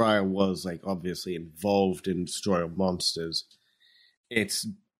Tsuburaya was like obviously involved in Destroy All Monsters, it's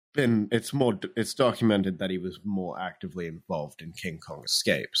documented that he was more actively involved in King Kong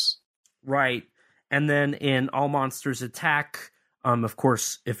Escapes. Right. And then in All Monsters Attack, of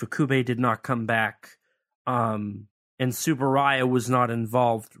course, Ifukube did not come back. And Tsuburaya was not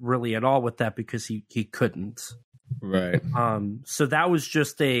involved really at all with that because he couldn't. Right. So that was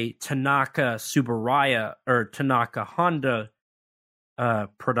just a Tanaka Tsuburaya or Tanaka Honda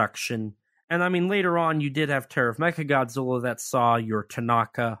production. And I mean, later on, you did have Terror of Mechagodzilla that saw your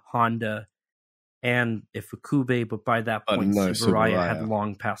Tanaka, Honda, and Ifukube, but by that point, Tsuburaya had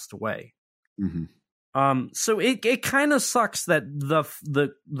long passed away. So it kind of sucks that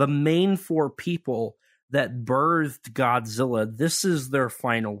the main four people that birthed Godzilla, this is their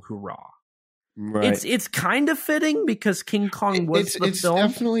final hurrah. Right. It's kind of fitting because King Kong was the film. It's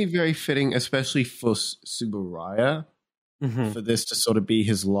definitely very fitting, especially for Tsuburaya. For this to sort of be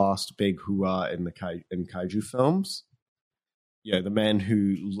his last big hurrah in the kaiju films. Yeah, the man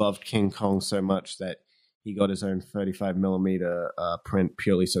who loved King Kong so much that he got his own 35mm print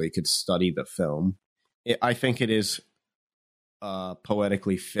purely so he could study the film. I think it is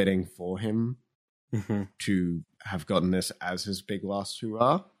poetically fitting for him to have gotten this as his big last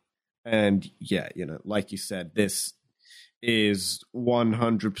hurrah. And yeah, like you said, this is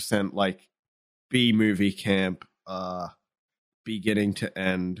 100% like B-movie camp, beginning to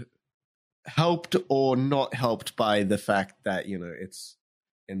end, helped or not helped by the fact that it's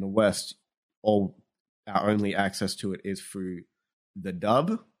in the West, all our only access to it is through the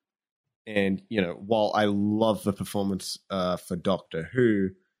dub. And while I love the performance for Doctor Who,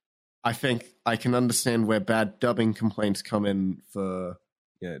 I think I can understand where bad dubbing complaints come in for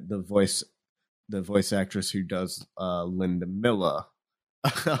the voice actress who does Linda Miller.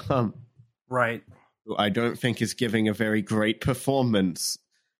 Right. Who I don't think is giving a very great performance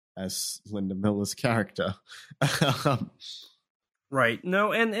as Linda Miller's character. Right.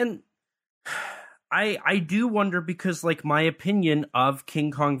 No, and I do wonder because like my opinion of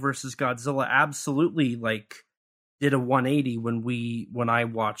King Kong versus Godzilla absolutely like did a 180 when I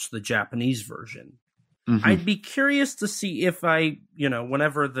watched the Japanese version. I'd be curious to see if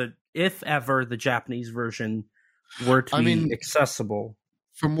if ever the Japanese version were to be accessible.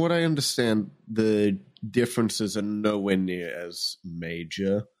 From what I understand, the differences are nowhere near as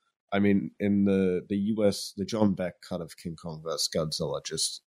major. I mean, in the US, the John Beck cut of King Kong vs. Godzilla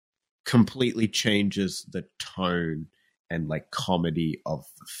just completely changes the tone and like comedy of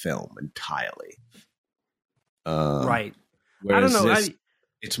the film entirely. Right. Whereas I don't know.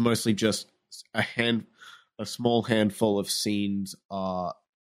 It's mostly just a small handful of scenes are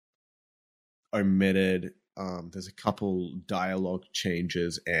omitted. There's a couple dialogue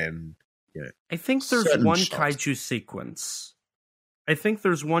changes, and I think there's one kaiju sequence. I think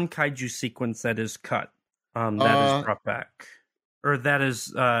there's one kaiju sequence that is cut. That is brought back, or that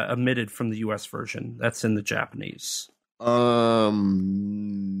is omitted from the U.S. version. That's in the Japanese. Not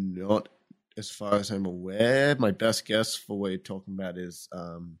as far as I'm aware. My best guess for what you're talking about is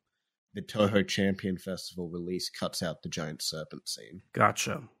the Toho Champion Festival release cuts out the giant serpent scene.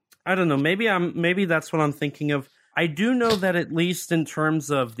 Gotcha. I don't know. Maybe that's what I'm thinking of. I do know that at least in terms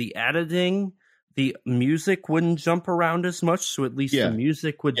of the editing, the music wouldn't jump around as much, so at least the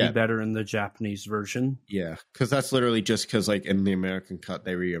music would be better in the Japanese version. Yeah, because that's literally just because, like, in the American cut,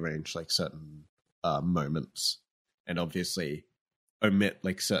 they rearrange like certain moments, and obviously omit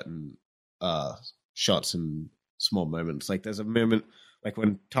like certain shots and small moments. Like, there's a moment like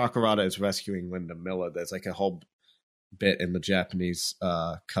when Takarada is rescuing Linda Miller. There's like a whole bit in the Japanese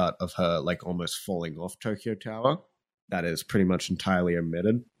cut of her like almost falling off Tokyo Tower that is pretty much entirely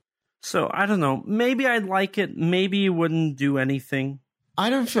omitted. So I don't know. Maybe I'd like it. Maybe it wouldn't do anything.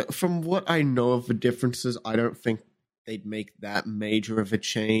 From what I know of the differences, I don't think they'd make that major of a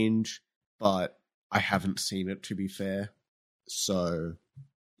change, but I haven't seen it, to be fair. So,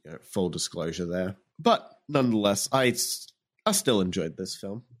 full disclosure there. But nonetheless, I still enjoyed this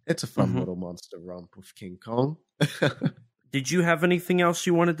film. It's a fun little monster romp with King Kong. Did you have anything else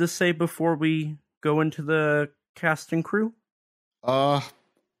you wanted to say before we go into the cast and crew? I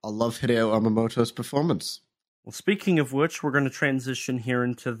love Hideo Yamamoto's performance. Well, speaking of which, we're going to transition here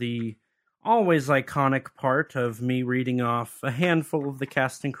into the always iconic part of me reading off a handful of the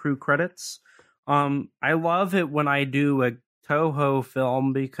cast and crew credits. I love it when I do a Toho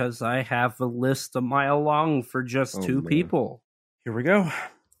film because I have a list a mile long for just two people. Here we go.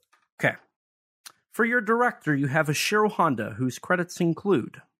 Okay. For your director, you have Ishiro Honda, whose credits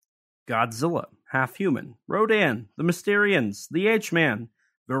include Godzilla, Half Human, Rodan, The Mysterians, The H-Man,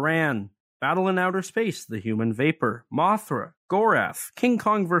 Varan, Battle in Outer Space, The Human Vapor, Mothra, Gorath, King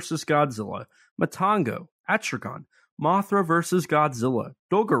Kong vs. Godzilla, Matango, Atragon, Mothra vs. Godzilla,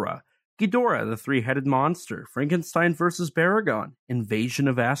 Dogora, Ghidorah, the Three-Headed Monster, Frankenstein vs. Baragon, Invasion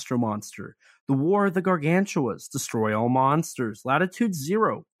of Astro Monster, The War of the Gargantuas, Destroy All Monsters, Latitude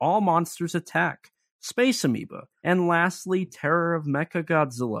Zero, All Monsters Attack, Space Amoeba, and lastly, Terror of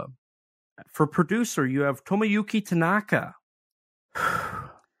Mechagodzilla. For producer, you have Tomoyuki Tanaka,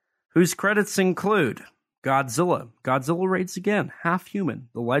 whose credits include Godzilla, Godzilla Raids Again, Half Human,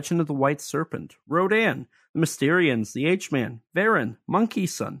 The Legend of the White Serpent, Rodan, The Mysterians, The H-Man, Varan, Monkey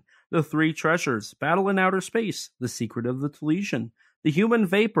Son, The Three Treasures, Battle in Outer Space, The Secret of the Talesian, The Human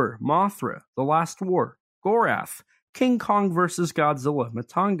Vapor, Mothra, The Last War, Gorath, King Kong vs. Godzilla,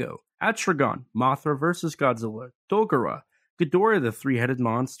 Matango, Atragon, Mothra vs. Godzilla, Dogora, Ghidorah the Three-Headed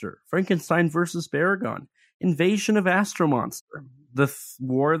Monster, Frankenstein vs. Baragon, Invasion of Astro Monster, The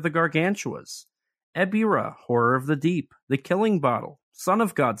War of the Gargantuas, Ebirah, Horror of the Deep, The Killing Bottle, Son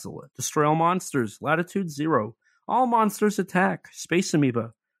of Godzilla, Destroy All Monsters, Latitude Zero, All Monsters Attack, Space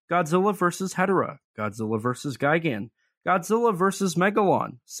Amoeba, Godzilla vs. Hedorah, Godzilla vs. Gigan, Godzilla vs.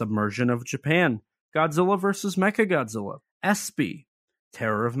 Megalon, Submersion of Japan, Godzilla vs. Mechagodzilla, Espy,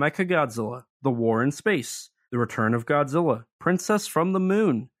 Terror of Mechagodzilla, The War in Space, The Return of Godzilla, Princess from the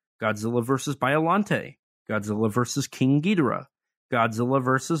Moon, Godzilla vs. Biollante, Godzilla vs. King Ghidorah, Godzilla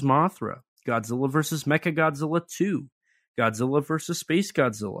vs. Mothra, Godzilla vs. Mechagodzilla 2, Godzilla vs. Space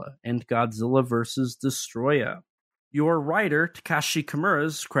Godzilla, and Godzilla vs. Destroya. Your writer, Takashi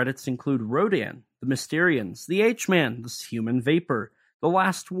Kimura's credits include Rodan, The Mysterians, The H-Man, The Human Vapor, The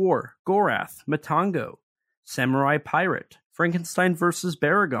Last War, Gorath, Matango, Samurai Pirate, Frankenstein vs.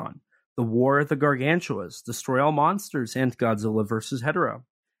 Baragon, The War of the Gargantuas, Destroy All Monsters, and Godzilla vs. Hedorah.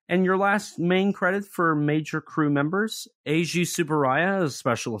 And your last main credit for major crew members, Eiji Tsuburaya as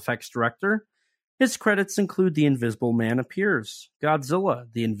special effects director. His credits include The Invisible Man Appears, Godzilla,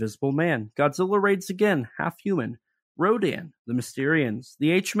 The Invisible Man, Godzilla Raids Again, Half Human, Rodan, The Mysterians,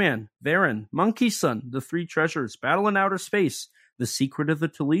 The H-Man, Varan, Monkey Son, The Three Treasures, Battle in Outer Space, The Secret of the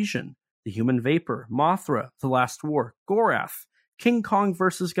Talesian, The Human Vapor, Mothra, The Last War, Gorath, King Kong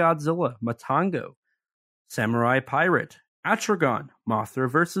vs. Godzilla, Matango, Samurai Pirate, Atragon, Mothra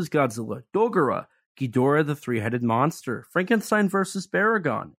vs. Godzilla, Dogora, Ghidorah the Three-Headed Monster, Frankenstein vs.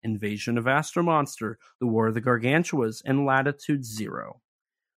 Baragon, Invasion of Astro Monster, The War of the Gargantuas, and Latitude Zero.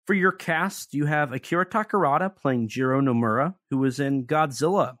 For your cast, you have Akira Takarada playing Jiro Nomura, who was in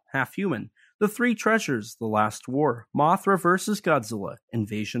Godzilla, Half Human, The Three Treasures, The Last War, Mothra vs. Godzilla,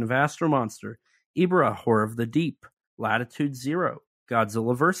 Invasion of Astro Monster, Ibra, Horror of the Deep, Latitude Zero,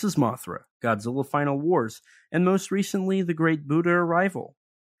 Godzilla vs. Mothra, Godzilla Final Wars, and most recently, The Great Buddha Arrival.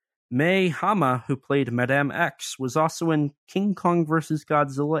 Mei Hama, who played Madame X, was also in King Kong vs.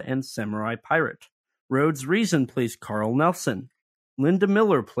 Godzilla and Samurai Pirate. Rhodes Reason plays Carl Nelson. Linda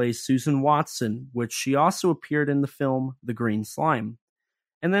Miller plays Susan Watson, which she also appeared in the film The Green Slime.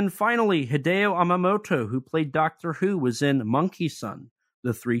 And then finally, Hideo Amamoto, who played Doctor Who, was in Monkey Son,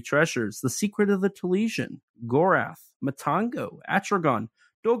 The Three Treasures, The Secret of the Talesian, Gorath, Matango, Atragon,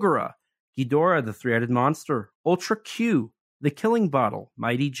 Dogora, Ghidorah the Three-Headed Monster, Ultra Q, The Killing Bottle,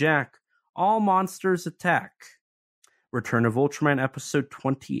 Mighty Jack, All Monsters Attack, Return of Ultraman Episode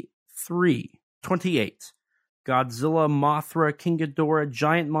 28, Godzilla, Mothra, King Ghidorah,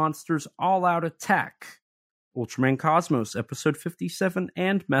 Giant Monsters, All Out Attack, Ultraman Cosmos Episode 57,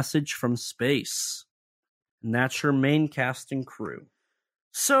 and Message from Space. And that's your main cast and crew.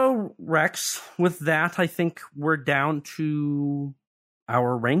 So, Rex, with that, I think we're down to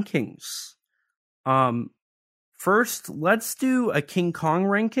our rankings. First, let's do a King Kong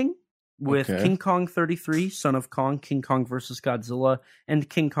ranking with King Kong 33, Son of Kong, King Kong vs. Godzilla, and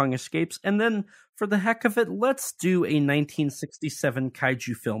King Kong Escapes. And then, for the heck of it, let's do a 1967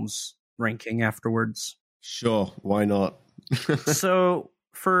 kaiju films ranking afterwards. Sure, why not? So,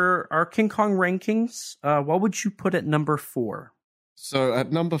 for our King Kong rankings, what would you put at number 4? So,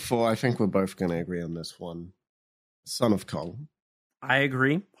 at number 4, I think we're both going to agree on this one. Son of Kong. I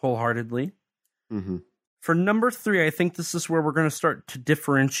agree, wholeheartedly. Mm-hmm. For number 3, I think this is where we're going to start to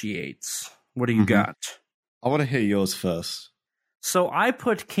differentiate. What do you got? I want to hear yours first. So I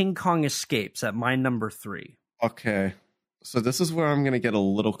put King Kong Escapes at my number 3. Okay. So this is where I'm going to get a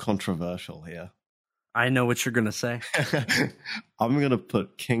little controversial here. I know what you're going to say. I'm going to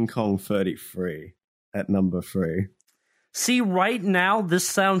put King Kong 33 at number 3. See, right now, this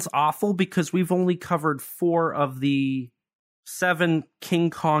sounds awful because we've only covered 4 of the 7 King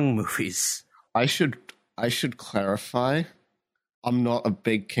Kong movies. I should clarify, I'm not a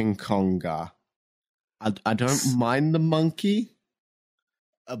big King Kong guy. I don't mind the monkey,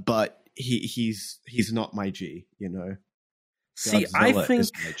 but he's not my G, you know. See, Godzilla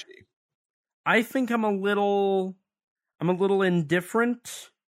is my G. I think I'm a little indifferent.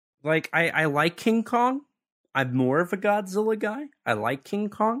 Like I like King Kong. I'm more of a Godzilla guy. I like King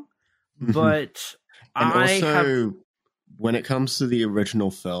Kong, but when it comes to the original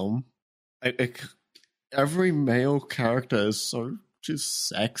film, every male character is so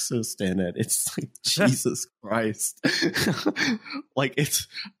just sexist in it. It's like, Jesus Christ.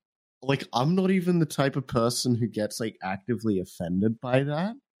 I'm not even the type of person who gets like actively offended by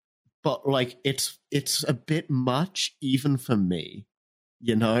that. But like it's a bit much even for me,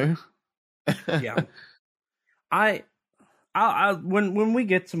 you know? Yeah. I when we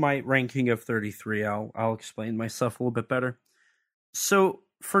get to my ranking of 33, I'll explain myself a little bit better. So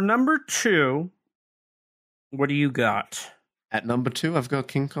for number 2, what do you got? At number 2, I've got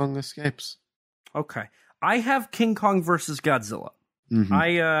King Kong Escapes. Okay. I have King Kong versus Godzilla.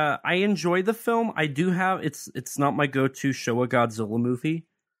 Mm-hmm. I enjoy the film. I do have it's not my go-to Showa Godzilla movie.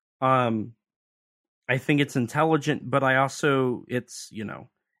 I think it's intelligent, but I also it's, you know,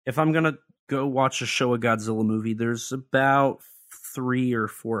 if I'm going to go watch a Showa Godzilla movie, there's about 3 or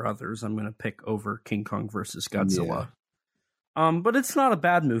 4 others I'm going to pick over King Kong versus Godzilla. Yeah. But it's not a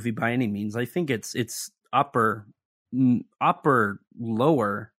bad movie by any means. I think it's upper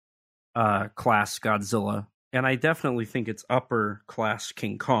lower class Godzilla, and I definitely think it's upper class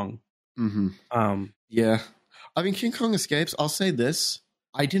King Kong. Mm-hmm. Yeah, I mean, King Kong Escapes, I'll say this,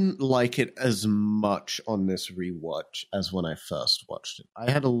 I didn't like it as much on this rewatch as when I first watched it. I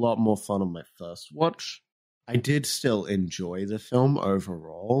had a lot more fun on my first watch. I did still enjoy the film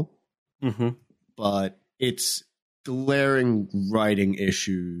overall, but it's glaring writing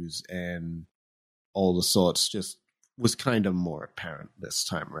issues and all the sorts just was kind of more apparent this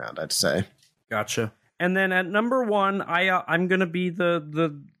time around, I'd say. Gotcha. And then at number 1, I'm going to be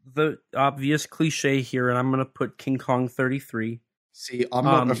the obvious cliche here, and I'm going to put King Kong 33. See, I'm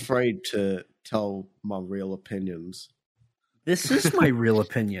not afraid to tell my real opinions. This is my real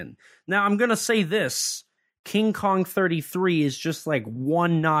opinion. Now, I'm going to say this. King Kong 33 is just like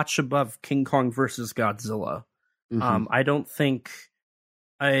one notch above King Kong versus Godzilla. I don't think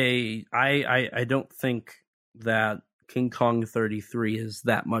that King Kong 33 is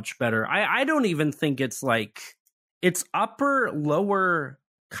that much better. I don't even think it's like it's upper, lower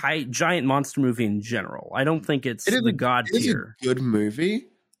giant monster movie in general. I don't think it's the god tier. It is a good movie.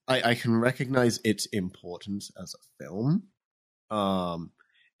 I can recognize its importance as a film.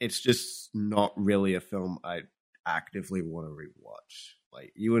 It's just not really a film I actively want to rewatch.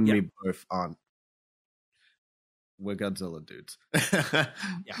 Like, you and me both aren't. We're Godzilla dudes.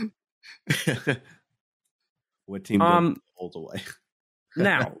 Yeah. We're Team Godzilla all the way.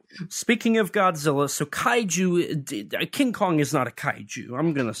 Now, speaking of Godzilla, so kaiju, King Kong is not a kaiju.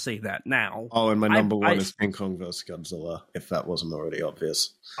 I'm going to say that now. Oh, and my number one is King Kong vs. Godzilla, if that wasn't already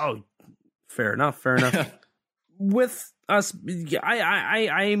obvious. Oh, fair enough. With us,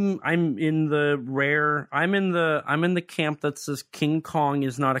 I'm in the camp that says King Kong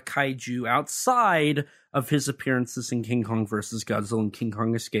is not a kaiju outside of his appearances in King Kong vs. Godzilla and King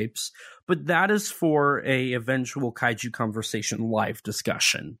Kong Escapes, but that is for a eventual kaiju conversation live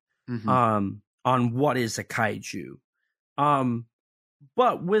discussion on what is a kaiju.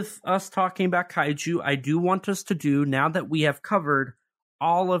 But with us talking about kaiju, I do want us to do, now that we have covered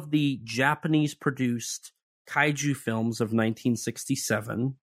all of the Japanese produced kaiju films of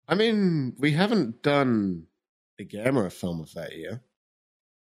 1967. I mean, we haven't done the Gamera film of that year.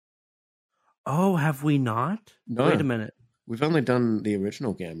 Oh, have we not? No. Wait a minute. We've only done the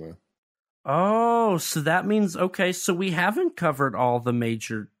original Gamera. Oh, so that means, okay, so we haven't covered all the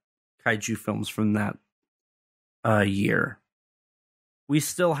major kaiju films from that year. We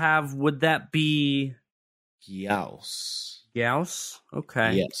still have, would that be... Gyaos?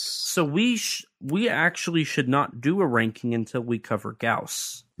 Okay. Yes. So we actually should not do a ranking until we cover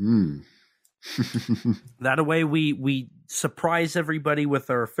Gyaos. That way we surprise everybody with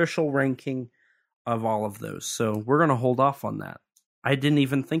our official ranking of all of those. So we're going to hold off on that. I didn't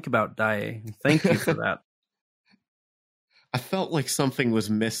even think about Dai. Thank you for that. I felt like something was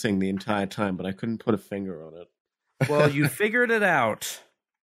missing the entire time, but I couldn't put a finger on it. Well, you figured it out.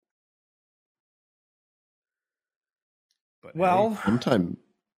 But well, hey, sometime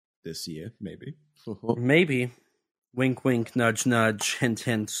this year, maybe. Maybe. Wink, wink, nudge, nudge, hint,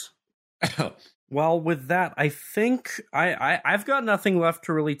 hint. Well, with that, I think I've got nothing left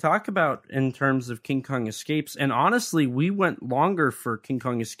to really talk about in terms of King Kong Escapes. And honestly, we went longer for King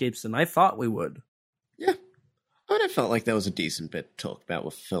Kong Escapes than I thought we would. Yeah. I felt like that was a decent bit to talk about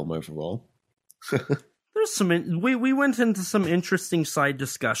with film overall. There's we went into some interesting side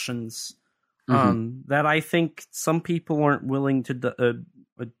discussions that I think some people aren't willing to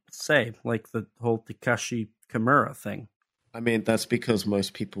say, like the whole Takashi Kimura thing. I mean, that's because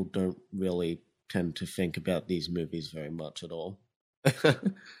most people don't really tend to think about these movies very much at all.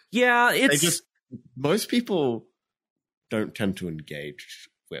 Yeah, it's... most people don't tend to engage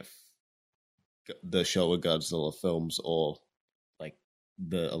with the Showa Godzilla films or like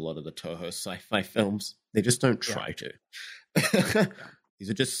a lot of the Toho sci-fi films. They just don't try to. These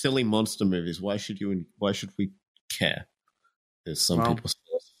are just silly monster movies. Why should we care? There's some people's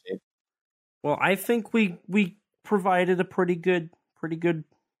philosophy. Well, I think we provided a pretty good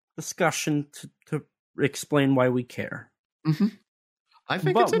discussion to explain why we care. I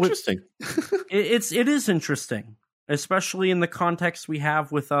think it's interesting. It is interesting, especially in the context we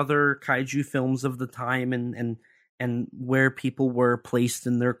have with other kaiju films of the time and where people were placed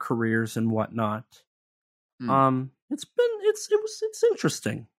in their careers and whatnot. It's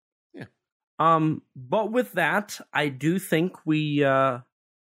interesting. Yeah. But with that, I do think we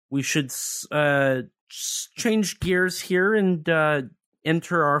should change gears here and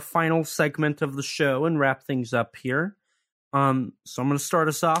enter our final segment of the show and wrap things up here. So I'm going to start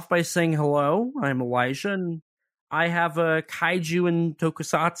us off by saying hello. I'm Elijah, and I have a kaiju and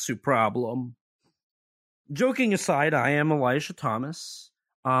tokusatsu problem. Joking aside, I am Elijah Thomas.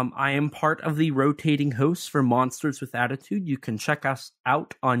 I am part of the rotating hosts for Monsters with Attitude. You can check us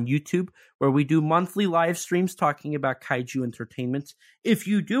out on YouTube, where we do monthly live streams talking about kaiju entertainment. If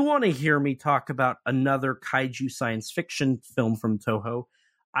you do want to hear me talk about another kaiju science fiction film from Toho,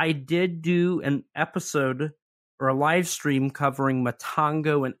 I did do an episode or a live stream covering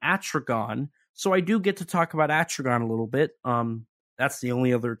Matango and Atragon, so I do get to talk about Atragon a little bit. That's the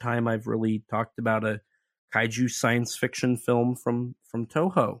only other time I've really talked about a kaiju science fiction film from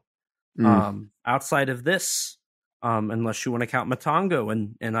Toho. Outside of this, unless you want to count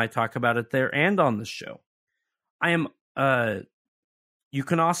Matango, and I talk about it there and on the show. I am you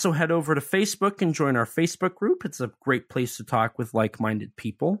can also head over to Facebook and join our Facebook group. It's a great place to talk with like-minded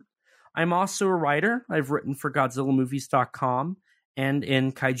people. I'm also a writer. I've written for GodzillaMovies.com and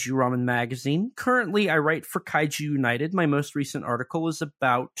in Kaiju Ramen Magazine. Currently, I write for Kaiju United. My most recent article is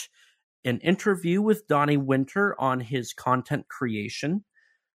about an interview with Donnie Winter on his content creation.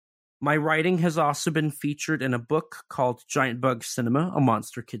 My writing has also been featured in a book called Giant Bug Cinema, a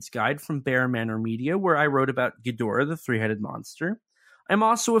Monster Kid's Guide from Bear Manor Media, where I wrote about Ghidorah, the three-headed monster. I'm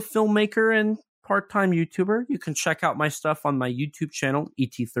also a filmmaker and part-time YouTuber. You can check out my stuff on my YouTube channel,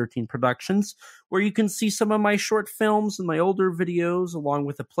 ET13 Productions, where you can see some of my short films and my older videos, along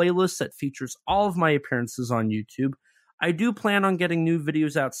with a playlist that features all of my appearances on YouTube. I do plan on getting new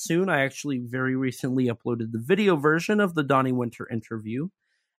videos out soon. I actually very recently uploaded the video version of the Donnie Winter interview,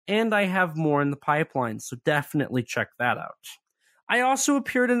 and I have more in the pipeline, so definitely check that out. I also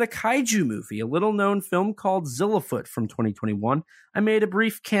appeared in a kaiju movie, a little-known film called Zillafoot from 2021. I made a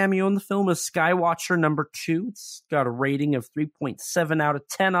brief cameo in the film as Skywatcher number 2. It's got a rating of 3.7 out of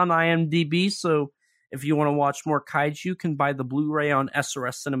 10 on IMDb, so if you want to watch more kaiju, you can buy the Blu-ray on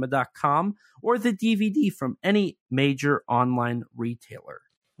srscinema.com or the DVD from any major online retailer.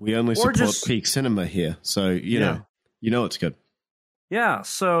 We only support Peak Cinema here, so you know it's good. Yeah,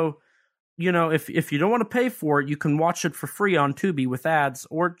 so if you don't want to pay for it, you can watch it for free on Tubi with ads,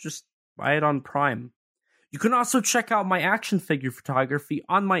 or just buy it on Prime. You can also check out my action figure photography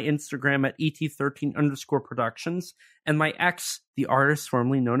on my Instagram at ET13_productions, and my ex, the artist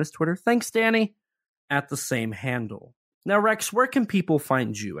formerly known as Twitter, thanks Danny, at the same handle. Now, Rex, where can people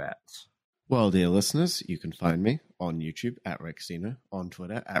find you at? Well, dear listeners, you can find me on YouTube at Rexino, on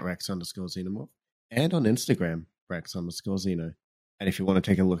Twitter at Rex_Xenomorph, and on Instagram, Rex_Xeno. And if you want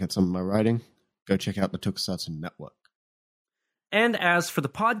to take a look at some of my writing, go check out the Tokusatsu Network. And as for the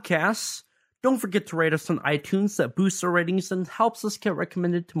podcasts, don't forget to rate us on iTunes. That boosts our ratings and helps us get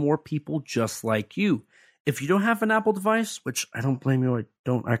recommended to more people just like you. If you don't have an Apple device, which I don't blame you, I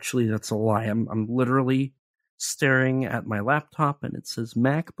don't actually, that's a lie. I'm literally staring at my laptop and it says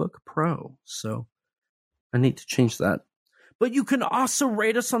MacBook Pro. So I need to change that. But you can also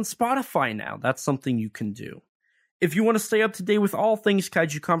rate us on Spotify now. That's something you can do. If you want to stay up to date with all things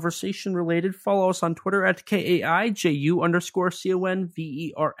Kaiju Conversation related, follow us on Twitter at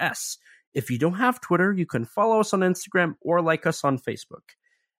KAIJU_CONVERS. If you don't have Twitter, you can follow us on Instagram or like us on Facebook.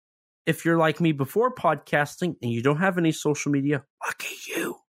 If you're like me before podcasting and you don't have any social media, lucky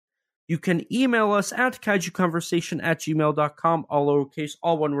you. You can email us at kaijuconversation@gmail.com, all lowercase,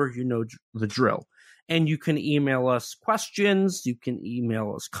 all one word, you know the drill. And you can email us questions, you can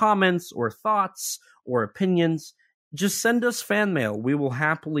email us comments or thoughts or opinions. Just send us fan mail. We will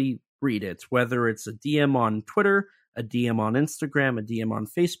happily read it, whether it's a DM on Twitter, a DM on Instagram, a DM on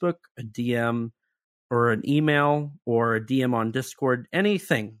Facebook, a DM or an email or a DM on Discord,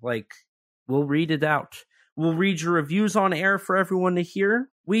 anything. Like, we'll read it out. We'll read your reviews on air for everyone to hear.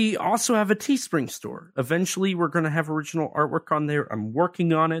 We also have a Teespring store. Eventually, we're going to have original artwork on there. I'm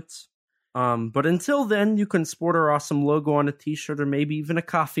working on it. But until then, you can sport our awesome logo on a t-shirt or maybe even a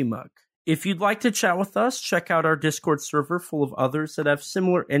coffee mug. If you'd like to chat with us, check out our Discord server full of others that have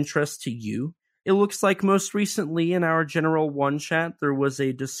similar interests to you. It looks like most recently in our General 1 chat, there was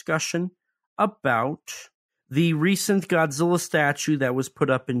a discussion about the recent Godzilla statue that was put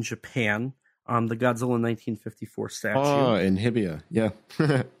up in Japan, the Godzilla 1954 statue. Oh, in Hibiya, yeah.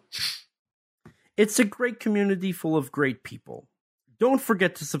 It's a great community full of great people. Don't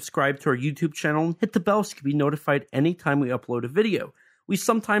forget to subscribe to our YouTube channel and hit the bell so you can be notified anytime we upload a video. We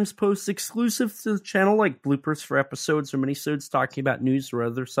sometimes post exclusives to the channel, like bloopers for episodes or minisodes talking about news or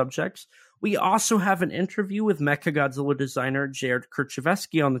other subjects. We also have an interview with Mechagodzilla designer Jared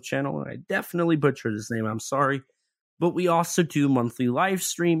Kerchevsky on the channel, and I definitely butchered his name, I'm sorry. But we also do monthly live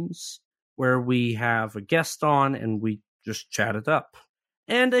streams where we have a guest on and we just chat it up.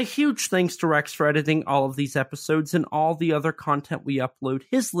 And a huge thanks to Rex for editing all of these episodes and all the other content we upload.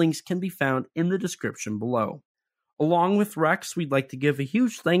 His links can be found in the description below. Along with Rex, we'd like to give a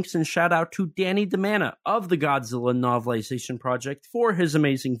huge thanks and shout out to Danny DeManna of the Godzilla Novelization Project for his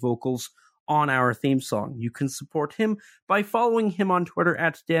amazing vocals on our theme song. You can support him by following him on Twitter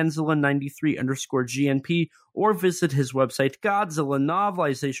at Danzilla93_GNP or visit his website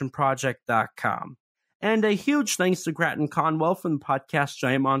GodzillaNovelizationProject.com. And a huge thanks to Grattan Conwell from the podcast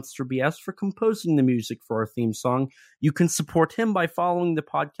Giant Monster BS for composing the music for our theme song. You can support him by following the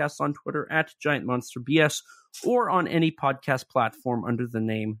podcast on Twitter at Giant Monster BS or on any podcast platform under the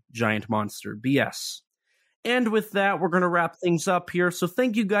name Giant Monster BS. And with that, we're going to wrap things up here. So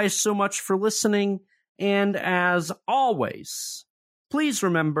thank you guys so much for listening. And as always, please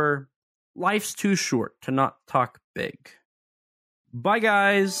remember, life's too short to not talk big. Bye,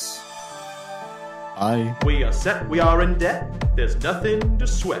 guys. Bye. We are set, we are in debt, there's nothing to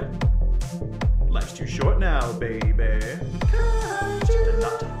sweat. Life's too short now, baby. To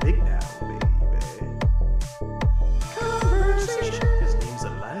not talk big now, baby. Conversation. His name's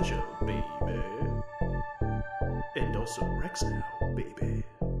Elijah, baby. us now, baby.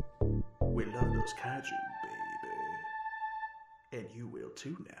 We love those kaiju, baby. And you will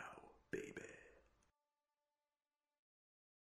too now.